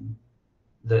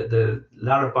the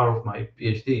latter part of my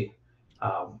PhD,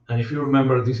 And if you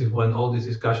remember, this is when all these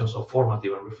discussions of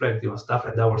formative and reflective and stuff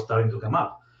like that were starting to come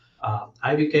up.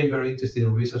 I became very interested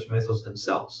in research methods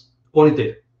themselves,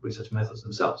 qualitative research methods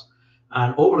themselves.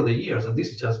 And over the years, and this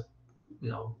is just,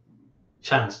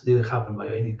 chance, didn't happen by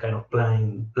any kind of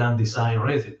plan design or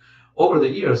anything. Over the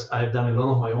years, I've done a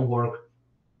lot of my own work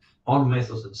on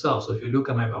methods themselves. So if you look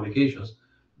at my publications,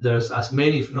 there's as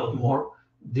many, if not more,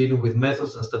 dealing with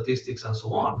methods and statistics and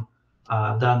so on,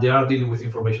 than they are dealing with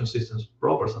information systems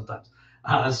proper sometimes.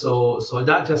 So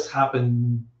that just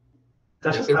happened.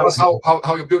 It was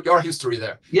how you built your history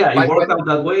there. Yeah, it worked out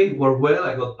that way. It worked well.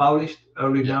 I got published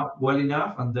well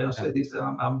enough, and then I said, "This,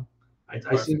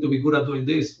 I seem to be good at doing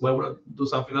this. Why would I do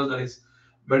something else that is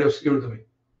very obscure to me?"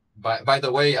 By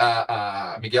the way,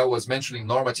 Miguel was mentioning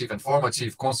normative and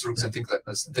formative constructs and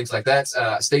things like that.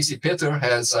 Stacy Peter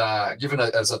has given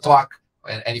us a talk,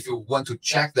 and if you want to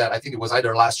check that, I think it was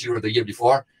either last year or the year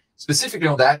before, specifically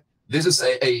on that. This is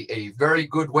a very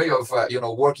good way of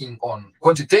working on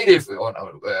quantitative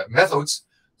methods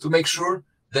to make sure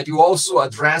that you also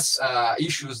address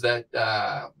issues that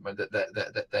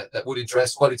would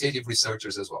interest qualitative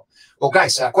researchers as well. Well,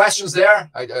 guys, questions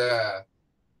there?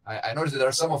 I noticed that there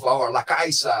are some of our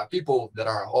Lacais people that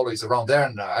are always around there,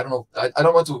 and I don't know. I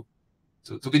don't want to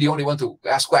be the only one to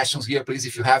ask questions here. Please,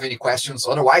 if you have any questions.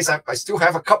 Otherwise, I still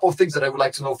have a couple of things that I would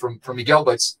like to know from Miguel,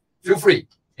 but feel free.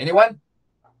 Anyone?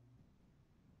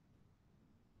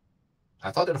 I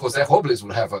thought that Jose Robles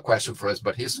would have a question for us,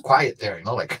 but he's quiet there,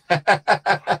 like.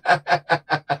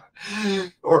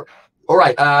 All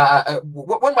right.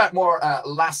 One more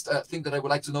last thing that I would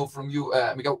like to know from you,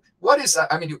 Miguel. What is?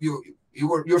 I mean,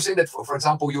 you're saying that, for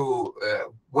example,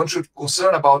 one should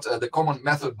concern about the common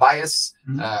method bias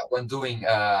when doing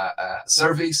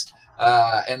surveys,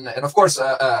 and of course,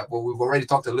 well, we've already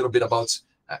talked a little bit about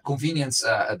convenience,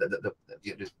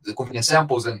 the convenience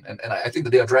samples, and I think that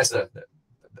they address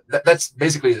that's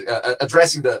basically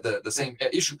addressing the same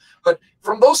issue. But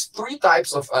from those three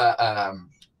types of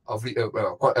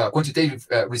quantitative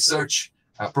research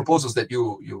proposals that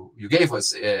you gave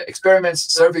us, experiments,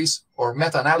 surveys, or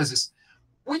meta-analysis,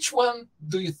 which one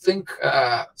do you think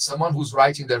someone who's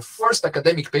writing their first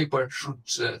academic paper should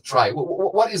try?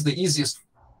 What is the easiest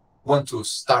one to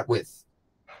start with?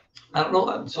 I don't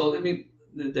know. So let me.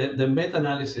 The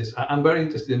meta-analysis, I'm very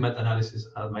interested in meta-analysis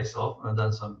myself. I've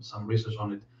done some research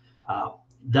on it.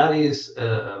 That is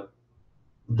a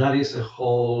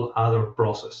whole other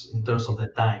process in terms of the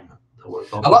time that we're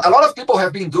talking about. A lot of people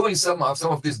have been doing some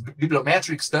of these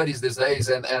bibliometric studies these days,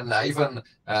 and even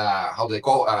how they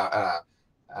call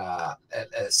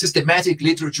systematic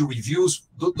literature reviews.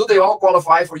 Do they all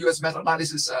qualify for US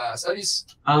meta-analysis studies?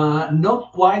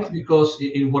 Not quite, because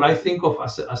in what I think of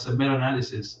as a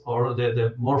meta-analysis, or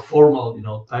the more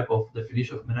formal type of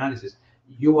definition of analysis,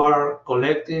 you are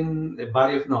collecting a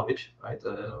body of knowledge, right?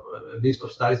 A list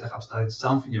of studies that have studied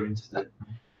something you're interested in,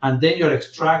 and then you're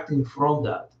extracting from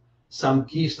that some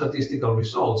key statistical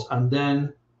results, and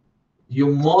then you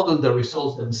model the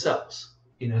results themselves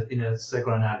in a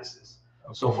second analysis.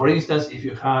 Okay. So, for instance, if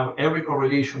you have every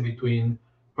correlation between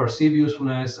perceived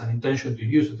usefulness and intention to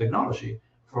use the technology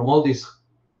from all these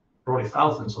probably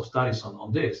thousands of studies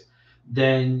on this,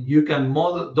 then you can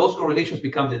model those correlations,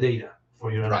 become the data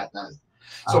for your analysis. Right.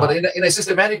 So, but in a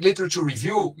systematic literature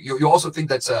review, you also think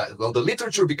that well, the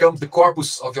literature becomes the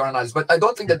corpus of your analysis, but I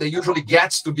don't think that they usually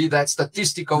gets to be that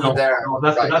statistical in there. No,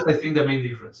 that's I think the main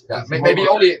difference. Yeah,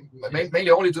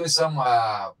 mainly only doing some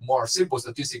more simple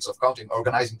statistics of counting,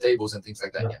 organizing tables and things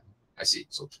like that. Yeah, I see.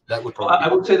 So that would probably. I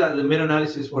would say that the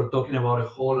meta-analysis, we're talking about a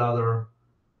whole other,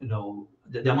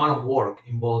 the amount of work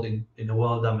involved in a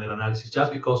well-done meta-analysis,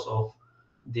 just because of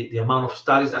the amount of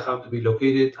studies that have to be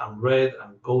located and read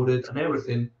and coded and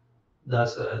everything.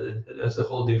 That's a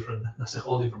whole different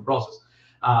process.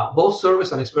 Both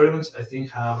surveys and experiments, I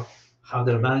think, have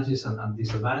their advantages and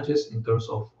disadvantages in terms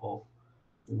of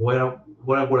where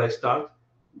would I start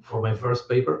for my first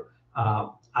paper.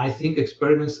 I think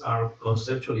experiments are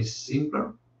conceptually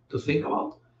simpler to think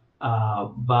about,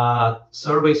 but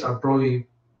surveys are probably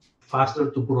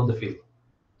faster to put on the field.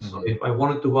 So if I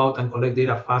wanted to go out and collect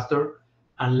data faster,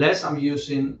 unless I'm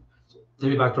using, let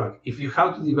me backtrack. If you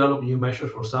have to develop new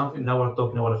measures for something, now we're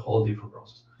talking about a whole different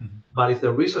process. But if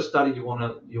the research study you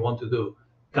want to do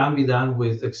can be done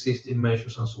with existing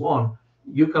measures and so on,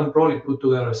 you can probably put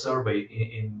together a survey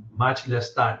in much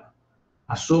less time,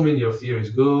 assuming your theory is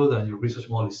good and your research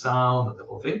model is sound and the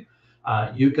whole thing.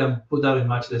 You can put that in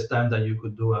much less time than you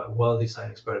could do a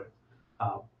well-designed experiment.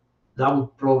 That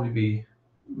would probably be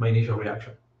my initial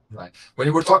reaction. Right. When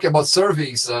you were talking about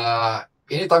surveys,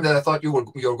 anytime that I thought you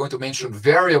were going to mention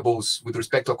variables with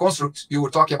respect to a construct, you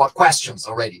were talking about questions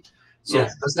already. So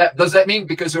yes. does that mean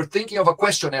because you're thinking of a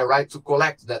questionnaire, right, to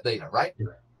collect that data, right?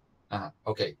 Yeah.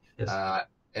 Okay. Yes.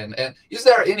 And is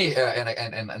there any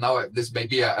and now this may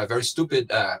be a very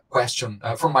stupid question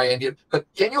from my end here, but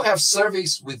can you have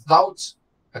surveys without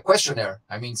a questionnaire?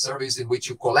 I mean, surveys in which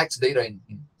you collect data in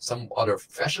some other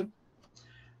fashion?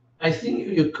 I think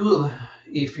you could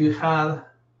if you had,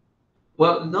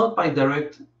 well, not by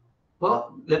direct.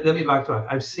 Well, let me backtrack.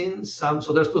 I've seen some.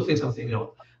 So there's two things I'm thinking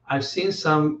of. I've seen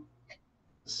some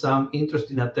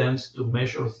interesting attempts to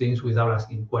measure things without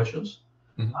asking questions.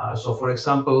 So, for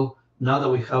example, now that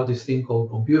we have this thing called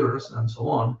computers and so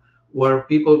on, where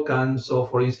people can, so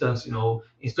for instance,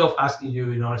 instead of asking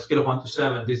you, on a scale of 1 to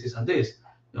 7, this, and this,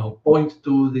 point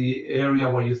to the area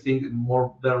where you think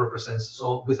more better represents.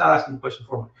 So, without asking questions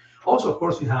formally. Also, of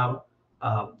course, you have,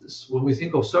 when we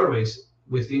think of surveys,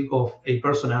 we think of a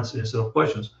person answering a set of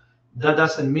questions. That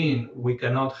doesn't mean we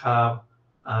cannot have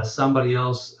somebody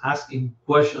else asking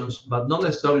questions, but not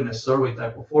necessarily in a survey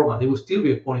type of format. It will still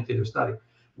be a quantitative study.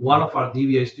 One of our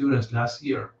DBA students last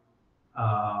year,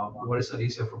 where is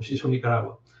Alicia from? She's from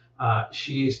Nicaragua.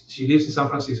 She lives in San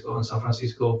Francisco, and San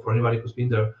Francisco, for anybody who's been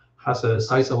there, has a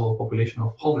sizable population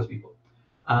of homeless people.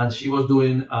 And she was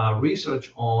doing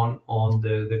research on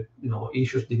the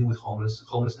issues dealing with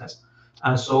homelessness.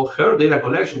 And so her data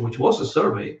collection, which was a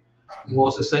survey,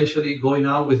 was essentially going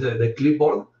out with the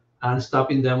clipboard and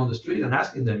stopping them on the street and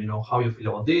asking them, how you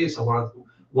feel about this, or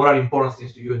what are important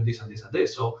things to you in this and this and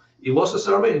this. So it was a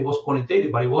survey, it was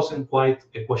quantitative, but it wasn't quite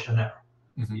a questionnaire,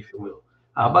 if you will.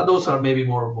 But those are maybe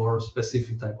more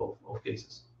specific type of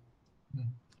cases.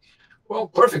 Well,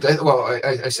 perfect.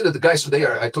 I see that the guys today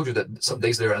I told you that some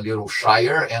days they're a little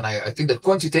shyer, and I think that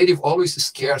quantitative always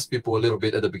scares people a little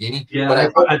bit at the beginning. Yeah,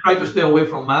 but I try to stay away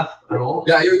from math at all.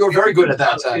 Yeah, you're very good at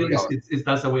that.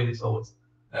 That's the way it is always.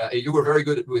 You were very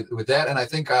good with that, and I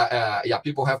think yeah,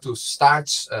 people have to start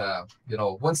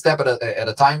one step at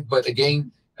a time. But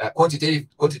again,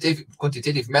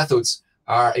 quantitative methods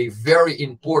are a very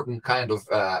important kind of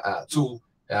tool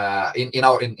in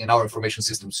our information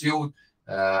systems field.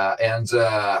 And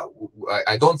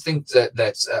I don't think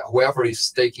that whoever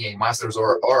is taking a master's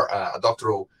or a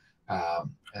doctoral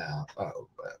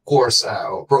course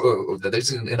that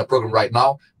is in a program right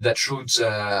now that should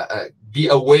be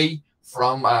away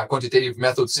from quantitative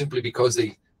methods simply because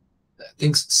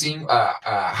things seem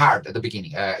hard at the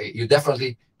beginning. You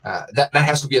definitely that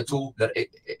has to be a tool that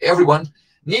everyone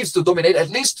needs to dominate, at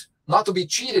least not to be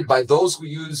cheated by those who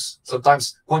use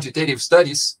sometimes quantitative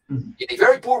studies in a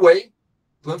very poor way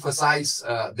to emphasize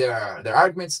their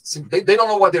arguments. They don't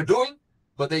know what they're doing,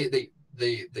 but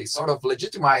they sort of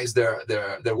legitimize their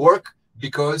work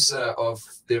because of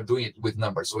they're doing it with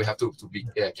numbers. So we have to be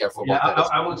careful about that.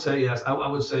 I would say yes. I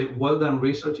would say well done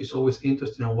research is always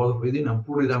interesting and worth reading, and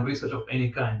poorly done research of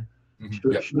any kind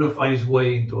shouldn't find its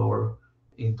way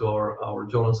into our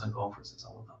journals and conferences.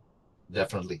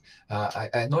 Definitely.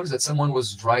 I noticed that someone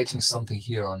was writing something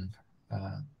here on.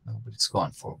 No, but it's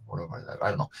gone for whatever. I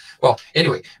don't know. Well,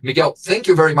 anyway, Miguel, thank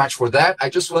you very much for that. I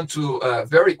just want to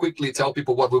very quickly tell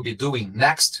people what we'll be doing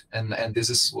next, and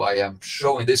this is why I'm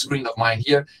showing this screen of mine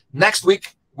here. Next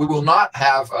week we will not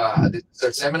have the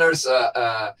seminars.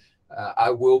 I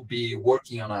will be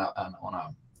working on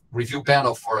a review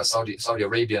panel for a Saudi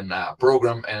Arabian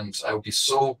program, and I will be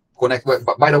so connected.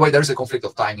 But by the way, there's a conflict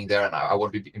of timing there, and I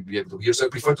won't be able to hear. So I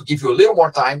prefer to give you a little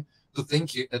more time to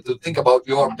think about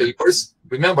your papers.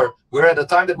 Remember, we're at a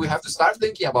time that we have to start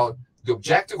thinking about the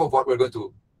objective of what we're going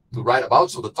to write about.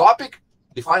 So the topic,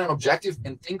 define an objective,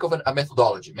 and think of a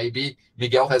methodology. Maybe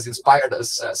Miguel has inspired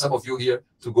us, some of you here,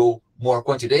 to go more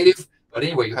quantitative. But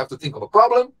anyway, you have to think of a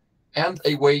problem and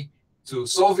a way to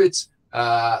solve it.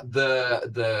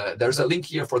 There's a link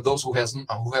here for those who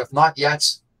have not yet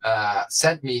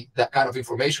sent me that kind of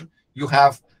information. You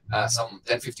have some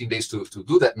 10-15 days to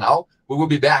do that now. We will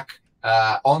be back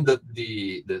on the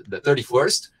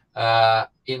 31st,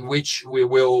 in which we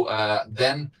will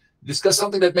then discuss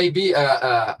something that maybe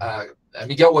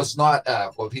Miguel was not,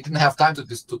 well, he didn't have time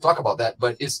to talk about that,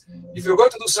 but if you're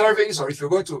going to do surveys, or if you're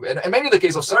going to, and maybe in the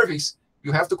case of surveys,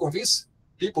 you have to convince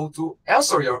people to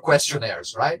answer your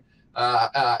questionnaires, right?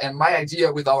 And my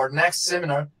idea with our next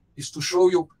seminar is to show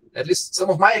you at least some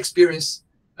of my experience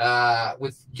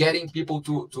with getting people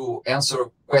to answer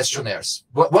questionnaires.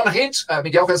 But one hint,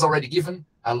 Miguel has already given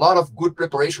a lot of good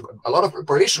preparation,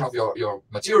 of your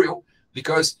material,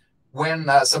 because when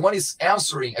someone is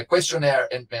answering a questionnaire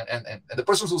and the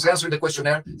person who's answering the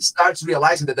questionnaire starts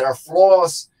realizing that there are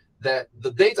flaws, that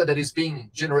the data that is being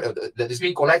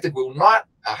collected will not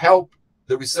help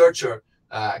the researcher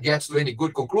gets to any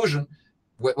good conclusion,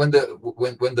 when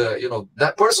the you know,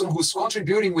 that person who's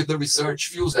contributing with the research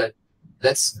feels that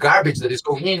that's garbage that is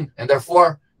going in, and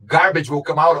therefore garbage will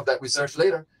come out of that research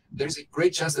later, there's a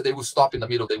great chance that they will stop in the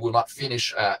middle. They will not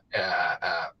finish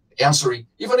answering,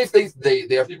 even if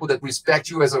they are people that respect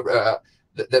you as a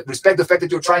that respect the fact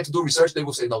that you're trying to do research. They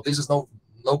will say, no, this is no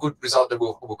good result that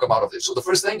will come out of this. So the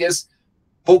first thing is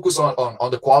focus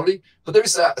on the quality. But there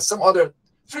is some other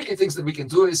tricky things that we can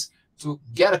do is to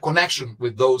get a connection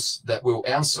with those that will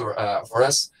answer for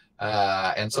us,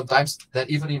 and sometimes that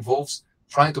even involves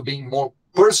trying to be more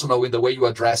personal in the way you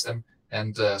address them.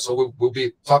 And so we'll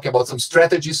be talking about some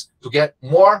strategies to get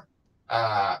more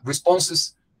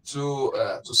responses to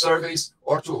surveys,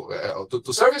 or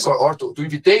to surveys, or to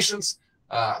invitations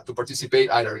to participate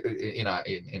either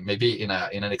maybe in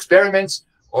an experiment,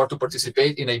 or to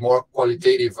participate in a more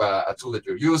qualitative tool that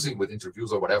you're using with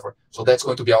interviews or whatever. So that's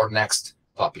going to be our next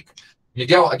topic.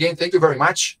 Miguel, again, thank you very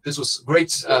much. This was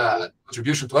great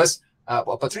contribution to us.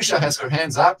 Patricia has her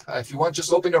hands up. If you want,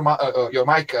 just open your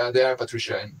mic there,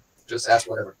 Patricia, and just ask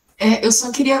whatever. Eu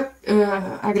só queria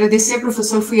agradecer,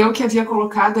 professor, fui eu que havia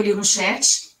colocado ali no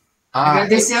chat,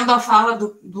 agradecendo a fala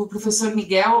do professor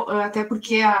Miguel, até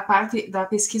porque a parte da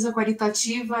pesquisa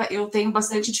qualitativa eu tenho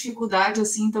bastante dificuldade,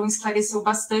 assim, então esclareceu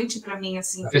bastante para mim,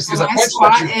 assim. Pesquisa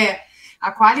quantitativa.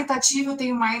 A qualitativa eu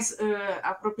tenho mais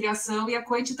apropriação, e a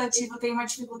quantitativa eu tenho uma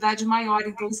dificuldade maior,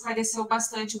 então esclareceu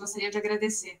bastante, gostaria de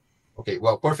agradecer. Okay,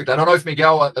 well, perfect. I don't know if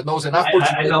Miguel knows enough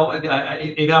Portuguese. I know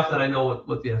enough that I know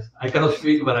what yes. I cannot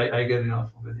speak, but I get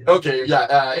enough of it. Yes. Okay,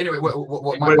 yeah. Anyway,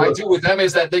 my deal with them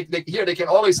is that they can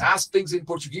always ask things in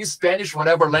Portuguese, Spanish,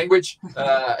 whatever language,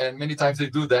 and many times they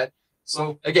do that.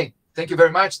 So again, thank you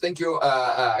very much. Thank you,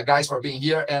 guys, for being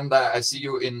here, and I see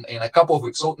you in a couple of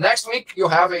weeks. So next week you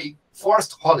have a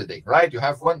forced holiday, right? You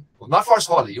have one, not forced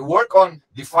holiday. You work on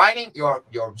defining your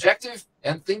objective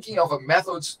and thinking of a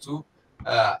methods to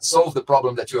solve the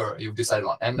problem that you've decided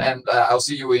on, and I'll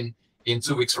see you in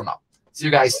 2 weeks from now. See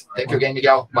you guys. Thank you again,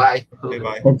 Miguel. Bye. Okay,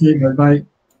 bye. Okay, bye.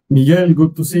 Miguel,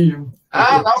 good to see you.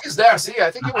 Now he's there. See,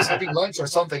 I think he was having lunch or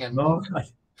something. And no,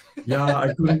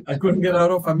 I couldn't get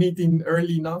out of a meeting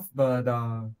early enough, but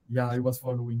yeah, I was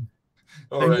following.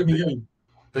 Thank you, Miguel.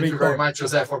 Thank you very much,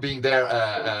 Jose, for being there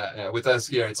with us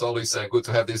here. It's always good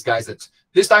to have these guys. That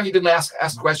this time he didn't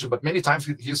ask questions, but many times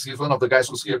he's one of the guys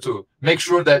who's here to make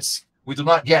sure that we do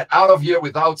not get out of here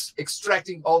without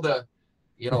extracting all the,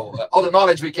 all the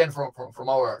knowledge we can from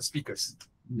our speakers.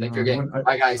 Thank you again.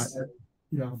 Bye, guys.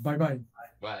 Yeah, bye.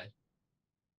 Bye.